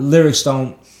 So lyrics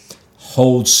don't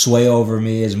hold sway over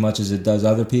me as much as it does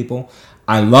other people.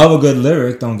 I love a good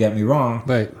lyric, don't get me wrong.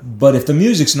 Right. But if the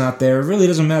music's not there, it really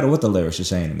doesn't matter what the lyrics are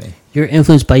saying to me. You're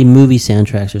influenced by movie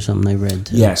soundtracks or something I read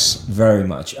too. Yes, very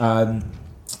much.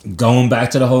 Going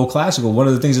back to the whole classical, one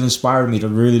of the things that inspired me to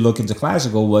really look into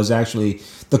classical was actually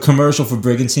the commercial for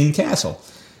Brigantine Castle.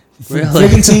 Really?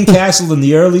 Brigantine Castle in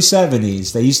the early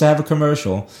 70s, they used to have a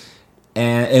commercial,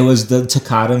 and it was the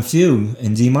Toccata and Fugue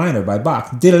in D minor by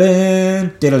Bach. Oh,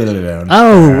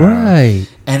 right.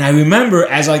 And I remember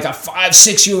as like a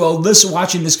 5-6-year-old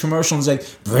watching this commercial and it's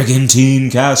like,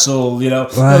 Brigantine Castle, you know.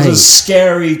 Right. There was a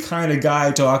scary kind of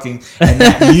guy talking and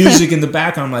that music in the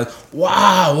background. I'm like,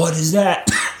 wow, what is that?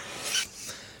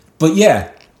 But yeah,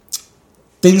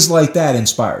 things like that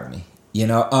inspired me. You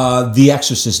know, The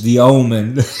Exorcist, The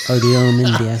Omen. Oh, The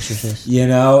Omen, The Exorcist. You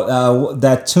know,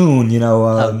 that tune, you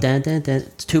know. Dan,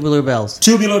 it's Tubular Bells.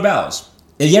 Tubular Bells.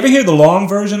 Did you ever hear the long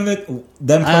version of it?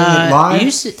 Them playing it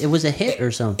live? It was a hit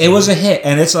or something. It was a hit,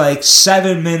 and it's like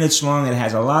 7 minutes long. It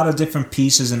has a lot of different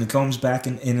pieces, and it comes back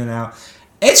in and out.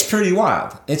 It's pretty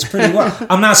wild. It's pretty wild.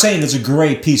 I'm not saying it's a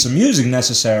great piece of music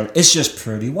necessarily. It's just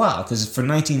pretty wild, because for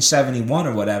 1971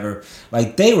 or whatever,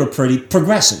 like, they were pretty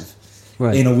progressive.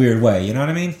 Right. In a weird way, you know what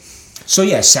I mean? So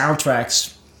yeah,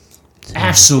 soundtracks,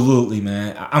 absolutely,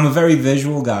 man. I'm a very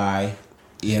visual guy,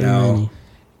 you know.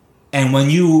 And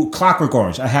when you Clockwork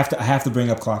Orange, I have to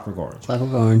bring up Clockwork Orange.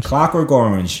 Clockwork Orange. Clockwork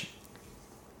Orange.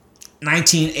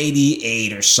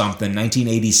 1988 or something,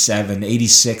 1987,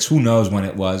 86, who knows when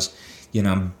it was. You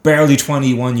know, barely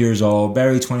 21 years old,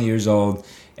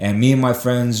 and me and my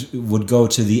friends would go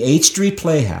to the 8th Street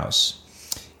Playhouse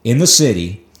in the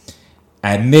city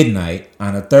at midnight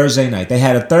on a Thursday night. They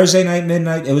had a Thursday night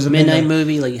midnight. It was a midnight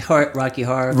movie, like Rocky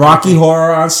Horror. Rocky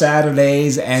Horror on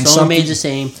Saturdays. And Someone made the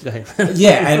same. Go ahead.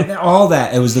 Yeah, and all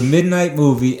that. It was the midnight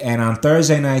movie, and on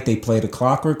Thursday night they played A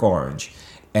Clockwork Orange.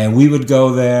 And we would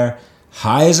go there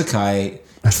high as a kite,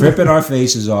 tripping our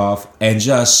faces off, and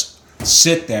just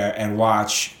sit there and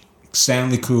watch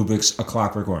Stanley Kubrick's A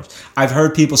Clockwork Orange. I've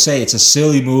heard people say it's a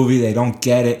silly movie, they don't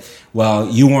get it. Well,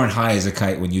 you weren't high as a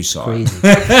kite when you saw it.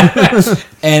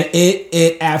 And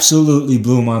it absolutely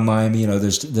blew my mind. You know,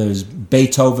 there's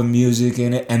Beethoven music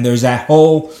in it, and there's that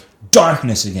whole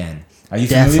darkness again. Are you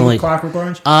familiar with Clockwork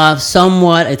Orange?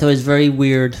 Somewhat. I thought it was very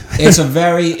weird. It's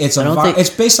based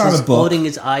on a book. Holding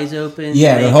his eyes open.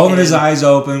 Yeah, they're holding his eyes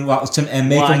open and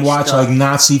make him watch stuff. like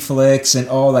Nazi flicks and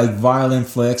all like violent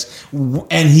flicks.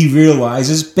 And he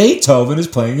realizes Beethoven is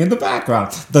playing in the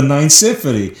background, the Ninth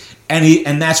Symphony,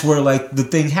 and that's where like the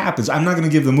thing happens. I'm not going to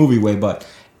give the movie away, but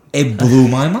it blew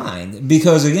my mind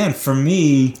because again, for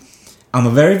me, I'm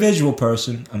a very visual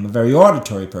person. I'm a very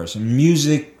auditory person.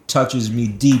 Music touches me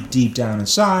deep down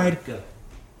inside.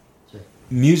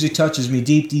 Music touches me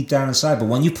deep down inside. But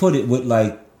when you put it with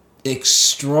like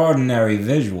extraordinary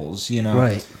visuals, you know,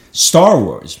 right? Star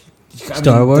Wars.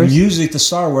 Star Wars? The music to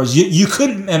Star Wars. You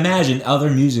couldn't imagine other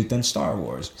music than Star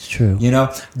Wars. It's true. You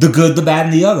know, the good, the bad,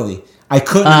 and the ugly. I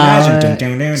couldn't imagine.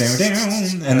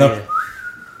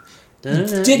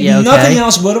 And nothing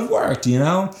else would have worked, you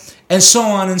know? And so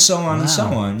on and so on and so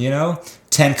on, you know?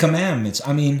 10 Commandments.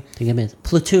 I mean,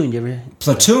 Platoon. You ever?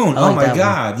 Platoon. Oh my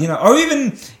God! One. You know, or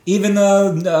even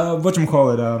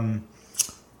whatchamacallit,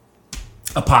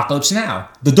 Apocalypse Now,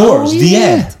 The Doors, The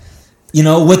End. You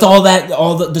know, with all that,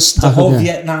 the whole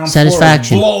Vietnam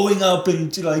Satisfaction blowing up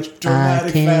into like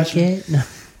dramatic fashion.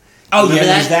 Oh remember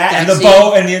yeah, there's that and the scene?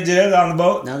 Boat and the on the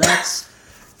boat. Now that's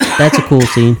a cool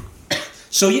scene.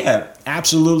 So yeah,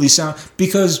 absolutely sound.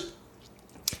 Because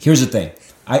here's the thing,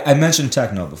 I mentioned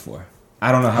techno before.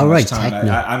 I don't know how much time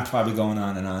I'm probably going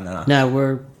on and on and on. No,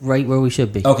 we're right where we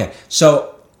should be. Okay,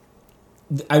 so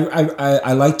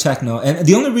I like techno, and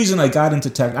the only reason I got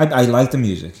into techno, I like the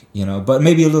music, you know, but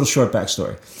maybe a little short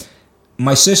backstory.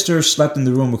 My sister slept in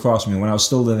the room across from me when I was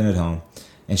still living at home,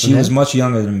 and she was much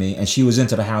younger than me, and she was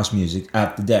into the house music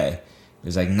at the day. It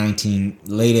was like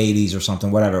late 80s or something,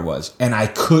 whatever it was, and I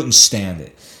couldn't stand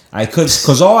it. I could,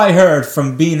 because all I heard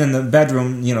from being in the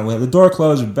bedroom, you know, we had the door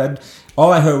closed, bed.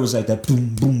 All I heard was like that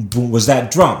boom, boom, boom, was that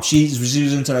drum. She was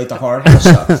into like the hard house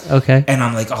stuff. Okay. And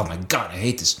I'm like, oh my God, I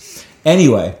hate this.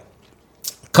 Anyway,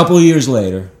 a couple of years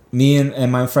later, me and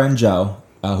my friend Joe,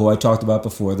 who I talked about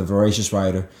before, the voracious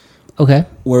writer,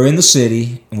 we're in the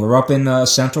city, and we're up in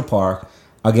Central Park,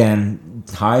 again,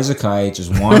 high as a kite,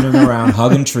 just wandering around,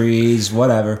 hugging trees,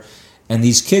 whatever. And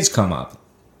these kids come up,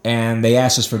 and they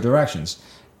ask us for directions.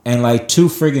 And like two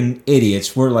friggin'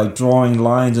 idiots were like drawing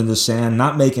lines in the sand,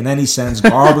 not making any sense,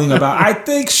 garbling about, I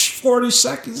think 40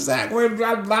 seconds that way,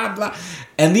 blah, blah, blah.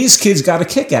 And these kids got a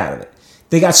kick out of it.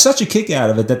 They got such a kick out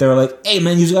of it that they were like, hey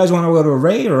man, you guys want to go to a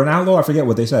raid or an outlaw? I forget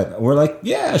what they said. We're like,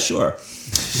 yeah, sure.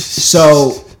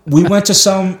 So we went to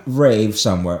some rave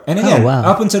somewhere. And again,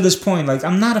 up until this point, like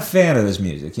I'm not a fan of this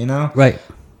music, you know? Right.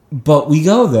 But we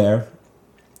go there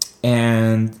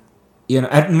and... You know,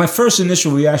 my first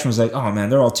initial reaction was like, "Oh man,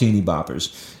 they're all teeny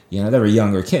boppers." You know, they were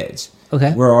younger kids.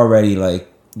 Okay, we're already like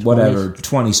whatever,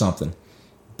 20 something.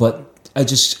 But I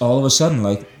just all of a sudden,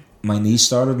 like, my knees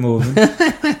started moving,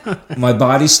 my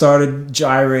body started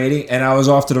gyrating, and I was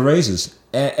off to the races.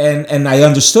 And I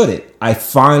understood it. I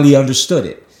finally understood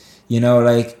it. You know,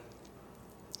 like,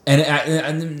 and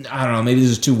I don't know, maybe this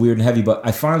is too weird and heavy, but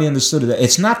I finally understood it.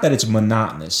 It's not that it's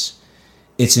monotonous;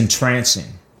 it's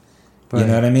entrancing. Right. You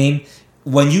know what I mean?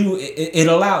 When it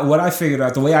allowed, what I figured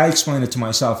out, the way I explained it to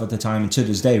myself at the time and to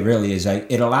this day really is like,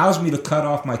 it allows me to cut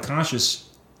off my conscious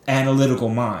analytical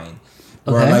mind.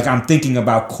 Where like I'm thinking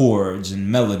about chords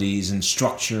and melodies and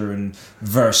structure and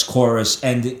verse, chorus,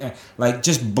 and like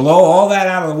just blow all that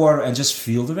out of the water and just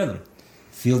feel the rhythm.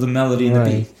 Feel the melody and the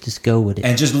beat. Just go with it.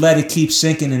 And just let it keep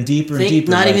sinking and deeper and deeper.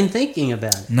 Not even thinking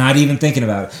about it. Not even thinking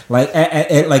about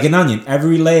it. Like an onion,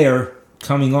 every layer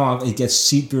coming off, it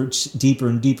gets deeper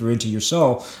and deeper into your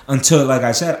soul until, like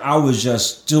I said, I was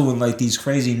just doing like these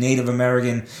crazy Native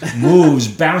American moves,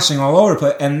 bouncing all over the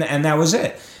place, and that was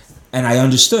it. And I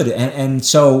understood it. And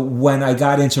so when I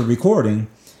got into recording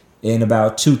in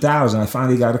about 2000, I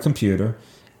finally got a computer.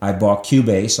 I bought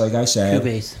Cubase, like I said.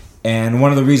 Cubase. And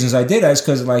one of the reasons I did that is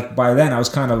because like by then I was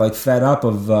kind of like fed up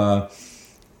of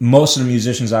most of the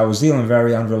musicians I was dealing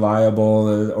very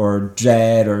unreliable or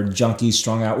dead or junkies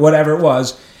strung out, whatever it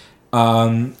was.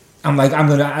 I'm like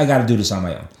I got to do this on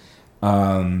my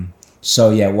own.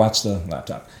 So yeah, watch the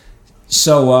laptop.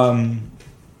 So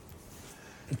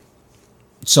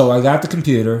I got the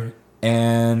computer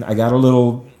and I got a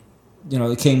little,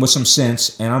 it came with some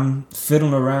synths, and I'm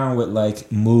fiddling around with like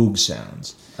Moog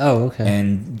sounds. Oh, okay.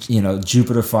 And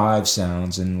Jupiter 5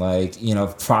 sounds and like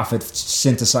Prophet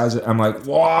synthesizer. I'm like,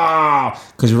 wow,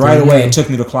 because right away it took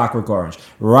me to Clockwork Orange.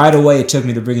 Right away it took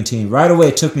me to Brigantine. Right away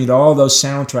it took me to all those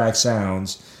soundtrack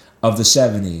sounds of the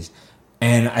 70s,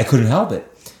 and I couldn't help it.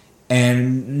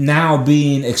 And now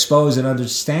being exposed and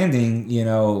understanding,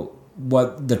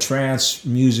 what the trance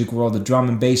music world, the drum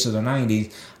and bass of the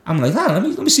 90s, I'm like, let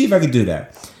me see if I can do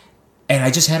that. And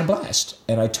I just had a blast.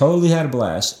 And I totally had a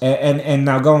blast. And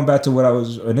now going back to what I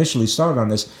was initially started on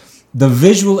this, the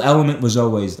visual element was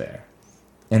always there.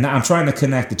 And I'm trying to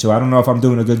connect the two. I don't know if I'm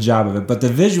doing a good job of it, but the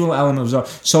visual element was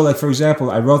always... So, like, for example,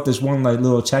 I wrote this one like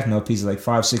little techno piece, like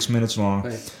 5-6 minutes long.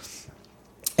 Right.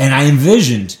 And I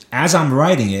envisioned, as I'm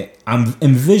writing it, I'm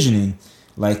envisioning,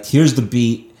 like, here's the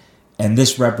beat, and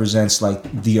this represents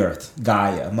like the Earth,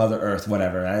 Gaia, Mother Earth,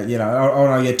 whatever. I don't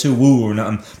want to get too woo or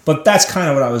nothing, but that's kind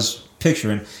of what I was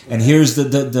picturing. And here's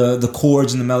the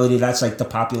chords and the melody. That's like the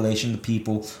population, the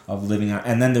people of living on.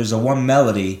 And then there's the one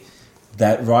melody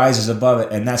that rises above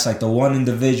it, and that's like the one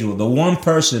individual, the one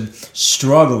person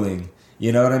struggling.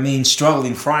 You know what I mean?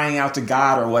 Struggling, crying out to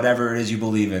God or whatever it is you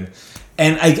believe in.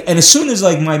 And as soon as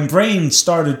like my brain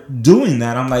started doing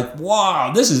that, I'm like,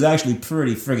 wow, this is actually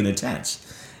pretty friggin' intense.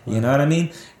 You know what I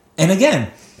mean? And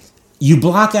again, you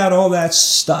block out all that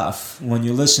stuff when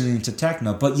you're listening to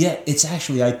techno, but yet it's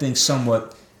actually, I think,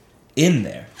 somewhat in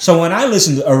there. So when I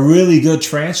listen to a really good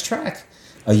trance track,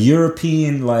 a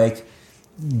European, like,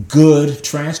 good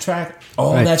trance track,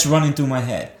 all that's running through my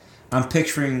head. I'm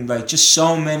picturing, like, just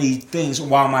so many things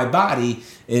while my body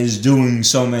is doing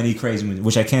so many crazy moves,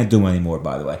 which I can't do anymore,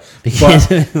 by the way.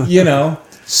 But,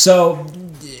 so...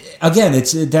 Again,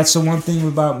 that's the one thing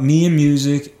about me and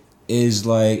music is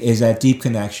that deep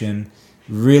connection,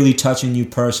 really touching you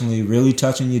personally, really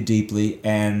touching you deeply,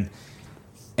 and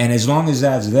as long as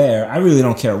that's there, I really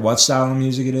don't care what style of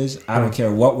music it is. I don't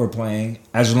care what we're playing,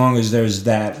 as long as there's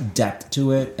that depth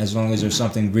to it, as long as there's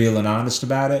something real and honest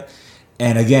about it.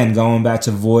 And again, going back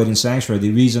to Void and Sanctuary,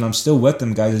 the reason I'm still with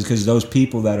them, guys, is because those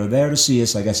people that are there to see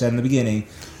us, like I said in the beginning,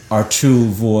 are true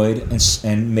Void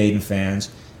and Maiden fans,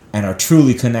 and are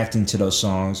truly connecting to those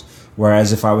songs.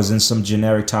 Whereas if I was in some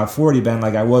generic top 40 band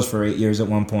like I was for 8 years at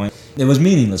one point, it was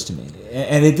meaningless to me.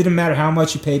 And it didn't matter how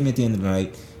much you paid me at the end of the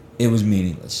night, it was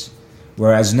meaningless.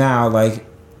 Whereas now, like,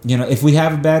 if we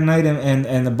have a bad night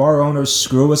and the bar owners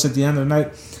screw us at the end of the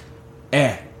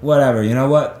night, whatever. You know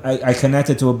what? I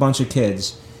connected to a bunch of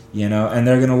kids, and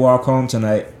they're going to walk home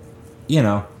tonight,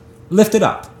 lift it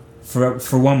up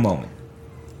for one moment.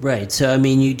 Right. So, I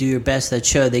mean, you do your best that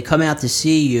show. They come out to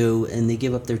see you, and they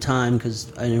give up their time,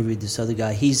 because I interviewed this other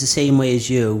guy. He's the same way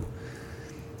as you.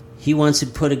 He wants to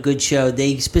put a good show.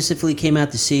 They specifically came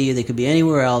out to see you. They could be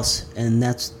anywhere else, and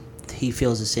he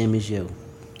feels the same as you.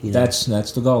 That's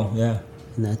the goal, yeah.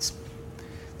 And that's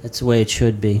the way it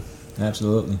should be.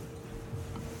 Absolutely.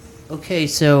 Okay,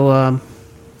 so,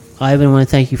 Ivan, I want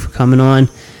to thank you for coming on.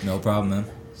 No problem, man.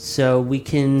 So we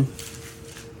can...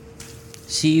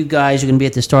 see you guys. You're going to be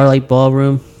at the Starlight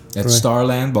Ballroom. At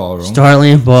Starland Ballroom.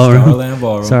 Starland Ballroom. Starland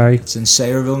Ballroom. Sorry. It's in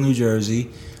Sayreville, New Jersey.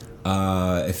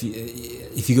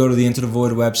 If you go to the Into the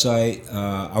Void website,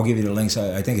 I'll give you the links.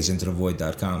 I think it's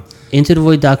intothevoid.com.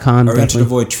 Intothevoid.com. Or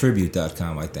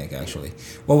intothevoidtribute.com, I think, actually.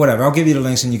 Well, whatever. I'll give you the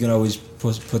links, and you can always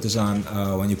put this on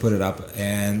when you put it up.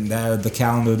 And the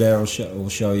calendar there will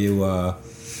show you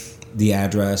the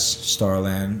address,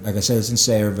 Starland. Like I said, it's in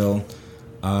Sayreville.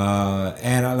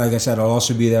 And like I said, I'll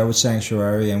also be there with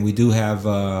Sanctuary, and we do have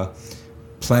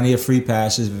plenty of free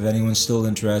passes. If anyone's still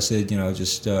interested,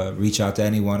 just reach out to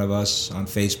any one of us on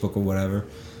Facebook or whatever.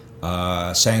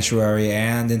 Sanctuary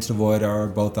and Into the Void are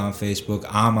both on Facebook.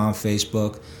 I'm on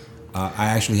Facebook. I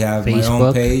actually have my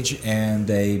own page and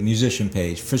a musician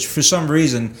page. For some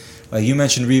reason, like you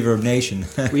mentioned Reverb Nation.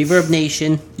 Reverb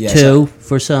Nation, yes, too,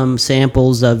 for some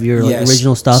samples of your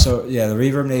original stuff. So, yeah, the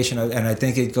Reverb Nation, and I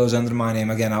think it goes under my name.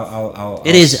 Again,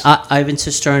 It is Ivan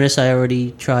Cisternas. I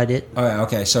already tried it. Oh, yeah,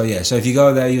 okay. So, yeah. So, if you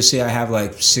go there, you'll see I have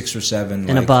like 6 or 7.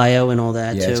 And a bio and all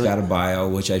that, too. Yeah, it's got a bio,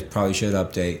 which I probably should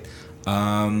update.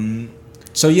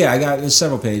 So yeah, I got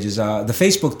several pages. The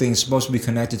Facebook thing is supposed to be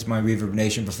connected to my Reverb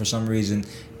Nation, but for some reason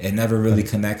it never really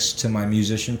connects to my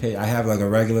musician page. I have like a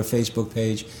regular Facebook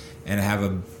page and I have a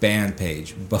band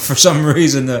page, but for some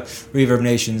reason the Reverb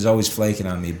Nation is always flaking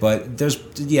on me. But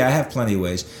I have plenty of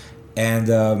ways,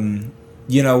 and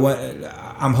you know what?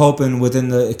 I'm hoping within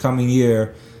the coming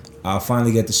year I'll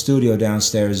finally get the studio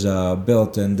downstairs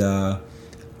built and.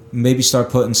 Maybe start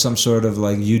putting some sort of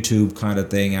like YouTube kind of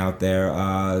thing out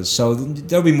there. So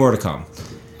there'll be more to come.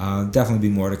 Definitely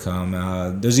be more to come.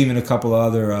 There's even a couple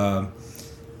other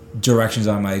directions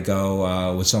I might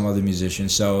go with some other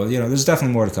musicians. So, you know, there's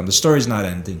definitely more to come. The story's not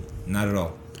ending. Not at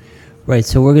all. Right,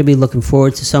 so we're going to be looking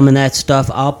forward to some of that stuff.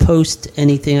 I'll post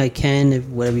anything I can,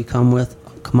 whatever you come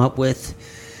up with.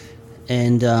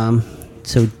 And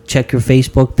so check your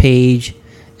Facebook page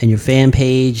and your fan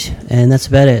page, and that's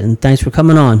about it. And thanks for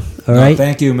coming on. All right.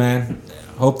 Thank you, man.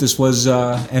 Hope this was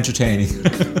entertaining.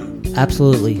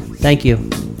 Absolutely. Thank you.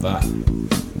 Bye.